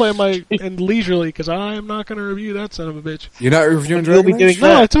be able to play my and leisurely because I am not gonna review that son of a bitch. You're not reviewing You'll be Dragon Age?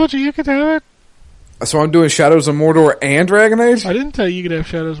 doing No, I told you you could have it. So I'm doing Shadows of Mordor and Dragon Age? I didn't tell you you could have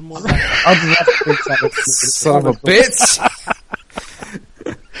Shadows of Mordor. I'll just have to fix that. Son of a bitch!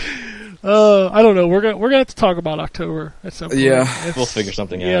 I don't know. We're gonna have to talk about October at some point. Yeah. It's- We'll figure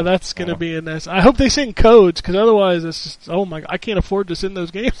something out. Yeah, that's gonna be a nice. I hope they send codes because otherwise, it's just I can't afford to send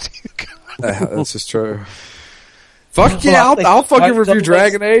those games. This is true. Fuck yeah, I'll fucking review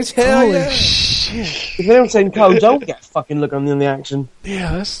Dragon Age. Hell Holy yeah. shit! If they don't send codes, I'll get a fucking look on the action.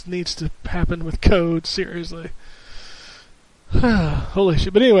 Yeah, this needs to happen with codes. Seriously. Holy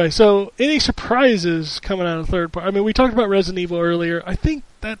shit! But anyway, so any surprises coming out of third party? I mean, we talked about Resident Evil earlier. I think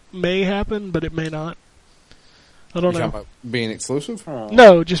that may happen, but it may not. I don't You know. talking about being exclusive?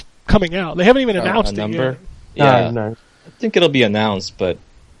 No, just coming out. They haven't even announced a it number? yet. Yeah. No. I think it'll be announced, but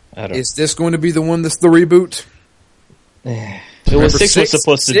I don't. Is this going to be the one that's the reboot? It was 6 was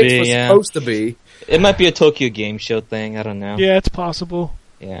supposed to be. Was Yeah, supposed to be. it might be a Tokyo Game Show thing. I don't know. Yeah, it's possible.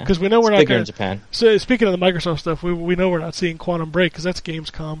 Yeah, Because we know It's we're not bigger going in Japan. So speaking of the Microsoft stuff, we know we're not seeing Quantum Break because that's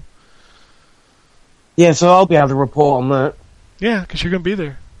Gamescom. Yeah, so I'll be able to report on that. Yeah, because you're going to be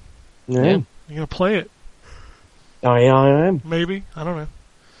there. Yeah. Yeah. You're going to play it. I am. Maybe. I don't know.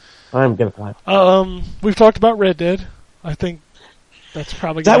 I am going to play it. We've talked about Red Dead. I think that's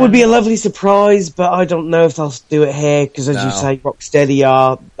probably That would be a lovely surprise, but I don't know if they'll do it here, because as you No. say,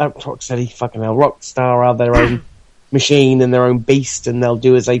 Rockstar are their own machine and their own beast, and they'll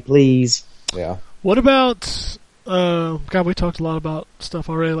do as they please. Yeah. What about... God, we talked a lot about stuff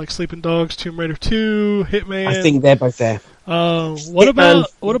already, like Sleeping Dogs, Tomb Raider 2, Hitman. I think they're both there. What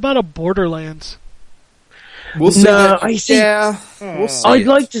about a Borderlands? We'll see. No, I see. Yeah. We'll see. I'd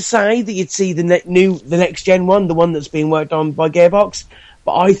like to say that you'd see the next gen one, the one that's being worked on by Gearbox,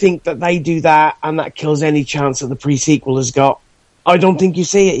 but I think that they do that, and that kills any chance that the pre-sequel has got. I don't think you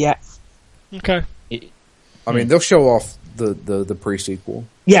see it yet. Okay. I mean, they'll show off the pre-sequel.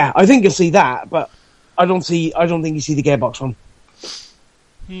 Yeah, I think you'll see that, but I don't think you see the Gearbox one.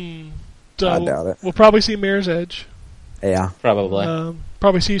 So I doubt it. We'll probably see Mirror's Edge. Yeah. Probably.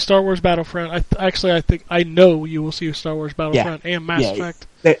 Probably see Star Wars Battlefront. I know you will see Star Wars Battlefront and Mass Effect.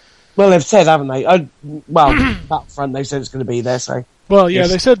 They've said, haven't they? Battlefront, they said it's going to be there, so... Well, yeah,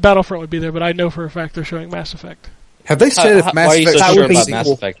 they said Battlefront would be there, but I know for a fact they're showing Mass Effect. Have they said if Mass Why are you Effect so that sure would be about sequel. Mass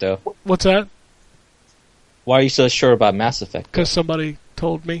Effect, though? What's that? Why are you so sure about Mass Effect? Because somebody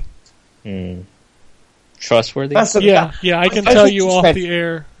told me. Trustworthy? That's a- Yeah, I can I tell think you it's off fair. the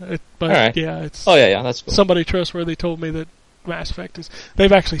air, but Alright. yeah, it's Oh, yeah, that's cool. somebody trustworthy told me that Mass Effect is.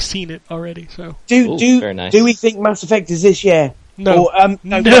 They've actually seen it already, so Ooh, very nice. Do we think Mass Effect is this year? no, Or,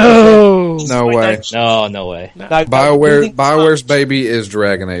 no. No way. No way. No, do you think- BioWare's baby is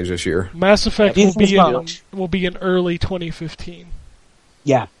Dragon Age this year. Mass Effect Do you will think be it's in, March? will be in early 2015.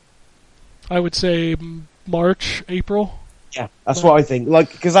 Yeah, I would say March, April. yeah, that's what I think.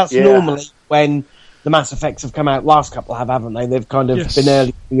 Like, because that's Yeah. normally when the Mass Effects have come out. Last couple haven't they? They've kind of Yes. been early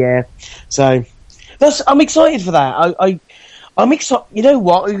in the year. So, I'm excited for that. I'm excited. You know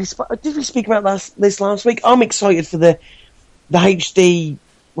what? Did we speak about this last week? I'm excited for the HD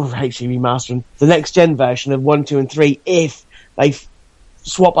remastering, the next gen version of 1, 2, and 3. If they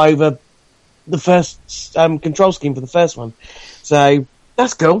swap over the first control scheme for the first one, so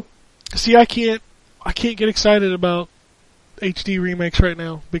that's cool. See, I can't get excited about HD remakes right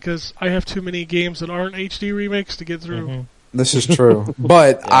now because I have too many games that aren't HD remakes to get through. This is true.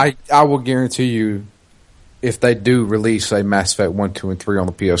 But I will guarantee you, if they do release a Mass Effect 1, 2, and 3 on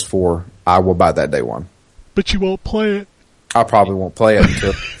the PS4, I will buy that day one. But you won't play it. I probably won't play it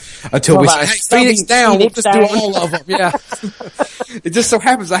until we say, hey, Phoenix down, we'll Phoenix just down. do all of them. Yeah. It just so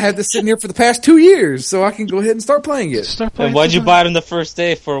happens I had this sitting here for the past 2 years, so I can go ahead and start playing it. Start playing. And why'd you for buy it on the first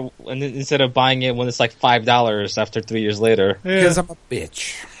day instead of buying it when it's like $5 after 3 years later? Yeah, Because I'm a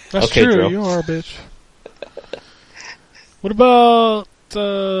bitch. that's Okay, true. Drew. You are a bitch. What about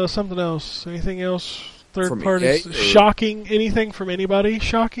something else? Anything else? Third From parties? EA, or- Shocking? Anything from anybody?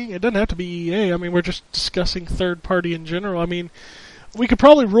 Shocking? It doesn't have to be EA. I mean, we're just discussing third party in general. I mean, we could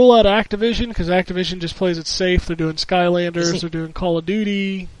probably rule out Activision because Activision just plays it safe. They're doing Skylanders. They're doing Call of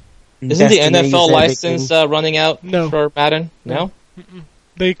Duty. Isn't Destiny the is NFL their big license thing. running out No. for Madden? No?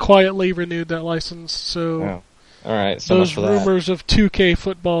 They quietly renewed that license, so Oh. All right, so those much for that. rumors of 2K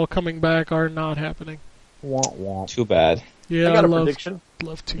football coming back are not happening. Womp womp. Too bad. Yeah, I got a love prediction.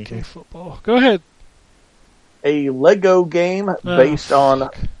 2K football. Go ahead. A Lego game based on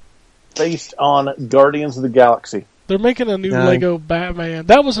Guardians of the Galaxy. They're making a new No. Lego Batman.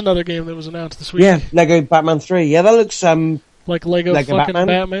 That was another game that was announced this week. Yeah, Lego Batman 3. Yeah, that looks Like Lego Lego fucking Batman?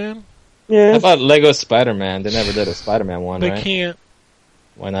 Batman. yeah. How about Lego Spider-Man? They never did a Spider-Man one, They right? can't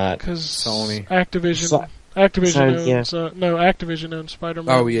Why not? because Sony. Activision. So- Activision so, yeah. owns Activision owns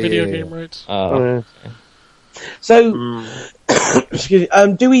Spider-Man Oh, yeah, video yeah, game yeah. rights. So, excuse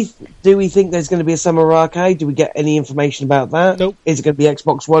me, do we think there's going to be a summer arcade? Do we get any information about that? Nope. Is it going to be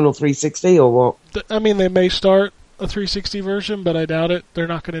Xbox One or 360 or what? I mean, they may start a 360 version, but I doubt it. They're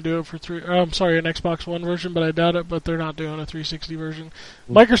not going to do it for an Xbox One version, but I doubt it. But they're not doing a 360 version.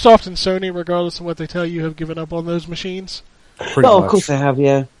 Microsoft and Sony, regardless of what they tell you, have given up on those machines. Pretty Well, much. of course they have.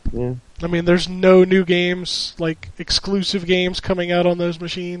 Yeah. I mean, there's no new games, like exclusive games, coming out on those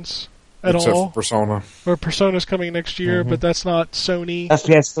machines at Except all. for Persona. Or Persona's coming next year, but that's not Sony. That's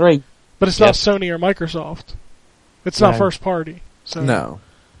PS3. But it's not Sony or Microsoft. It's not No. first party. So No.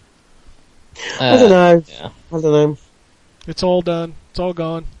 I don't know. Yeah. I don't know. It's all done. It's all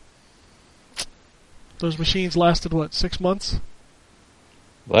gone. Those machines lasted, 6 months?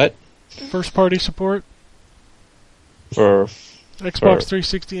 What? First party support. For Xbox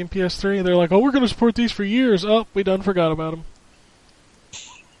 360 and PS3. They're like, oh, we're going to support these for years. Oh, we done forgot about them.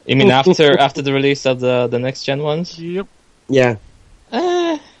 you mean after the release of the next gen ones? Yep. Yeah.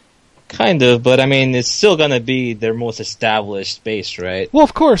 Kind of, but I mean, it's still gonna be their most established base, right? Well,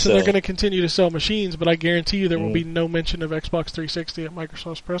 of course, and So- they're going to continue to sell machines, but I guarantee you there will be no mention of Xbox 360 at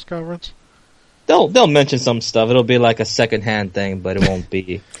Microsoft's press conference. They'll mention some stuff. It'll be like a second-hand thing, but it won't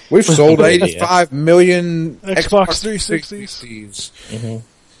be. We've sold Yeah. 85 million Xbox 360s.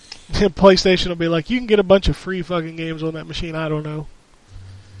 PlayStation will be like, you can get a bunch of free fucking games on that machine. I don't know.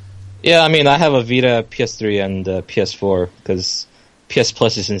 Yeah, I mean, I have a Vita, PS3, and PS4 because PS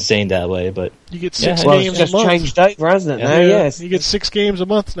Plus is insane that way. But You get 6 Well, games it's just a month. changed over, hasn't it? Now, yes. You get 6 games a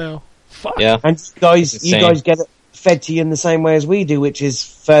month now. Fuck. yeah, And you insane. guys get it fed to you in the same way as we do, which is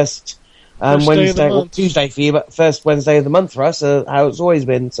first First day of the Wednesday, or month. Tuesday for you, but first Wednesday of the month for us, how it's always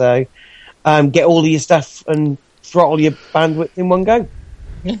been. So, get all of your stuff and throttle your bandwidth in one go.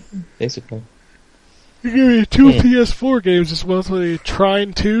 basically. You give me 2 PS4 games this month. What are you,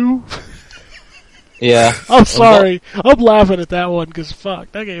 Trine 2? Yeah, I'm sorry. I'm laughing at that one because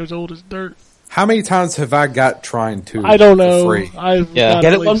fuck, that game's old as dirt. How many times have I got trying to? I don't for know. free? I've Yeah. got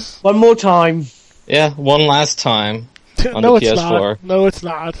Get at it one least- more time. yeah. One last time. on no, the it's PS4. not. No, it's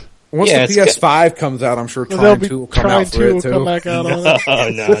not. Once Yeah, the it's PS5 comes out, I'm sure Well, trying they'll be to will come Trine out for 2 it will too. come back out on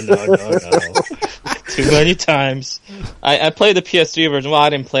it. No. Too many times. I played the PS3 version. Well, I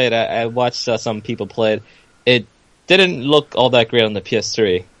didn't play it. I watched some people play it. It didn't look all that great on the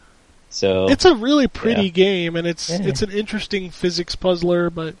PS3. So It's a really pretty Yeah. game, and it's Yeah. an interesting physics puzzler,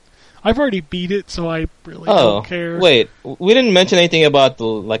 but I've already beat it, so I really oh don't care. wait, we didn't mention anything about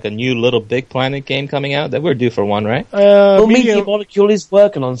a new Little Big Planet game coming out. That we're due for one, right? Well, Media, Media Molecule is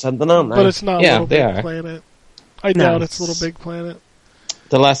working on something, aren't they? but it's not Yeah, Little they Big are. Planet. I No, doubt it's it's- Little Big Planet.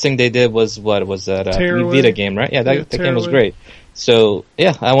 The last thing they did was what was that Tearaway. Vita game, right? Yeah, that game was Tearaway. great. So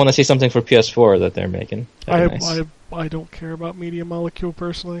yeah, I want to see something for PS4 that they're making. That'd be nice. I don't care about Media Molecule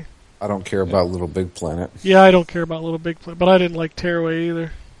personally. I don't care about Little Big Planet. Yeah, I don't care about Little Big Planet, but I didn't like Tearaway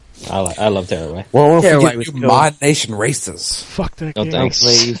either. I love Tearaway. Well, I want Yeah, to right, get was you cool. Mod Nation Races. Fuck that No game. thanks.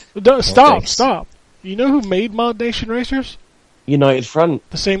 Please. Stop, thanks. stop. You know who made Mod Nation Racers? United Front.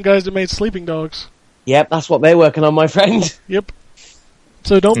 The same guys that made Sleeping Dogs. Yep, that's what they're working on, my friend. Yep.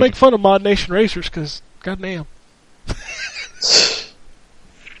 So don't make fun of Mod Nation Racers, because goddamn.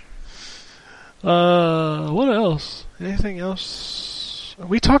 What else? Anything else?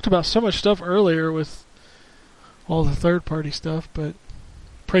 We talked about so much stuff earlier with all the third-party stuff, but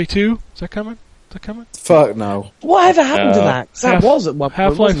Prey 2, is that coming? Fuck no. Whatever happened to that? 'Cause that Half- was at one point,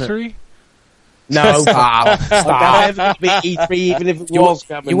 Half-Life wasn't it? 3? No. Stop. That ever going to be E3, even if it was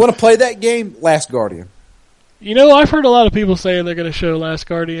coming. You want to play that game? Last Guardian. You know, I've heard a lot of people saying they're going to show Last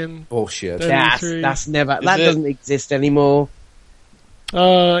Guardian. Bullshit. That's never. That it- doesn't exist anymore.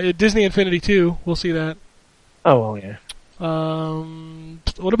 At Disney Infinity 2, we'll see that. Oh well, yeah.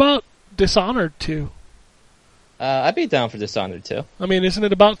 What about Dishonored 2? I'd be down for Dishonored too. I mean, isn't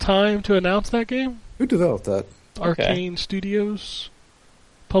it about time to announce that game? Who developed that? Arcane Studios,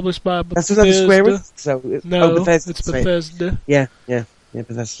 published by That's Bethesda. another Square Enix. So No, Bethesda. it's Bethesda. Yeah,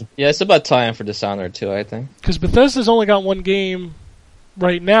 Bethesda. Yeah, it's about time for Dishonored too. I think. Because Bethesda's only got one game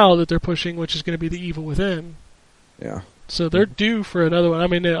right now that they're pushing, which is going to be The Evil Within. Yeah. So they're due for another one. I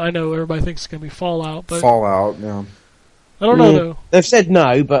mean, I know everybody thinks it's going to be Fallout, but Fallout. Yeah. I don't know, though. They've said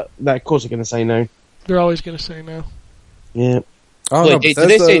no, but of course they're going to say no. They're always going to say no. Yeah. Oh, Wait, no, did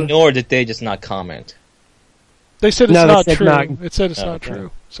they say no or did they just not comment? They said it's No, they not said true. no. It said it's Oh, not okay.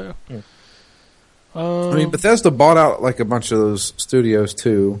 true. So, I mean, Bethesda bought out like a bunch of those studios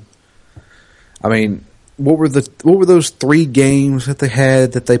too. I mean, what were those 3 games that they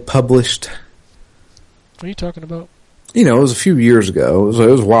had that they published? what are you talking about? You know, it was a few years ago. It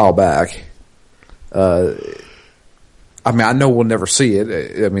was a while back. I mean, I know we'll never see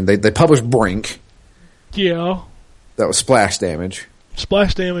it. I mean, they published Brink. Yeah, That was Splash Damage.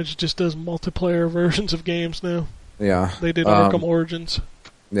 Splash Damage just does multiplayer versions of games now. Yeah. They did Arkham Origins.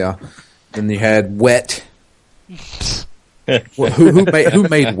 Yeah. Then you had Wet. Well, who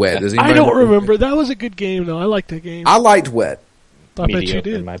made Wet? Does I anybody don't know? remember. That was a good game, though. I liked that game. I liked Wet. I bet you Mediocre,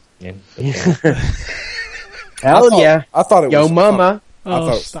 did. in my opinion. But, yeah. Hell yeah. I thought it Yo, was mama. I Oh, thought it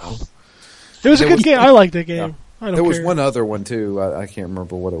was stop. fun. It was a There good was- game. I liked that game. I don't There was care. one other one too. I can't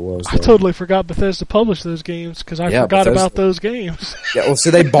remember what it was. I though. totally forgot Bethesda published those games because I Yeah, forgot Bethesda. about those games, Yeah, well,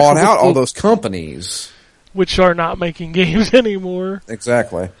 see, they bought out all those companies. which are not making games anymore.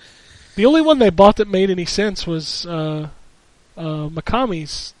 Exactly. The only one they bought that made any sense was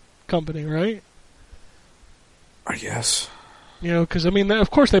Mikami's company, right? I guess. You know, because, I mean, of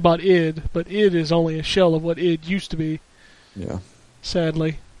course they bought id, but id is only a shell of what id used to be, Yeah.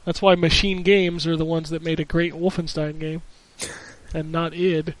 sadly. That's why Machine Games are the ones that made a great Wolfenstein game, and not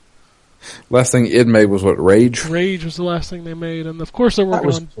id. Last thing id made was what, Rage? Rage was the last thing they made, and of course they're That working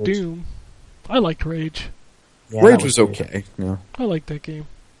was on good. Doom. I liked Rage. Yeah, Rage that was good. okay. Yeah. I liked that game.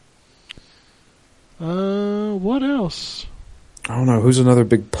 What else? I don't know. Who's another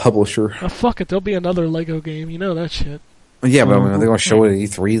big publisher? Oh, fuck it, there'll be another Lego game. You know that shit. Yeah, but I mean, are they going to show it at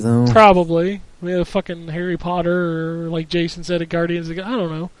E3, though? Probably. We had a fucking Harry Potter, or like Jason said, a Guardians of the I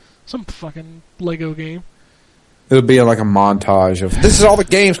don't know. Some fucking Lego game. It'll be like a montage of, this is all the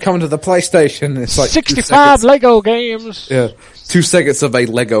games coming to the PlayStation. It's like 65 Lego games! Yeah, 2 seconds of a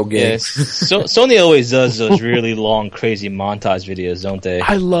Lego game. Yes. So Sony always does those really long, crazy montage videos, don't they?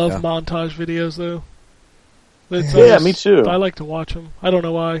 I love Yeah. montage videos, though. It's Yeah, always- me too. I like to watch them. I don't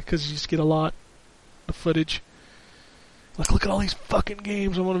know why, because you just get a lot of footage. Like, look at all these fucking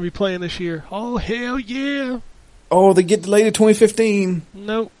games I want to be playing this year. Oh, hell yeah! Oh, they get delayed to 2015.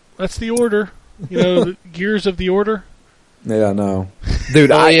 Nope, that's the order. You know, the Gears of the Order. Yeah, I know.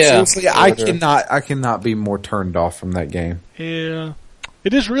 Dude, Oh, yeah. seriously, I cannot be more turned off from that game. Yeah.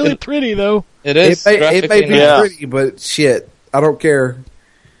 It is really pretty, though. It is. It may graphically be Yeah. pretty, but shit, I don't care.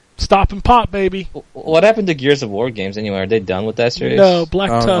 Stop and pop, baby. nice. What happened to Gears of War games anyway? Are they done with that series? No, Black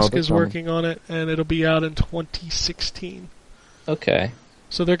Oh, no, Tusk they're is coming. working on it, and it'll be out in 2016. Okay.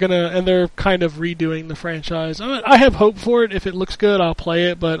 So they're kind of redoing the franchise. I have hope for it. If it looks good, I'll play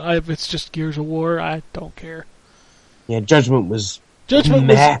it, but if it's just Gears of War, I don't care. Yeah, Judgment was. Judgment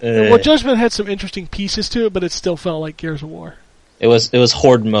Meh. well, Judgment had some interesting pieces to it, but it still felt like Gears of War. It was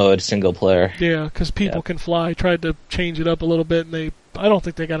horde mode single player. Yeah, because people Yeah. can fly. Tried to change it up a little bit, and I don't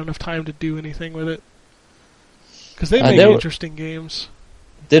think they got enough time to do anything with it. Because they make they were- interesting games.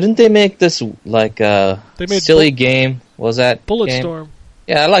 Didn't they make this like They made silly game? Was that game? Bulletstorm.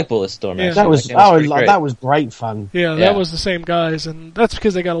 Yeah, I like Bulletstorm. Yeah. Actually. That was game pretty great. that was great fun. Yeah, Yeah. that was the same guys, and that's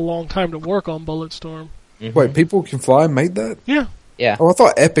because they got a long time to work on Bulletstorm. Mhm. Wait, People Can Fly made that? Yeah. Yeah. Oh, I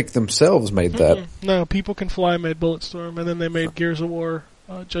thought Epic themselves made that. No, People Can Fly made Bulletstorm, and then they made Gears of War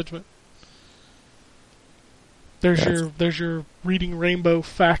Judgment. There's your reading Rainbow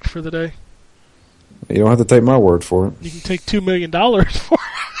fact for the day. You don't have to take my word for it. You can take $2 million for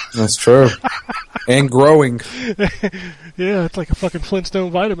That's true. And growing. it. Yeah, it's like a fucking Flintstone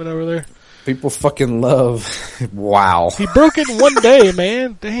vitamin over there. People fucking love. Wow. He broke it in one day,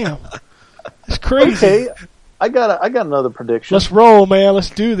 man. Damn. It's crazy. Okay, I got another prediction. Let's roll, man. Let's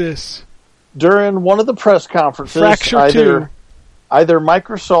do this. During one of the press conferences, Fracture 2. either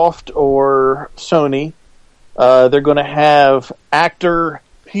Microsoft or Sony, they're going to have actor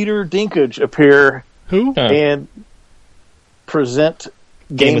Peter Dinklage appear Who? Huh. and present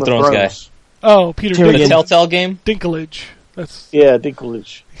Game of Thrones Thrones. Oh, Peter Tyrion. The Dinklage. Telltale game? Dinklage. That's Yeah,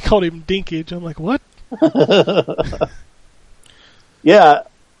 Dinklage. he called him Dinkage. I'm like, what? Yeah,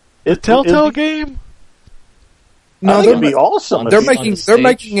 Telltale it'd be, game? No, No, it'd be awesome. They're if- making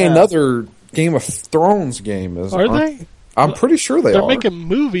stage, yeah. another Game of Thrones game. Are they? I'm pretty sure they They're are. making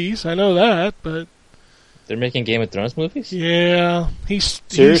movies. I know that, but They're making Game of Thrones movies? yeah,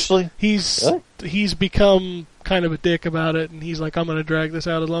 Seriously? he's Really? become kind of a dick about it, and he's like, I'm going to drag this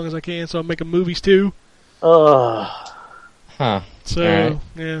out as long as I can, so I'm making movies too. Huh. So Alright.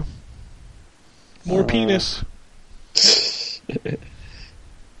 yeah, more penis.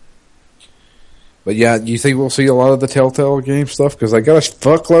 But yeah, you think we'll see a lot of the Telltale game stuff? Because they got a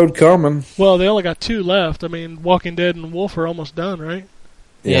fuckload coming. Well, they only got 2 left. I mean, Walking Dead and Wolf are almost done, right?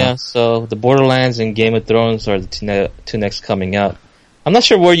 Yeah, so the Borderlands and Game of Thrones are the two next coming out. I'm not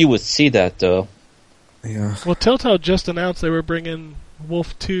sure where you would see that, though. Yeah. Well, Telltale just announced they were bringing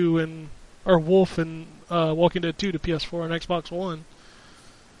Wolf and Walking Dead 2 to PS4 and Xbox One.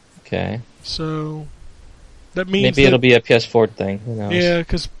 Okay. So that means Maybe it'll be a PS4 thing. Who knows? yeah,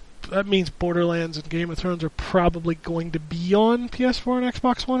 because that means Borderlands and Game of Thrones are probably going to be on PS4 and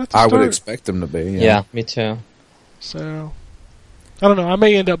Xbox One at the I start. would expect them to be. Yeah, me too. So I don't know. I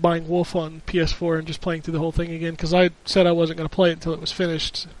may end up buying Wolf on PS4 and just playing through the whole thing again because I said I wasn't going to play it until it was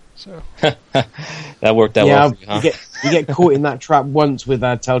finished. So That worked out well for you, huh? you get caught in that trap once with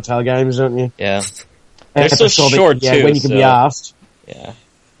Telltale games, don't you? Yeah. They're so Episodic, short, yeah, too, when you can be so- asked. Yeah.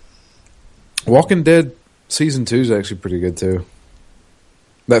 Walking Dead Season 2 is actually pretty good, too.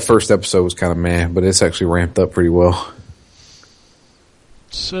 That first episode was kind of meh, but it's actually ramped up pretty well.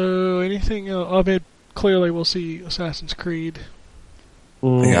 So anything else? I mean, clearly we'll see Assassin's Creed.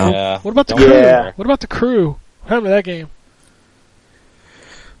 Yeah. What about the Yeah. crew? What about the crew? What happened to that game?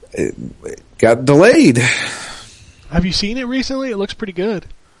 It got delayed. Have you seen it recently? It looks pretty good.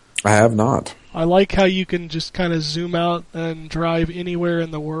 I have not. I like how you can just kind of zoom out and drive anywhere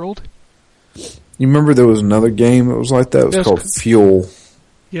in the world. You remember there was another game that was like that? It was Yes. called Fuel.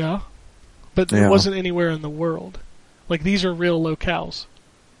 Yeah. But Yeah. it wasn't anywhere in the world. Like, these are real locales.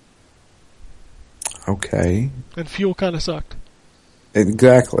 Okay. And Fuel kind of sucked.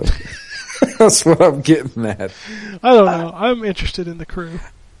 Exactly. That's what I'm getting at. I don't know. I'm interested in the crew.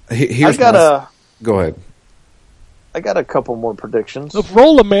 Here's Go ahead. I got a couple more predictions. Look,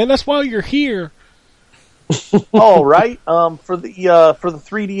 roll 'em, man. That's why you're here. All right. For the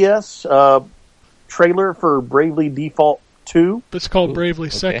 3DS trailer for Bravely Default 2. It's called Ooh, Bravely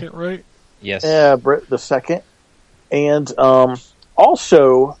okay. Second, right? Yes. Yeah, the second. And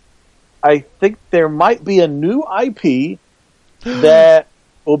also, I think there might be a new IP that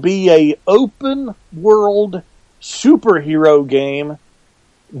will be a open world superhero game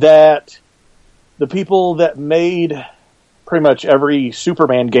that the people that made pretty much every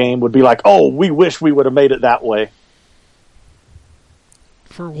Superman game would be like, oh, we wish we would have made it that way.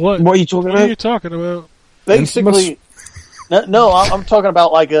 For what? What are you talking What are about? you talking about? Basically, no, I'm talking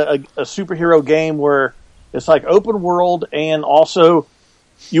about like a superhero game where it's like open world, and also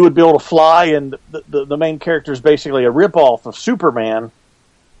you would be able to fly, and the main character is basically a ripoff of Superman.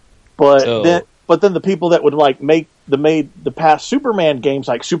 But So- then the people that would like make the past Superman games,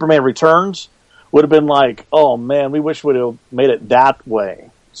 like Superman Returns, would have been like, oh man, we wish we'd have made it that way.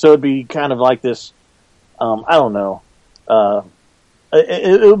 So it'd be kind of like this. I don't know.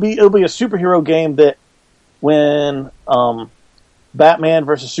 It'll be a superhero game that when Batman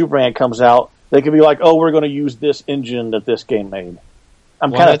versus Superman comes out, they could be like, oh, we're going to use this engine that this game made.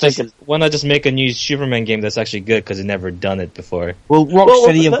 I'm kind of thinking. Why not just make a new Superman game that's actually good because they've never done it before? Well,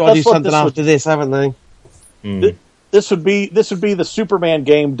 Rocksteady have got to do that's what something this after this, haven't they? Hmm. This would be the Superman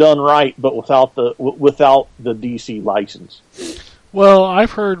game done right, but without the DC license. Well,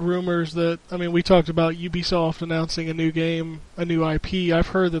 I've heard rumors that, I mean, we talked about Ubisoft announcing a new game, a new IP. I've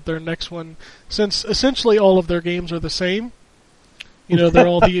heard that their next one, since essentially all of their games are the same, you know, they're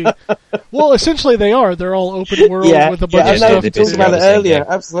all well, essentially they are. They're all open world with a bunch I of know, stuff. we they talked about it basically are the earlier. same,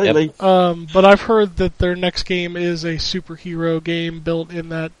 yeah. Absolutely. But I've heard that their next game is a superhero game built in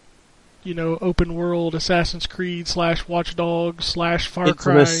that, you know, open world Assassin's Creed / Watch Dogs / Far Cry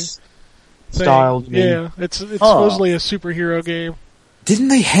Infamous thing. style. you mean. Yeah, it's supposedly a superhero game. Didn't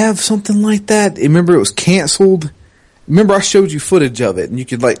they have something like that? Remember, it was canceled. Remember, I showed you footage of it, and you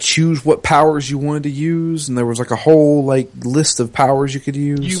could like choose what powers you wanted to use, and there was like a whole like list of powers you could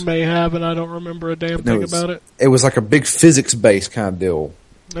use. You may have, and I don't remember a damn No, thing it's- about it. It was like a big physics-based kind of deal.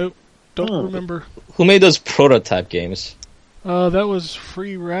 Nope, don't remember. Who made those prototype games? That was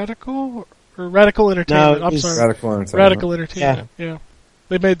Free Radical or Radical Entertainment. No, I'm it's sorry, Radical Entertainment. Radical Entertainment. Yeah,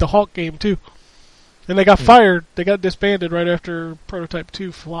 they made the Hawk game too, and they got fired. They got disbanded right after Prototype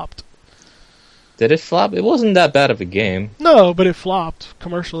 2 flopped. Did it flop? It wasn't that bad of a game. No, but it flopped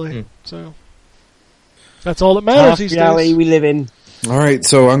commercially. So that's all that matters Tough these reality days. we live in. All right,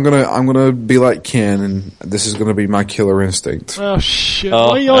 so I'm gonna be like Ken, and this is gonna be my killer instinct. Oh shit! Oh,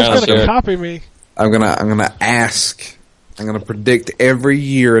 Why are you always yeah, gonna sure. copy me, I'm gonna ask. I'm gonna predict every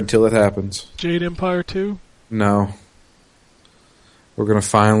year until it happens. Jade Empire 2? No, we're gonna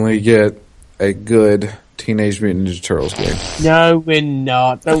finally get a good Teenage Mutant Ninja Turtles game. No, we're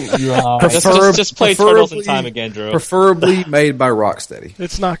not. Don't lie. Just play Turtles in preferably- Time again, Drew. Preferably made by Rocksteady.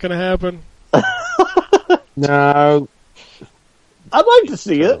 It's not gonna happen. No. I'd like to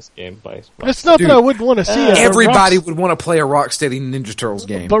see it. Turtles game by It's not Dude, that I wouldn't want to see it. but Everybody would want to play a Rocksteady Ninja Turtles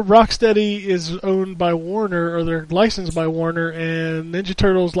game. But Rocksteady is owned by Warner, or they're licensed by Warner, and Ninja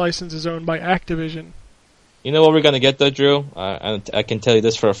Turtles license is owned by Activision. You know what we're gonna get though, Drew? I can tell you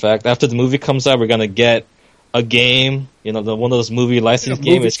this for a fact. After the movie comes out, we're gonna get a game. You know, one of those movie license Yeah,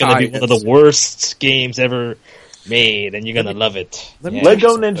 games. movie It's gonna be one of tie-ins. the worst games ever made, and you're gonna love it. let me Yeah.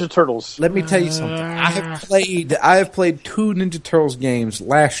 Lego Ninja Turtles. Let me tell you something. I have played 2 Ninja Turtles games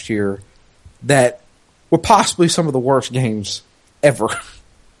last year that were possibly some of the worst games ever.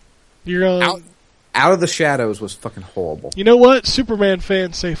 You're Out of the Shadows was fucking horrible. You know what? Superman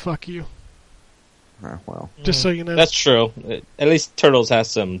fans say fuck you. Well, Just so you know. That's true. At least Turtles has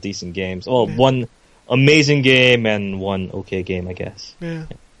some decent games. Well, Yeah. one amazing game and one okay game, I guess. Yeah.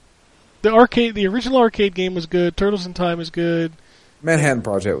 The original arcade game was good. Turtles in Time is good. Manhattan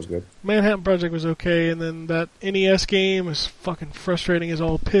Project was good. Manhattan Project was okay, and then that NES game is fucking frustrating as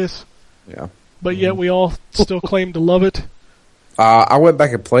all piss. Yeah. But yet we all still claim to love it. I went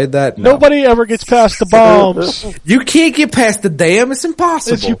back and played that. No. Nobody ever gets past the bombs. You can't get past the dam. It's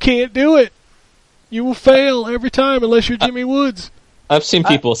impossible. You can't do it. You will fail every time unless you're Jimmy Woods. I've seen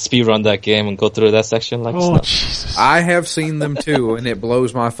people speedrun that game and go through that section like Oh, stuff. Jesus. I have seen them too, and it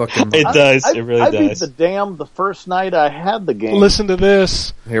blows my fucking mind. It does. It really I beat does. the dam the first night I had the game. Listen to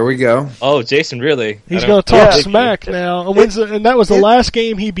this. Here we go. Oh, Jason, really? He's I going don't- to talk Yeah. smack now. And that was the last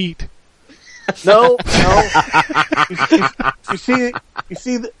game he beat. No. You see,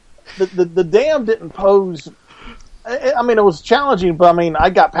 the dam didn't pose. I mean, it was challenging, but I mean, I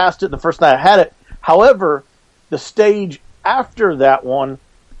got past it the first night I had it. However, the stage after that one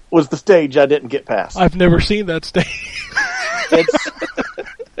was the stage I didn't get past. I've never seen that stage.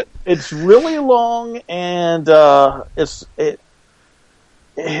 It's really long, and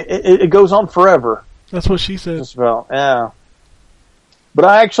it goes on forever. That's what she said. Just about, yeah. But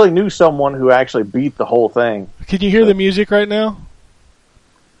I actually knew someone who actually beat the whole thing. Can you hear the music right now?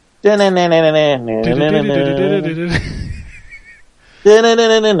 You You got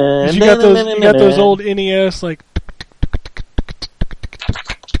those old NES like.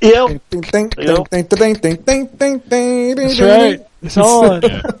 Yep. That's right. It's on.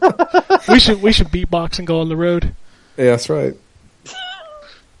 We should beatbox and go on the road. Yeah, that's right.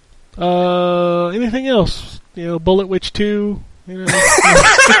 Anything else? Bullet Witch 2.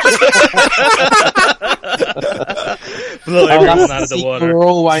 Blow everyone out of the water. We're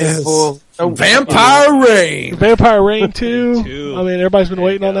all waiting for. Vampire Rain. Vampire Rain 2. 2. I mean, everybody's been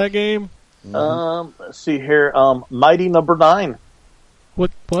waiting on that game. Let's see here. Mighty Number 9.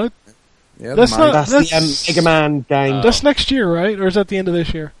 What? Yeah, That's not- That's the Mega Man game. That's next year, right? Or is that the end of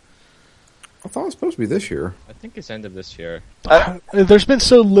this year? I thought it was supposed to be this year. I think it's end of this year. There's been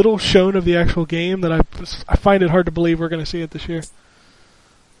so little shown of the actual game that I find it hard to believe we're going to see it this year.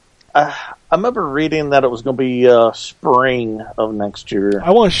 I remember reading that it was going to be spring of next year. I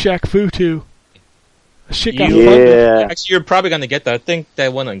want Shaq Fu 2. Shit got You- funded. Yeah. Actually, you're probably going to get that. I think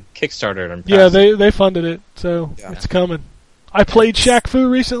that went on Kickstarter. And Yeah, passed. they funded it, so Yeah. it's coming. I played Shaq Fu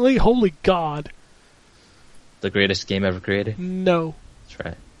recently. Holy God. The greatest game ever created. No. That's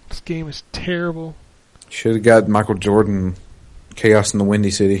right. This game is terrible. Should have got Michael Jordan, Chaos in the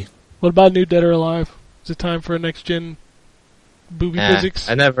Windy City. What about New Dead or Alive? Is it time for a next-gen booby physics?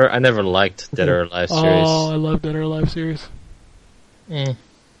 I never liked Dead or Alive series. Oh, I love Dead or Alive series. Eh.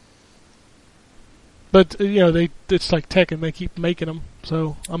 But, it's like Tekken. They keep making them.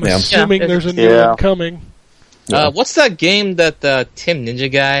 So I'm Yeah. assuming Yeah, there's a new yeah. one coming. What's that game that Tim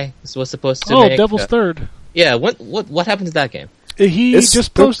Ninja guy was supposed to Oh, make? Devil's Third. Yeah, what happened to that game? He It's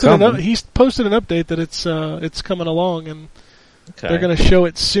just still posted coming. he's posted an update that it's coming along, and Okay. they're going to show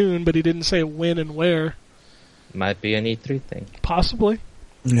it soon, but he didn't say when and where. Might be an E3 thing. Possibly.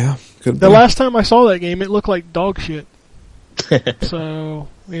 Yeah, could The be. last time I saw that game, it looked like dog shit. So,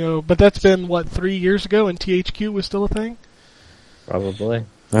 but that's been, 3 years ago, and THQ was still a thing? Probably.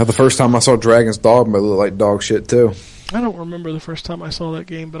 Now, the first time I saw Dragon's Dogma, it looked like dog shit too. I don't remember the first time I saw that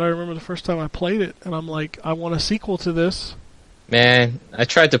game, but I remember the first time I played it, and I'm like, I want a sequel to this. Man, I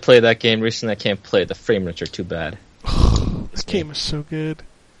tried to play that game recently. I can't play. The frame rates are too bad. This game is so good.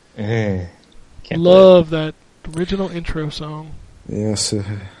 Can't Love that original intro song. Yes.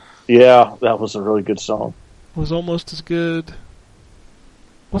 Yeah, that was a really good song. Was almost as good.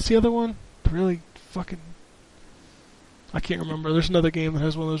 What's the other one? Really fucking... I can't remember. There's another game that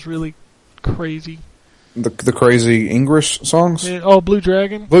has one of those really crazy... The crazy English songs? Yeah, oh, Blue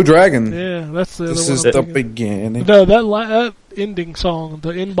Dragon? Blue Dragon. Yeah, that's the This other is one. the I'm thinking. beginning. No, that ending song,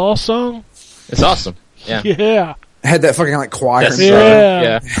 the end boss song. It's awesome. Yeah. Yeah. Had that fucking like choir Yes.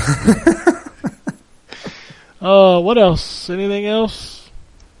 and stuff. Yeah. What else? Anything else?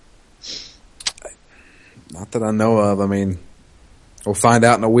 Not that I know of. I mean, we'll find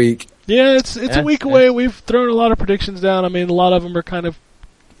out in a week. Yeah, it's a Yeah, week yeah. away. We've thrown a lot of predictions down. I mean, a lot of them are kind of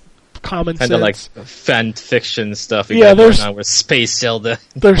common Kind sense. of like fan fiction stuff. We Yeah, got going there's- on with Space Zelda.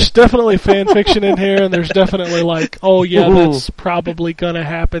 There's definitely fan fiction in here, and there's definitely like, oh yeah, that's probably gonna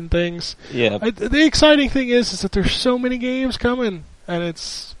happen things. Yeah. The exciting thing is that there's so many games coming, and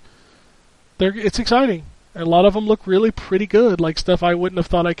it's exciting. And a lot of them look really pretty good, like stuff I wouldn't have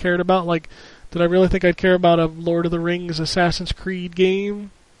thought I cared about. Like, did I really think I'd care about a Lord of the Rings Assassin's Creed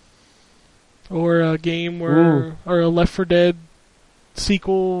game? Or a game or a Left 4 Dead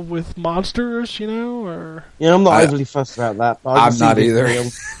sequel with monsters, or... I'm not I- overly fussed about that. But I'm just not see the either.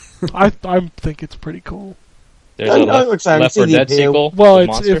 appeal. I think it's pretty cool. There's I a know what I'm saying, Left see 4 the Dead appeal. sequel. Well, with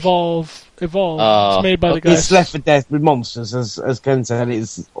it's monsters. Evolve. Oh, It's made by the guys. It's Left 4 Dead with monsters, as Ken said.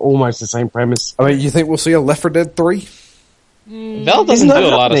 It's almost the same premise. I mean, you think we'll see a Left 4 Dead 3? Valve doesn't Isn't do that a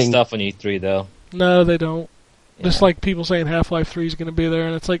lot of happening? stuff on E3 though. No, they don't. Just Yeah. like people saying Half-Life 3 is going to be there,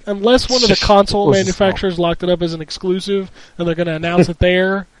 and it's like, unless one of the console course it's manufacturers locked it up as an exclusive, and they're going to announce it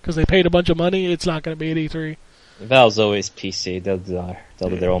there, because they paid a bunch of money, it's not going to be at E3. Valve's always PC. They'll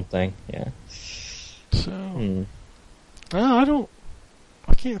do their own thing. Yeah. So,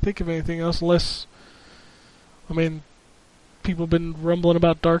 I can't think of anything else unless, I mean, people have been rumbling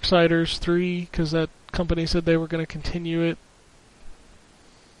about Darksiders 3 because that company said they were going to continue it.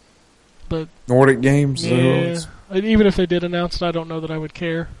 But Nordic Games. yeah, even if they did announce it, I don't know that I would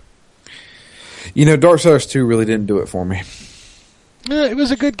care. Darksiders 2 really didn't do it for me. Yeah, it was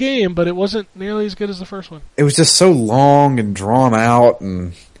a good game, but it wasn't nearly as good as the first one. It was just so long and drawn out,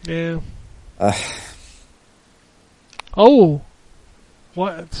 and Yeah.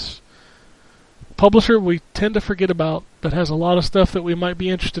 What? Publisher we tend to forget about that has a lot of stuff that we might be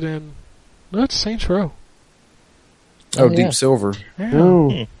interested in. That's Saints Row. yeah. yeah. Deep Silver. Yeah.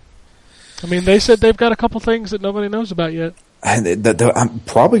 Ooh. I mean, they said they've got a couple things that nobody knows about yet. And I'm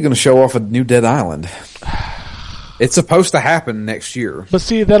probably going to show off a new Dead Island. It's supposed to happen next year. But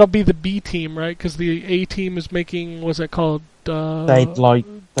see, that'll be the B team, right? Because the A team is making, what's that called? Daylight.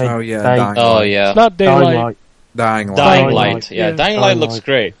 Oh, yeah, Day- Dying Oh Light. yeah. It's not Daylight. Daylight. Dying Light. Dying Dying Light. Light. Yeah, Yeah. Dying Light Dying looks Light.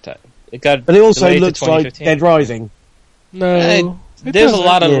 great. It got But it also delayed to looks like 2015. Dead Rising. No. It There's a doesn't.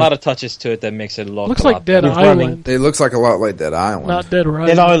 lot Yeah. of touches to it that makes it look Looks a like lot Dead better. With running. Island, It looks like a lot like Dead Island. not Dead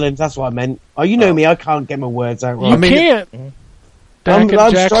Rising. Dead Island, that's what I meant. Oh, you know me, I can't get my words out You right. can't. Dak and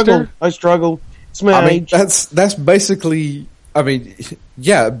Jackster. I struggle. It's my I mean, age. that's basically. I mean,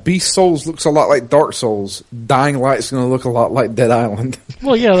 yeah, Beast Souls looks a lot like Dark Souls. Dying Light's going to look a lot like Dead Island.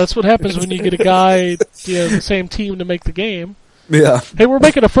 Well, yeah, that's what happens when you get a guy, the same team to make the game. Yeah. Hey, we're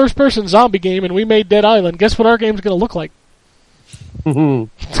making a first-person zombie game, and we made Dead Island. Guess what our game's going to look like?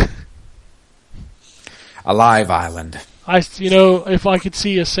 Alive Island. If I could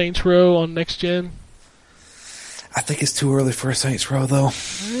see a Saints Row on next gen, I think it's too early for a Saints Row, though.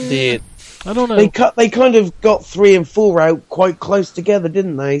 I don't know. They kind of got 3 and 4 out quite close together,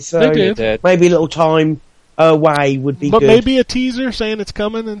 didn't they? So They did. maybe a little time away would be But good. maybe a teaser saying it's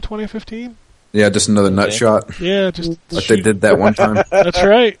coming in 2015. Yeah, just another nut shot. Yeah, just Like they did that one time. That's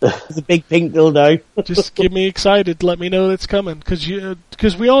right. It's a big pink dildo. Just get me excited. Let me know it's coming.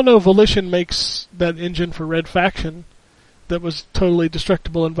 Because we all know Volition makes that engine for Red Faction that was totally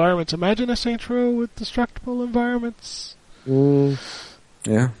destructible environments. Imagine a Saints Row with destructible environments.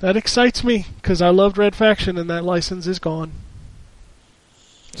 Yeah. That excites me because I loved Red Faction and that license is gone.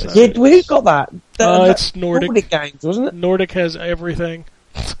 So, Yeah, who got that? it's Nordic. Games, wasn't it? Nordic has everything.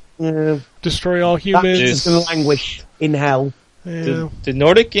 Yeah. Destroy all That's humans. just going to languish in hell. Yeah. Did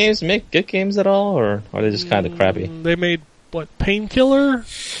Nordic games make good games at all, or are they just kind of crappy? They made, Painkiller?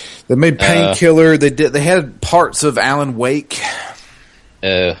 They made Painkiller. They had parts of Alan Wake.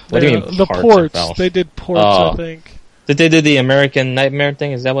 What do you mean The parts ports. of Valve? They did ports, Oh. I think. Did they do the American Nightmare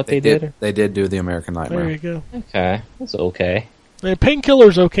thing? Is that what they did? They did do the American There Nightmare. you go. Okay, that's okay.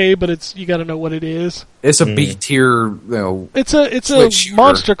 Painkiller's okay, but you got to know what it is. It's a B tier, It's a Switch shooter.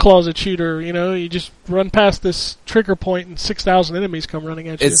 monster closet shooter. You just run past this trigger point and 6,000 enemies come running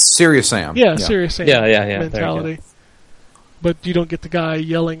at you. It's Serious Sam. yeah, serious Sam Yeah, yeah, yeah. There you mentality. go. But you don't get the guy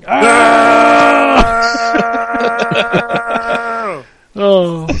yelling. "Ah!"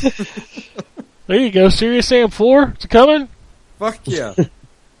 Oh, there you go. Serious Sam 4. Is it coming? Fuck yeah.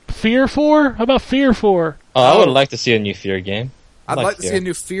 Fear 4? How about Fear 4? Oh, I would like to see a new Fear game. I'd like to see Fear. a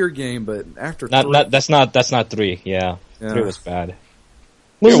new Fear game, but after That's not 3. Yeah, Yeah. 3 was bad.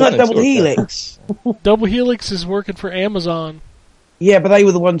 Wasn't Fear that 1 and 2 Double were Helix? Double Helix is working for Amazon. Yeah, but they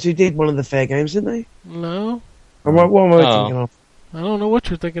were the ones who did one of the fair games, didn't they? No, Or what am I Oh. thinking of? I don't know what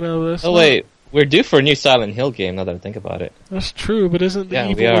you're thinking of. This. Oh wait, we're due for a new Silent Hill game. Now that I think about it, That's true, but isn't the Yeah,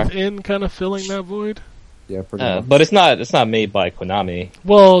 we Evil are. Within kind of filling that void? Yeah, pretty much. but it's not made by Konami.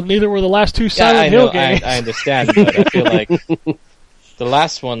 Well, neither were the last two Yeah, Silent I Hill know, games. I understand, but I feel like the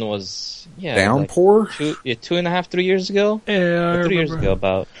last one was Downpour? like 2.5, 3 years ago. Yeah, I 3 years remember. ago,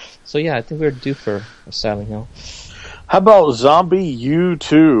 about. So yeah, I think we're due for a Silent Hill. How about Zombie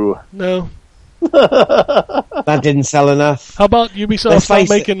U2? No. That didn't sell enough. How about Ubisoft Let's not face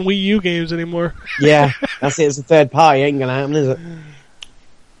it. making Wii U games anymore? Yeah, that's it. It's a third party. Ain't gonna happen, is it?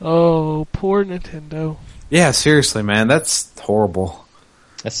 Oh, poor Nintendo. Yeah, seriously, man. That's horrible.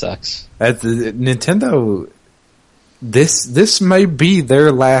 That sucks. Nintendo, this may be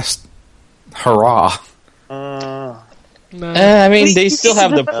their last hurrah. No. I mean, Well, they it's- still it's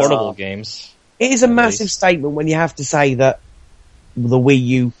have the a- portable games. It is a At massive least. statement when you have to say that the Wii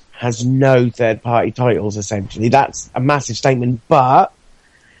U has no third party titles. Essentially, that's a massive statement. But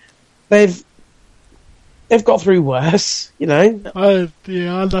they've got through worse. You know. I'm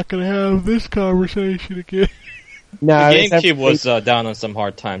not going to have this conversation again. No, The it's GameCube everything. was down on some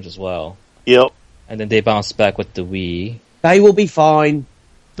hard times as well, Yep. and then they bounced back with the Wii. They will be fine.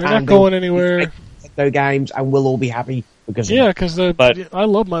 They're not And going they'll- anywhere. Nintendo games, and we'll all be happy because of Yeah, it. because I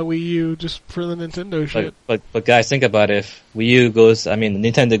love my Wii U just for the Nintendo shit. But guys, think about it. If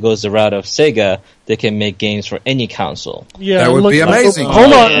Nintendo goes the route of Sega, they can make games for any console. Yeah, That would look, be amazing.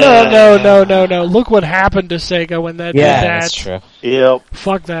 Hold on, Yeah. no. Look what happened to Sega when that Yeah, did that. That's true. Yep.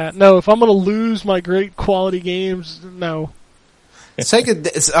 Fuck that. No, if I'm gonna lose my great quality games, no.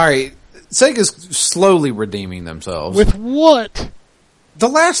 Sega's slowly redeeming themselves. With what? The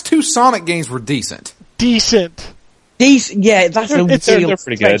last 2 Sonic games were decent. Decent. Yeah, that's a They're real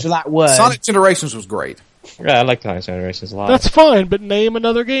pretty stretch good. of that word. Sonic Generations was great. Yeah, I like Sonic Generations a lot. That's fine, but name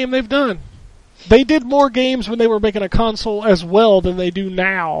another game they've done. They did more games when they were making a console as well than they do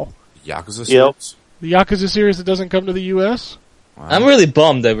now. Yakuza Yep. series. The Yakuza series that doesn't come to the U.S. Wow. I'm really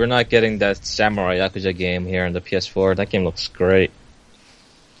bummed that we're not getting that Samurai Yakuza game here on the PS4. That game looks great.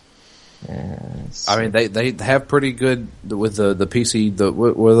 Yeah, I mean, they have pretty good with the PC.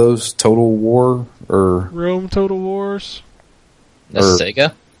 What were those? Total War or Rome Total Wars. that's or-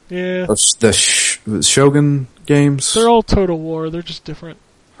 Sega. Yeah. the Shogun games? They're all Total War. They're just different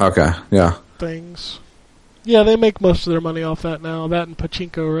Okay, yeah. things. Yeah, they make most of their money off that now. That and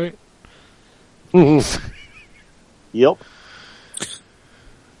Pachinko, right? Yep.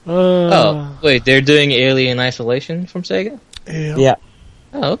 Oh, wait, they're doing Alien Isolation from Sega? Yeah.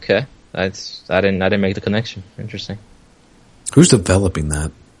 Oh, okay. I didn't make the connection. Interesting. Who's developing that?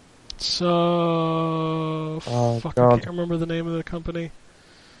 So, fuck, I God. can't remember the name of the company.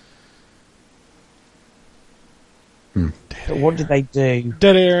 What did they do?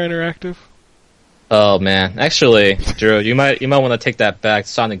 Dead Air Interactive. Oh man, actually, Drew, you might want to take that back.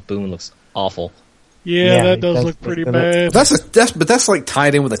 Sonic Boom looks awful. Yeah, that it does does look pretty look good. bad. But that's like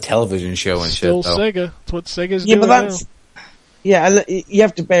tied in with a television show and Still shit. Though. Sega. That's what Sega's Yeah, doing but that's... Yeah, and you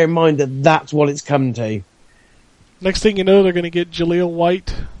have to bear in mind that that's what it's come to. now. Next thing you know, they're going to get Jaleel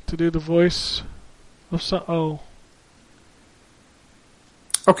White to do the voice of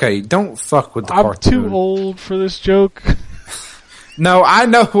Okay, don't fuck with the I'm cartoon. too old for this joke. No, I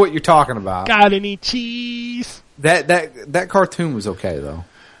know what you're talking about. Got any cheese? That cartoon was okay though.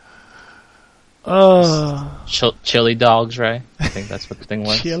 Chili dogs, right? I think that's what the thing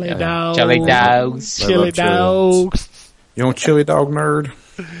was. Chili Yeah. dogs. Chili dogs. I Chili love chili dogs. You know, chili dog nerd.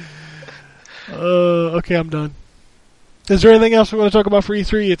 Okay, I'm done. Is there anything else we want to talk about for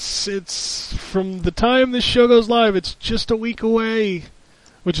E3? It's from the time this show goes live, it's just a week away.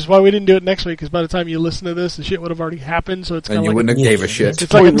 Which is why we didn't do it next week, because by the time you listen to this, the shit would have already happened, so it's kind And of you like wouldn't have gave a shit.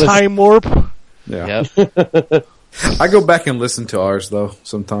 it's like a pointless. time warp. Yeah. Yep. I go back and listen to ours though.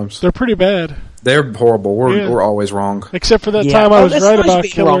 Sometimes They're pretty bad. they're horrible. Yeah. We're always wrong. Except for that Yeah. time I Oh, was that's right nice about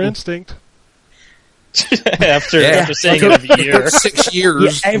being Killer wrong. Instinct. after saying it a year. 6 Yeah,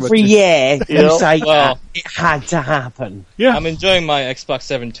 years. every year you Yeah. say Well- it had to happen. Yeah. I'm enjoying my Xbox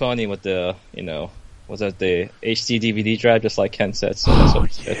 720 with the, was that the HD DVD drive, just like Ken said. So that's what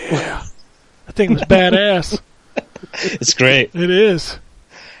it's good. That thing was badass. It's great. It is.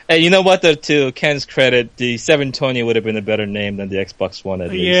 Hey, you know what? Though, to Ken's credit, the 720 would have been a better name than the Xbox One.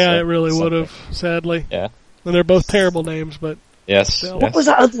 At least. Yeah, So, it really something. would have, sadly. Yeah. And they're both terrible names, but Yes. Still. What yes. was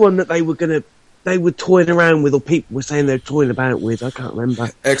that other one that they were toying around with, or people were saying they're toying about with? I can't remember.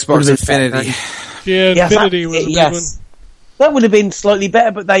 Xbox Would've been Infinity. yeah, Yes, Infinity was a big one. That would have been slightly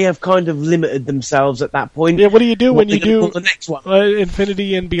better, but they have kind of limited themselves at that point. Yeah, what do you do when What you are they gonna do call the next one?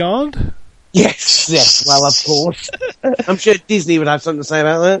 Infinity and Beyond? Yes. Well, of course. I'm sure Disney would have something to say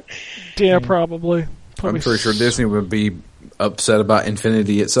about that. Yeah, probably. I'm pretty sure Disney would be upset about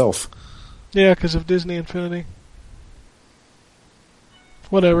Infinity itself. Yeah, because of Disney Infinity.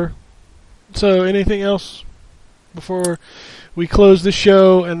 Whatever. So, anything else before we close the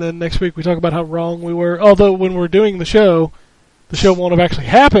show, and then next week we talk about how wrong we were? Although, when we're doing the show won't have actually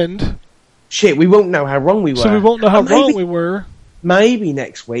happened, Shit, we won't know how wrong we were. so we won't know how Maybe- wrong we were. Maybe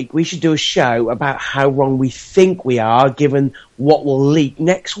next week we should do a show about how wrong we think we are, given what will leak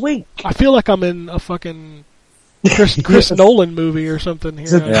next week. I feel like I'm in a fucking Chris Nolan movie or something here.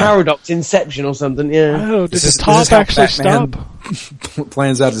 It's a paradox Inception or something, I yeah. don't know. Did This the is top how actually Batman stop?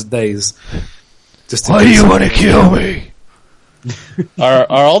 plans out his days. Just to Why do you want to kill me? Are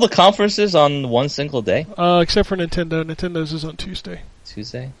all the conferences on one single day? Except for Nintendo. Nintendo's is on Tuesday.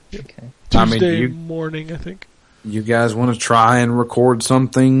 Tuesday? Okay. I mean, Tuesday you- morning, I think. You guys want to try and record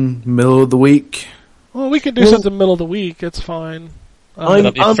something middle of the week? Well, we can do something middle of the week. It's fine.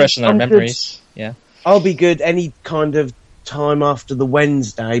 It'll be fresh in our I'm good. memories. Yeah. I'll be good any kind of time after the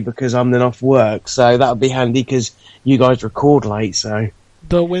Wednesday because I'm then off work, so that'll be handy because you guys record late. So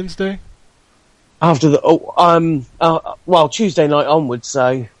The Wednesday? after the Tuesday night onwards.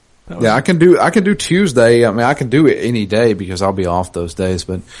 So Yeah, I can do Tuesday. I mean, I can do it any day because I'll be off those days.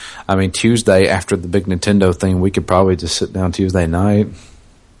 But I mean, Tuesday after the big Nintendo thing, we could probably just sit down Tuesday night.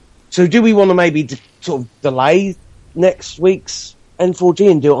 So do we want to maybe sort of delay next week's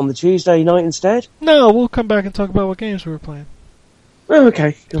N4G and do it on the Tuesday night instead? No, we'll come back and talk about what games we were playing. Oh,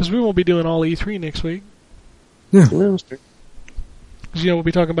 okay. Because we won't be doing all E3 next week. Yeah. No, that's true. Because, we'll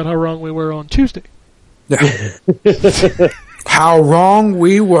be talking about how wrong we were on Tuesday. Yeah. How wrong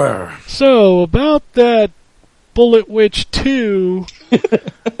we were. So, about that Bullet Witch 2,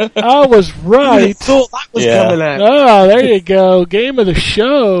 I was right. Thought that was coming out. Oh, there you go. Game of the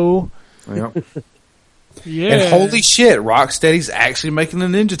show. Yep. Yeah. And holy shit, Rocksteady's actually making a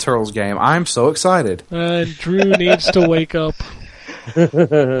Ninja Turtles game. I'm so excited. And Drew needs to wake up.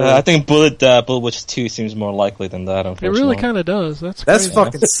 I think Bullet Witch 2 seems more likely than that, It unfortunately. really kind of does. That's That's crazy.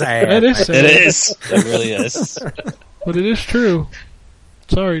 fucking sad. That is sad. It is. It really is. But it is true.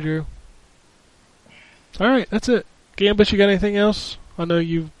 Sorry, Drew. Alright, that's it. Gambus, you got anything else? I know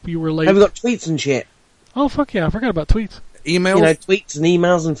you were late. Have we got tweets and shit? Oh, fuck yeah, I forgot about tweets. Emails? You know, tweets and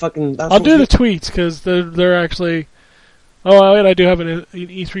emails and fucking... I'll do the tweets, because they're actually... Oh, wait, I do have an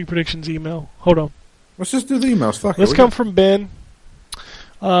E3 predictions email. Hold on. Let's just do the emails. Fuck it. Let's come from Ben.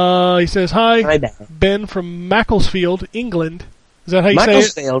 He says, Hi, Hi, Ben. Ben from Macclesfield, England. Is that how you say it?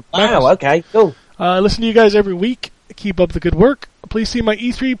 Macclesfield. Wow, okay, cool. I listen to you guys every week. Keep up the good work. Please see my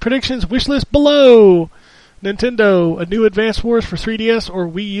E3 predictions wish list below. Nintendo, a new Advance Wars for 3DS or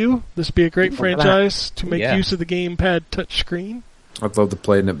Wii U. This would be a great franchise to make use of the gamepad touchscreen. I'd love to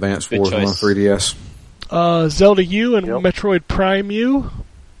play an Advance Good Wars on choice. 3DS. Zelda U and Metroid Prime U.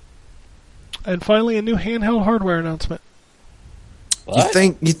 And finally, a new handheld hardware announcement. What?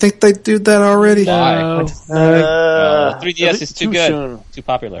 You think they do that already? No, 3DS is too good. Soon. Too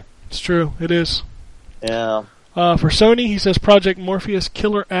popular. it's true. It is. Yeah. For Sony, he says Project Morpheus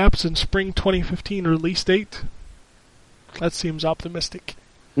killer apps in spring 2015 release date. That seems optimistic.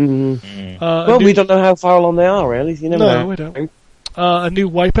 Mm-hmm. A Well, new- we don't know how far along they are, really. You never No, know. we don't. A new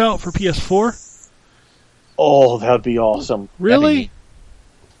Wipeout for PS4. Oh, that would be awesome. Really?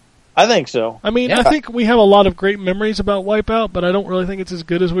 I think so. I mean, Yeah. I think we have a lot of great memories about Wipeout, but I don't really think it's as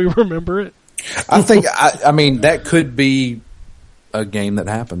good as we remember it. I think, I mean, that could be a game that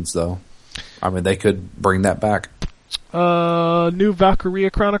happens, though. I mean, they could bring that back. New Valkyria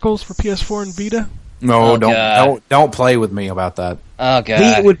Chronicles for PS4 and Vita. No, Oh, God. don't play with me about that. Oh, Vita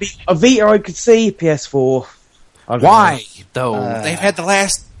God. would be a Vita. I could see PS4. I don't Why, though? Uh. They've had the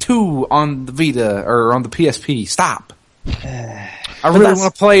last two on the Vita, or on the PSP. Stop. I really that's-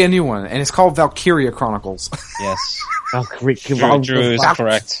 want to play a new one, and it's called Valkyria Chronicles. Yes. know. Drew is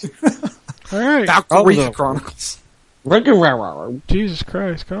correct. All right. Valkyria Oh, Chronicles. Jesus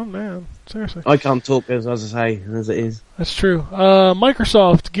Christ, calm down. Seriously. I can't talk as I say, as it is. That's true.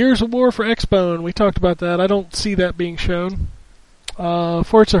 Microsoft, Gears of War for Expo, and we talked about that. I don't see that being shown.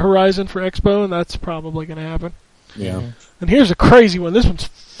 Forza Horizon for Expo, and that's probably going to happen. Yeah. And here's a crazy one. This one's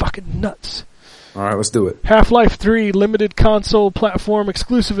fucking nuts. All right, let's do it. Half-Life 3 limited console platform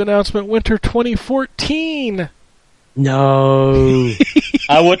exclusive announcement winter 2014. No.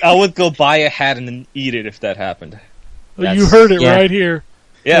 I would go buy a hat and then eat it if that happened. Oh, you heard it right here.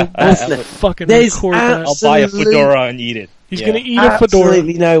 Yeah, I We'll would. fucking There's record that. I'll buy a Absolute- fedora and eat it. He's Yeah. going to eat a fedora.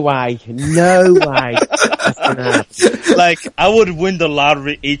 Absolutely no way. No way. That's gonna happen. Like, I would win the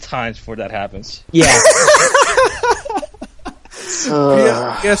lottery 8 times before that happens. Yeah.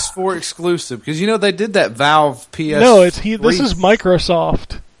 PS4 exclusive, because you know they did that Valve PS. No, this is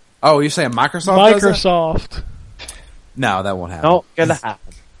Microsoft. Oh, you're saying Microsoft? Does that? Microsoft. No, that won't happen. Not gonna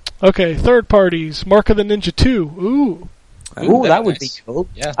happen. Okay, third parties. Mark of the Ninja 2. Ooh. Ooh, that would be nice. cool.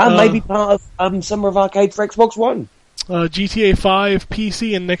 Yeah. And maybe part of Summer of Arcade for Xbox One. GTA 5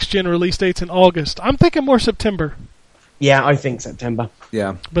 PC and next gen release dates in August. I'm thinking more September, Yeah, I think September.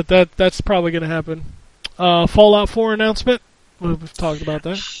 Yeah. but that's probably going to happen. Fallout 4 announcement. We've talked about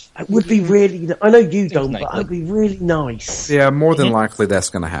that. It would be really... I know you don't, nice. but it'd be really nice. Yeah, more than likely that's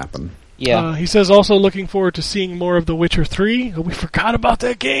going to happen. Yeah. He says also looking forward to seeing more of The Witcher 3. Oh, we forgot about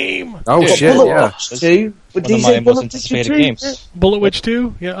that game. Oh, Dude, shit, Bullet yeah. Witch 2. But One did of you my say most Bullet Witcher anticipated 2? games. Bullet Witch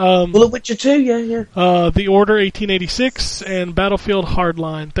 2. Yeah. Bullet Witcher 2, yeah. The Order 1886 and Battlefield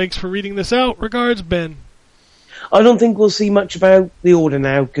Hardline. Thanks for reading this out. Regards, Ben. I don't think we'll see much about the Order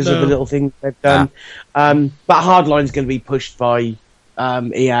now because of No. the little thing they've done. But Hardline's going to be pushed by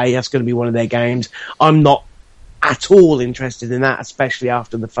EA. That's going to be one of their games. I'm not at all interested in that, especially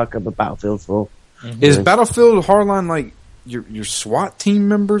after the fuck up of Battlefield 4. Is Battlefield Hardline like your SWAT team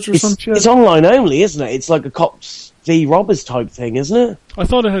members or some shit? It's online only, isn't it? It's like a cops v robbers type thing, isn't it? I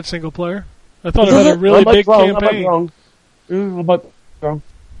thought it had single player. I thought it had a really big I might be campaign. wrong. I might be wrong.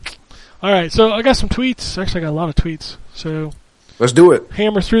 All right, so I got some tweets. Actually, I got a lot of tweets. So Let's do it.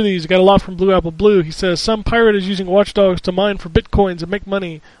 hammer through these. Got a lot from Blue Apple Blue. He says, some pirate is using watchdogs to mine for bitcoins and make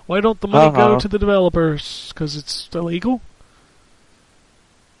money. Why don't the money go to the developers? Because it's illegal?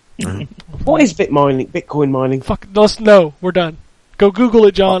 What is Bitcoin mining? Fuck, no, we're done. Go Google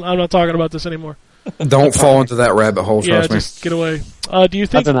it, John. I'm not talking about this anymore. Don't fall into that rabbit hole, Yeah, trust me. just get away. Do you I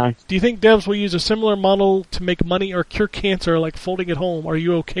think don't know. Do you think devs will use a similar model to make money or cure cancer, like folding at home? Are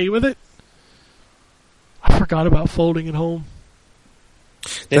you okay with it? I forgot about folding at home.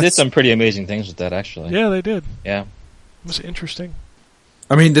 They did some pretty amazing things with that, actually. Yeah, they did. Yeah. It was interesting.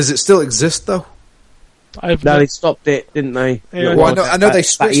 I mean, does it still exist, though? No, they stopped it, didn't they? Yeah, Well, I know they About a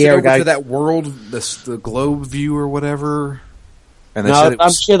switched it year over ago. to that world, the globe view or whatever. And they No, said it I'm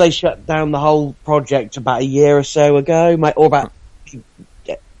was, sure they shut down the whole project about a year or so ago, or about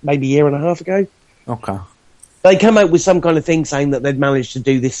maybe a year and a half ago. okay. They come out with some kind of thing saying that they'd managed to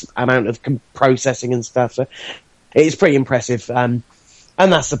do this amount of processing and stuff. So it's pretty impressive, and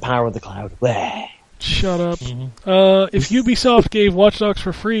that's the power of the cloud. Bleh. Shut up. If Ubisoft gave Watch Dogs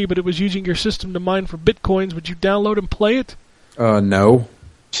for free, but it was using your system to mine for bitcoins, would you download and play it? No.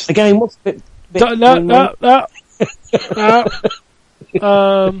 Again, what's bit? No.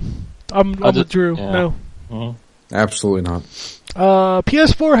 I'm with Drew. yeah. No. Absolutely not.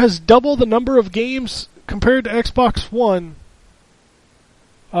 PS4 has double the number of games compared to Xbox One.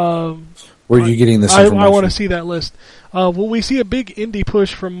 Where are you getting this I information? want to see that list. Will we see a big indie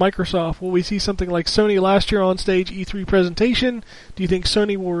push from Microsoft? Will we see something like Sony last year on stage E3 presentation? Do you think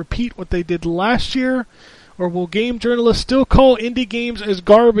Sony will repeat what they did last year? Or will game journalists still call indie games as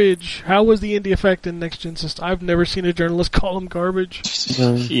garbage? How was the indie effect in Next Gen system? I've never seen a journalist call them garbage.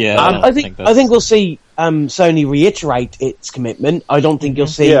 Yeah. I think we'll see Sony reiterate its commitment. I don't think you'll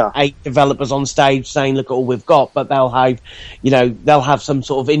see 8 developers on stage saying, "Look at all we've got," but they'll have some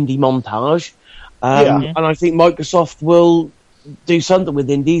sort of indie montage. And I think Microsoft will do something with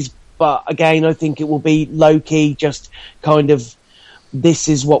indies, but again, I think it will be low key. Just kind of, this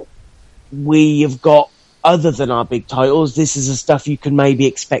is what we have got. Other than our big titles, this is the stuff you can maybe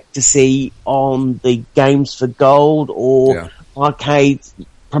expect to see on the Games for Gold or arcade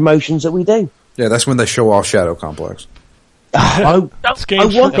promotions that we do. Yeah, that's when they show off Shadow Complex. It's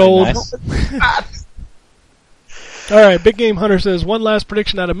Games for want Gold. Nice. Alright, Big Game Hunter says, one last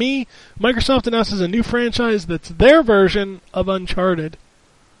prediction out of me. Microsoft announces a new franchise that's their version of Uncharted.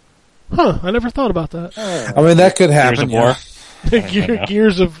 Huh, I never thought about that. I mean, that could happen. Gears of War.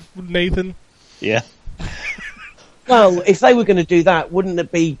 Gears of Nathan. Yeah. Well, if they were going to do that, wouldn't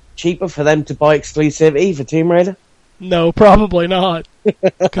it be cheaper for them to buy exclusivity for Tomb Raider? No, probably not.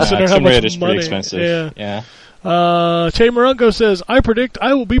 Considering how Tomb much Raider's money. pretty expensive. Yeah. Che Morongo says, I predict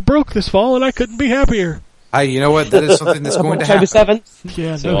I will be broke this fall and I couldn't be happier. Hey, you know what? That is something that's going to October happen. 7th?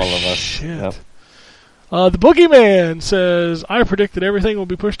 Yeah, So no all of us. shit. Yep. The Boogeyman says, I predict that everything will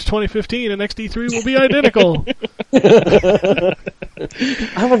be pushed to 2015 and XD3 will be identical.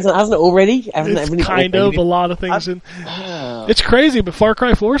 Hasn't it already? It's kind of a lot of things. It's crazy, but Far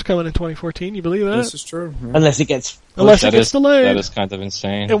Cry 4 is coming in 2014. You believe that? This is true. Yeah. Unless it gets... Unless it gets delayed. That is kind of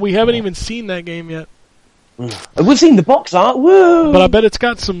insane. And we haven't even seen that game yet. We've seen the box art. Woo! But I bet it's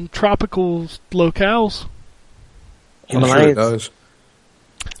got some tropical locales. I'm sure it does.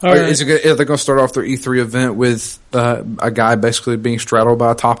 All right. Are they going to start off their E3 event with a guy basically being straddled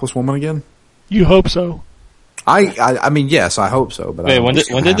by a topless woman again? You hope so. I mean, yes, I hope so. But Wait, when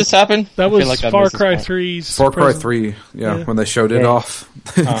did this happen? That I was feel like I Far missed this Cry point. 3's Far Cry present. 3, Yeah. when they showed it Yeah. off.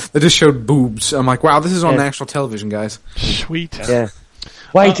 They just showed boobs. I'm like, wow, this is on national television, guys. Sweet. Yeah.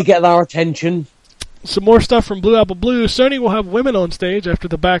 Way to get our attention. Some more stuff from Blue Apple Blue. Sony will have women on stage after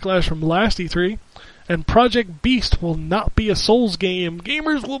the backlash from last E3. And Project Beast will not be a Souls game.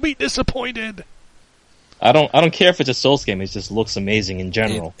 Gamers will be disappointed. I don't care if it's a Souls game. It just looks amazing in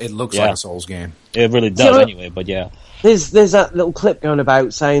general. It looks Yeah. like a Souls game. It really does anyway. But yeah. There's that little clip going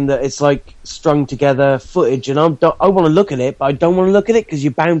about saying that it's like strung together footage, and I want to look at it, but I don't want to look at it because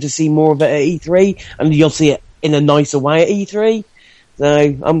you're bound to see more of it at E3, and you'll see it in a nicer way at E3.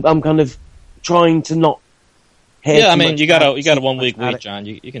 So I'm kind of trying to not. Yeah, I mean, you got a 1 week wait, John.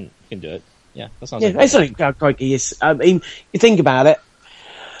 You can do it. Yeah, that sounds. Yeah, like it's only crikey. Yes, I mean, you think about it.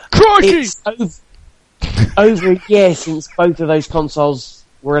 Crikey! It's over a year since both of those consoles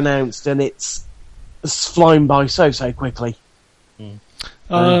were announced, and it's flying by so quickly. He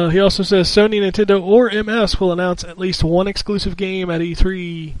also says Sony, Nintendo, or MS will announce at least one exclusive game at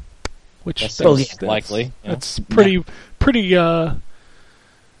E3, which That seems that's- likely. Yeah. that's pretty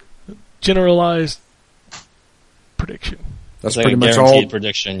generalized prediction. That's It's like pretty a much guaranteed all.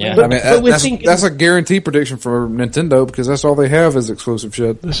 prediction, yeah. I mean, But we're that's, thinking- that's a guaranteed prediction for Nintendo because that's all they have is exclusive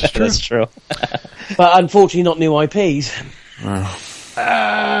shit. This is true. That's true. But unfortunately, not new IPs.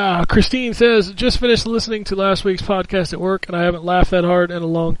 Christine says, just finished listening to last week's podcast at work, and I haven't laughed that hard in a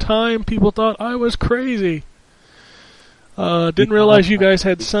long time. People thought I was crazy. Didn't realize you guys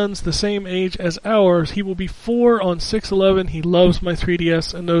had sons the same age as ours. He will be 4 on 6/11. He loves my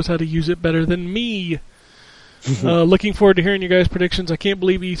 3DS and knows how to use it better than me. Looking forward to hearing you guys' predictions. I can't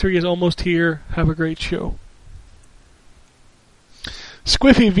believe E3 is almost here. Have a great show.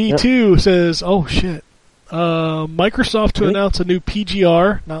 Squiffy V2 says, oh shit. Microsoft to announce a new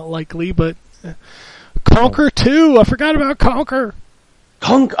PGR. Not likely, but Conquer 2. I forgot about Conquer.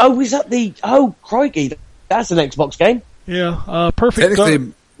 Is that the... Oh, crikey. That's an Xbox game. Yeah, perfect.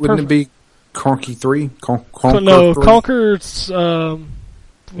 Technically, wouldn't it be Conky 3? No, 3? Conquer's You're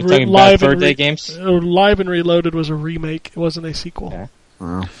talking Bad Fur Day games? Live and Reloaded was a remake. It wasn't a sequel. Okay.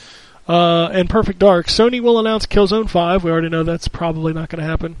 Wow. And Perfect Dark. Sony will announce Killzone 5. We already know that's probably not going to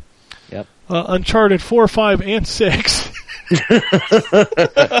happen. Yep. Uncharted 4, 5, and 6. No,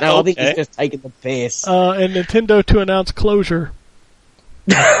 I think Okay. he's just taking the piss. And Nintendo to announce Closure.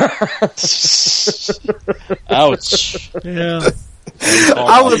 Ouch. Yeah.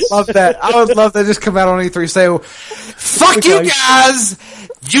 I would love that. I would love that. Just come out on E3 say, "Fuck you guys!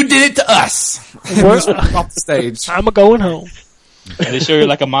 You did it to us." Just off the stage. I'm going home. And they show you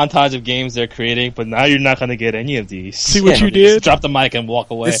like a montage of games they're creating, but now you're not going to get any of these. See what you Just did? drop the mic and walk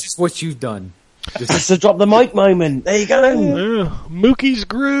away. This is what you've done. It's a drop the mic moment. There you go. Yeah. Mookie's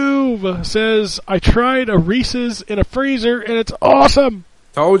Groove says, I tried a Reese's in a freezer and it's awesome.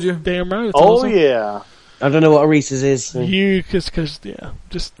 Told you. Damn right, it's Oh awesome. yeah. I don't know what a Reese's is. You, cause, yeah,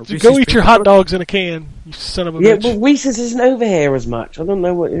 just Reese's go eat your peanut hot butter? dogs in a can, you son of a Yeah, bitch. well, Reese's isn't over here as much. I don't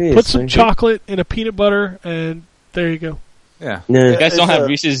know what it is. Put some so- chocolate in a peanut butter, and there you go. Yeah. No. You guys don't It's have a-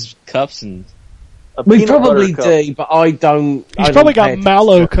 Reese's cups and A We peanut probably butter cup. do, but I don't. He's I probably don't got pay attention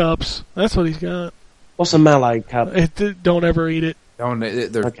mallow to it. cups. That's what he's got. What's a mallow cup? Don't ever eat it.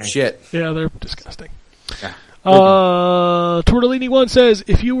 They're Okay. shit. Yeah, they're disgusting. Yeah. Tortellini1 says,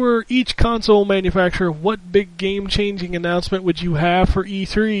 if you were each console manufacturer, what big game-changing announcement would you have for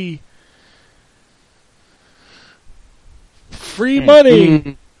E3? Free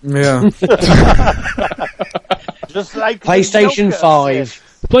money! Yeah. Just like PlayStation Yoka 5. said.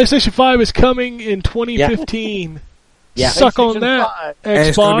 The PlayStation 5 is coming in 2015. Yeah. Suck on PlayStation that, 5. And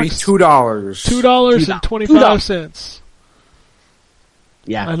it's going to be Xbox. $2. $2.25.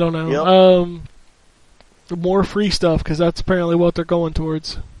 Yeah. I don't know. More free stuff, because that's apparently what they're going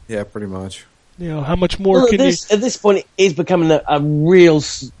towards. Yeah, pretty much. You know, how much more Well, can at this point, it is becoming a real,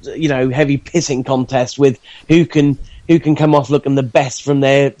 heavy pissing contest with who can come off looking the best from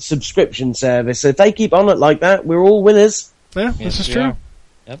their subscription service. So if they keep on it like that, we're all winners. Yeah, Yes, this is we true. are.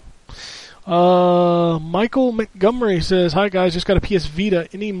 Yep. Michael Montgomery says, hi guys, just got a PS Vita.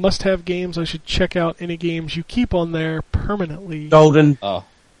 Any must-have games I should check out? Any games you keep on there permanently? Golden. Oh.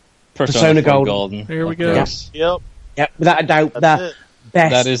 Persona 4 Golden. There we Of go. course. Yep. Yeah, without a doubt, That's the it.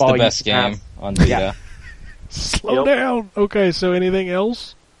 best. That is the buy best you can game on Vita. Yeah. Slow Yep. down. Okay, so anything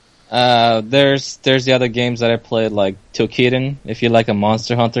else? There's the other games that I played, like Tokiden, if you like a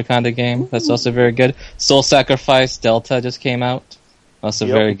Monster Hunter kind of game. That's also very good. Soul Sacrifice Delta just came out. Also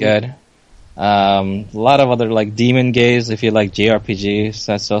Yep. very good. A lot of other, like, Demon Gaze, if you like JRPGs.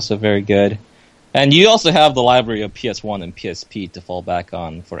 That's also very good. And you also have the library of PS1 and PSP to fall back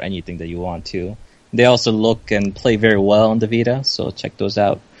on for anything that you want to. They also look and play very well on the Vita, so check those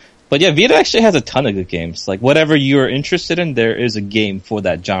out. But yeah, Vita actually has a ton of good games. Like, whatever you're interested in, there is a game for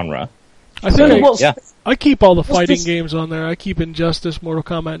that genre. I think Yeah. I keep all the What's fighting this- games on there. I keep Injustice, Mortal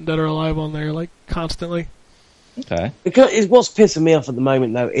Kombat, and Dead or Alive on there, like, constantly. Okay. Because what's pissing me off at the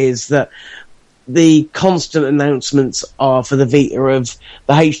moment, though, is that the constant announcements are for the Vita of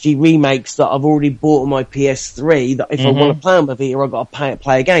the HD remakes that I've already bought on my PS3, that if I want to play on my Vita, I've got to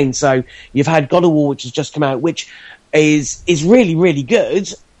play again. So you've had God of War, which has just come out, which is really, really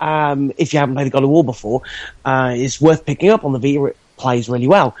good. If you haven't played God of War before, it's worth picking up on the Vita. It plays really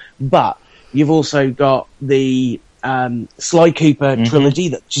well. But you've also got the Sly Cooper trilogy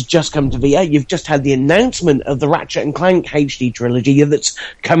that's just come to Vita. You've just had the announcement of the Ratchet and Clank HD trilogy that's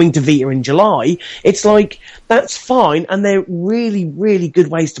coming to Vita in July. It's like, that's fine, and they're really, really good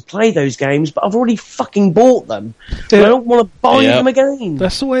ways to play those games, but I've already fucking bought them. And I don't want to buy Yep. them again.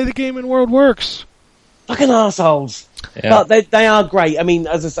 That's the way the gaming world works. Fucking assholes. Yeah. But they are great. I mean,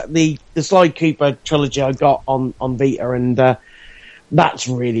 as I said, the Sly Cooper trilogy I got on Vita, and that's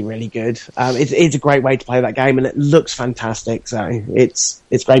really, really good. It's a great way to play that game, and it looks fantastic. So it's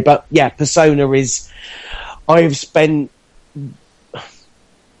great. But yeah, Persona is. I've spent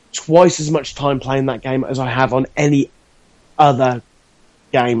twice as much time playing that game as I have on any other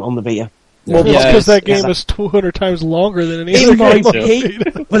game on the Vita. Well, Yeah, that's because that it's- game is 200 times longer than any It other might game on be,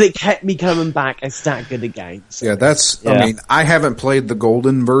 Vita. but it kept me coming back. It's that good a game. So. Yeah, that's. Yeah. I mean, I haven't played the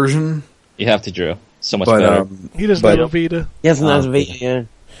golden version, You have to, Drew. So much but better. He doesn't But- have a Vita. He hasn't had a Vita, yeah.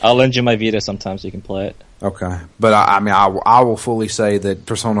 I'll lend you my Vita sometimes so you can play it. okay. But I mean, I will fully say that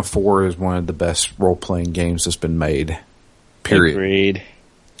Persona 4 is one of the best role playing games that's been made. Period. Agreed.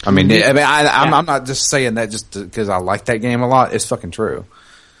 I mean, I'm not just saying that just because I like that game a lot. It's fucking true.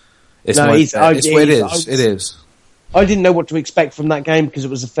 It's No, what he's- it he's- is. It is. I didn't know what to expect from that game because it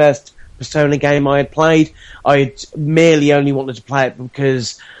was the first Persona game I had played. I had merely only wanted to play it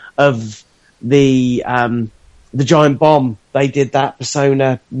because of the Giant Bomb. They did that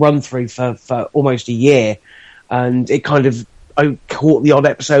Persona run through for almost a year, and it kind of, I caught the odd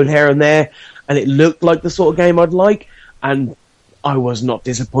episode here and there, and it looked like the sort of game I'd like, and I was not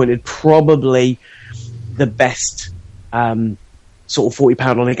disappointed. Probably the best sort of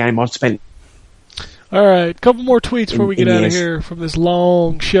 £40 on a game I've spent. All right, couple more tweets before we get out of Yes. here from this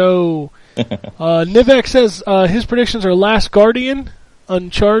long show. Nivek says his predictions are Last Guardian,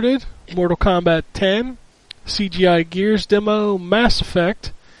 Uncharted, Mortal Kombat 10, CGI Gears demo, Mass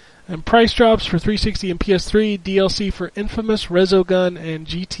Effect, and price drops for 360 and PS3, DLC for Infamous, Resogun, and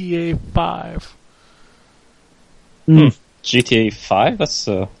GTA 5. GTA 5? That's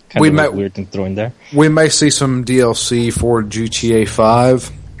kind We of might- a weird thing to throw in there. We may see some DLC for GTA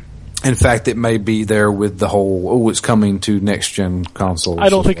 5. In fact, it may be there with the whole, it's coming to next-gen consoles. I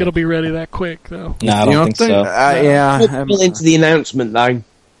don't think it'll be ready that quick, though. No, I You don't don't think so. yeah. Well, into the announcement though.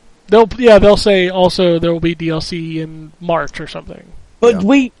 They'll say also there will be DLC in March or something. But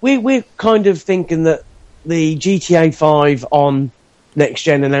we're kind of thinking that the GTA 5 on next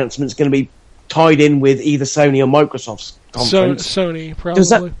gen announcement is going to be tied in with either Sony or Microsoft's conference. Sony, Does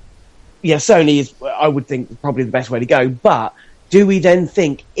that- probably. Yeah, Sony is, I would think, probably the best way to go. But do we then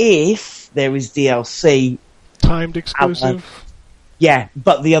think if there is DLC, Timed exclusive. yeah,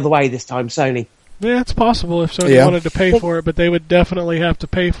 but the other way this time, Sony? Yeah, it's possible if Sony Yeah. wanted to pay for it, but they would definitely have to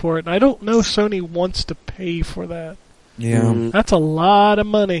pay for it. And I don't know if Sony wants to pay for that. Yeah. That's a lot of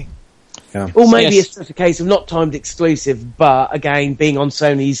money. Or maybe Yes. it's just a case of not timed exclusive, but again, being on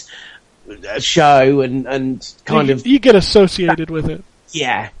Sony's show and kind you, of you get associated with it.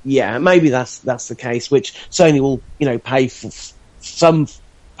 yeah, maybe that's the case. Which Sony will, pay for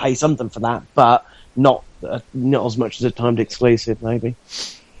something for that, but not as much as a timed exclusive, maybe.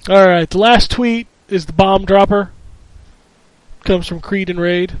 All right, the last tweet is the bomb dropper. Comes from Creed and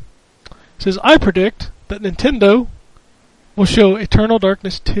Raid. It says, I predict that Nintendo will show Eternal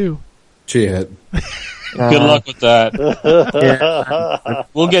Darkness 2. Shit. Good luck with that.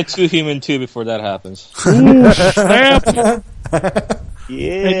 We'll get Too Human 2 before that happens. Ooh, snap!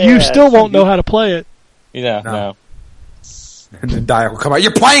 Yeah. And you still won't know how to play it. Yeah, No. no. And the dial will come out.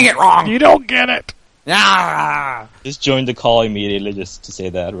 You're playing it wrong! You don't get it! Ah! Just join the call immediately just to say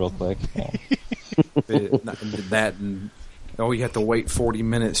that real quick. Yeah. That and you have to wait 40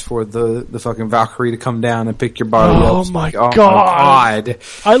 minutes for the fucking Valkyrie to come down and pick your body up. Oh It's my like, oh God. my God.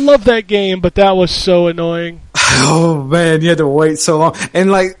 I love that game, but that was so annoying. Oh man, you had to wait so long.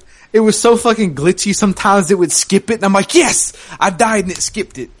 And like, it was so fucking glitchy. Sometimes it would skip it and I'm like, yes! I died and it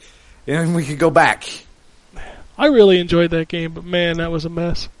skipped it. And we could go back. I really enjoyed that game, but man, that was a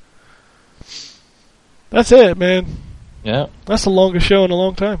mess. That's it, man. Yeah. That's the longest show in a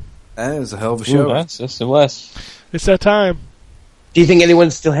long time. That was a hell of a show. Yes, it was. It's that time. Do you think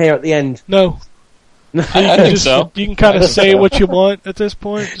anyone's still here at the end? No. I think Just- so. You can kind of say what you want at this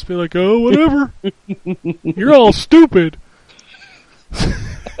point. Just be like, oh, whatever. You're all stupid.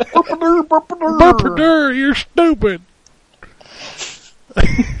 Burpadur, you're stupid.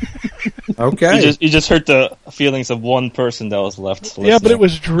 Okay. You just hurt the feelings of one person that was left. Yeah, but it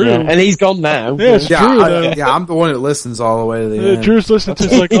was Drew. Yeah, and he's gone now. Yeah, it's Yeah, Drew, though. I'm the one that listens all the way to the end. Drew's listening to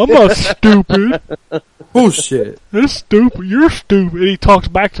it. It's like, I'm not stupid. Bullshit. That's stupid. You're stupid. And he talks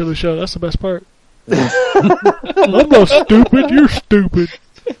back to the show. That's the best part. I'm not stupid. You're stupid.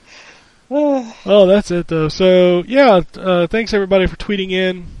 Oh, that's it, though. So, yeah, thanks, everybody, for tweeting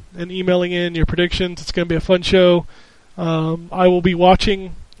in and emailing in your predictions. It's going to be a fun show. I will be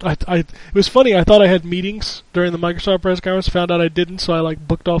watching. It was funny. I thought I had meetings during the Microsoft press conference. Found out I didn't, so I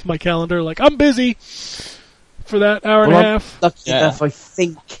booked off my calendar. I'm busy for that hour and a half. Lucky Yeah. enough, I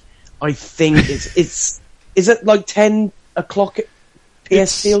think it's is it like 10 o'clock at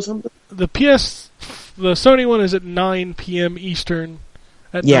PST or something? The Sony one is at 9 p.m. Eastern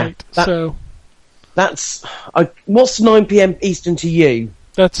at Yeah, night. that- So What's 9 p.m. Eastern to you?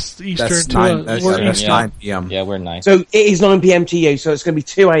 That's Eastern That's to 9. us. That's, We're that's Eastern. 9 p.m. Yeah, we're 9. So it is 9 p.m. to you, so it's going to be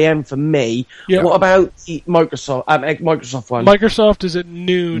 2 a.m. for me. Yeah. What about the Microsoft one? Microsoft is at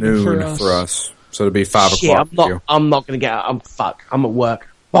noon for us. So it'll be 5 Shit, o'clock for you. I'm not going to get out. I'm at work.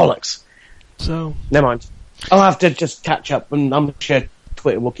 Bollocks. So Never mind. I'll have to just catch up, and I'm sure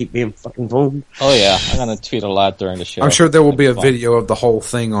Twitter will keep me fucking informed. Oh yeah, I'm gonna tweet a lot during the show. I'm sure there will be a Fun. video of the whole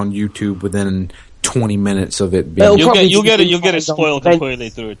thing on YouTube within 20 minutes of it being. It'll You'll probably get be it on spoiled event- completely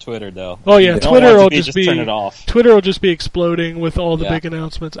through Twitter, though. Oh yeah, You don't Twitter want will to just be turn it off. Twitter will just be exploding with all the Yeah. big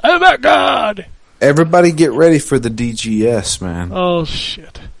announcements. Oh my god! Everybody get ready for the DGS, man. Oh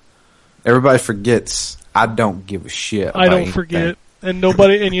shit! Everybody forgets. I don't give a shit. I about don't anything. forget, and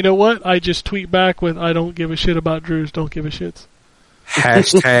nobody. And you know what? I just tweet back with "I don't give a shit about Drew's. Don't give a shits."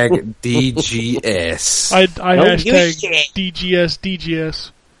 Hashtag DGS. I Don't give a hashtag shit.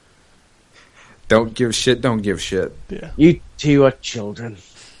 DGS. Don't give a shit. Don't give a shit. Yeah, You two are children.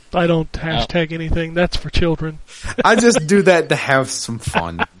 I don't hashtag anything. That's for children. I just do that to have some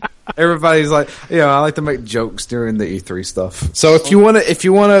fun. Everybody's like, I like to make jokes during the E3 stuff. So if you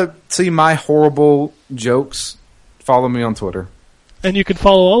wanna see my horrible jokes, follow me on Twitter. And you can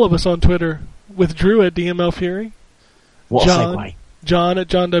follow all of us on Twitter with Drew at DML Fury, What John. a segue. John at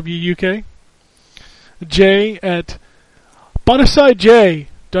John WUK, Jay at Bonasai J.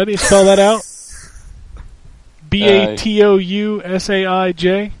 Do I need to spell that out?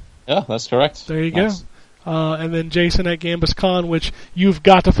 BATOUSAIJ. Yeah, that's correct. There you Nice. go. And then Jason at Gambus Con, which you've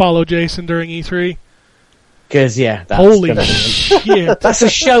got to follow Jason during E3. Because, yeah, that's Holy gonna be- shit. That's a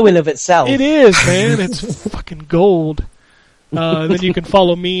show in of itself. It is, man. It's fucking gold. And then you can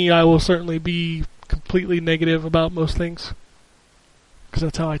follow me. I will certainly be completely negative about most things. Because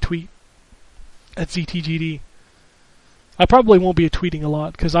that's how I tweet. At ZTGD. I probably won't be tweeting a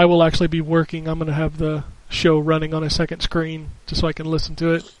lot, because I will actually be working. I'm going to have the show running on a second screen, just so I can listen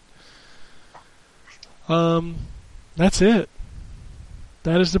to it. That's it.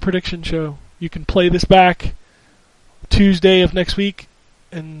 That is the prediction show. You can play this back Tuesday of next week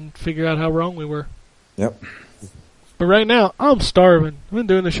and figure out how wrong we were. Yep. But right now, I'm starving. I've been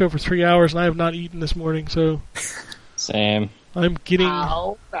doing the show for 3 hours, and I have not eaten this morning, so Same. I'm getting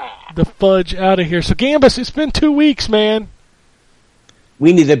the fudge out of here. So, Gambus, it's been 2 weeks, man.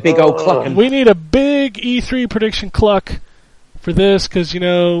 We need a big old clucking. We need a big E3 prediction cluck for this, because,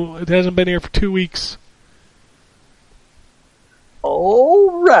 it hasn't been here for 2 weeks.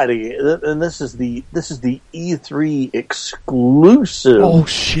 Alrighty, and this is the E3 exclusive. Oh,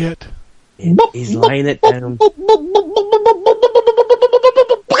 shit. He's laying it down.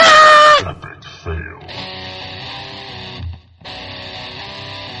 Epic fail.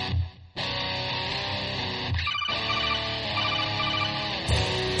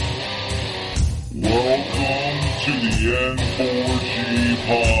 Welcome to the N4G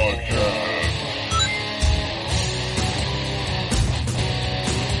podcast.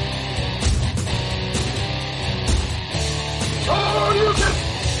 $0.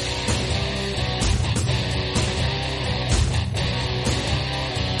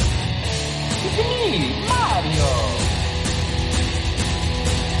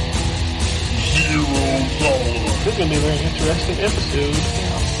 This is going to be a very interesting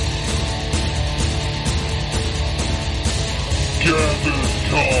episode.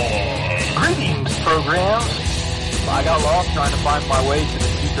 Gambus Greetings, programs. I got lost trying to find my way to the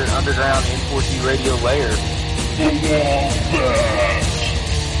secret underground N4G Radio lair. the Wombat.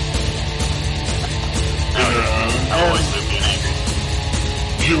 And I always live being angry.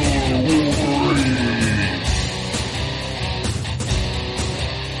 Killer Wolverine.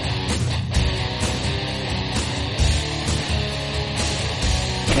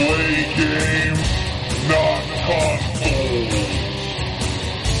 Play games, not consoles.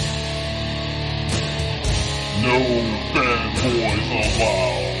 No fanboys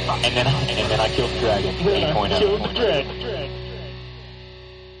allowed. And then I killed the dragon. 8.0. Killed the dragon.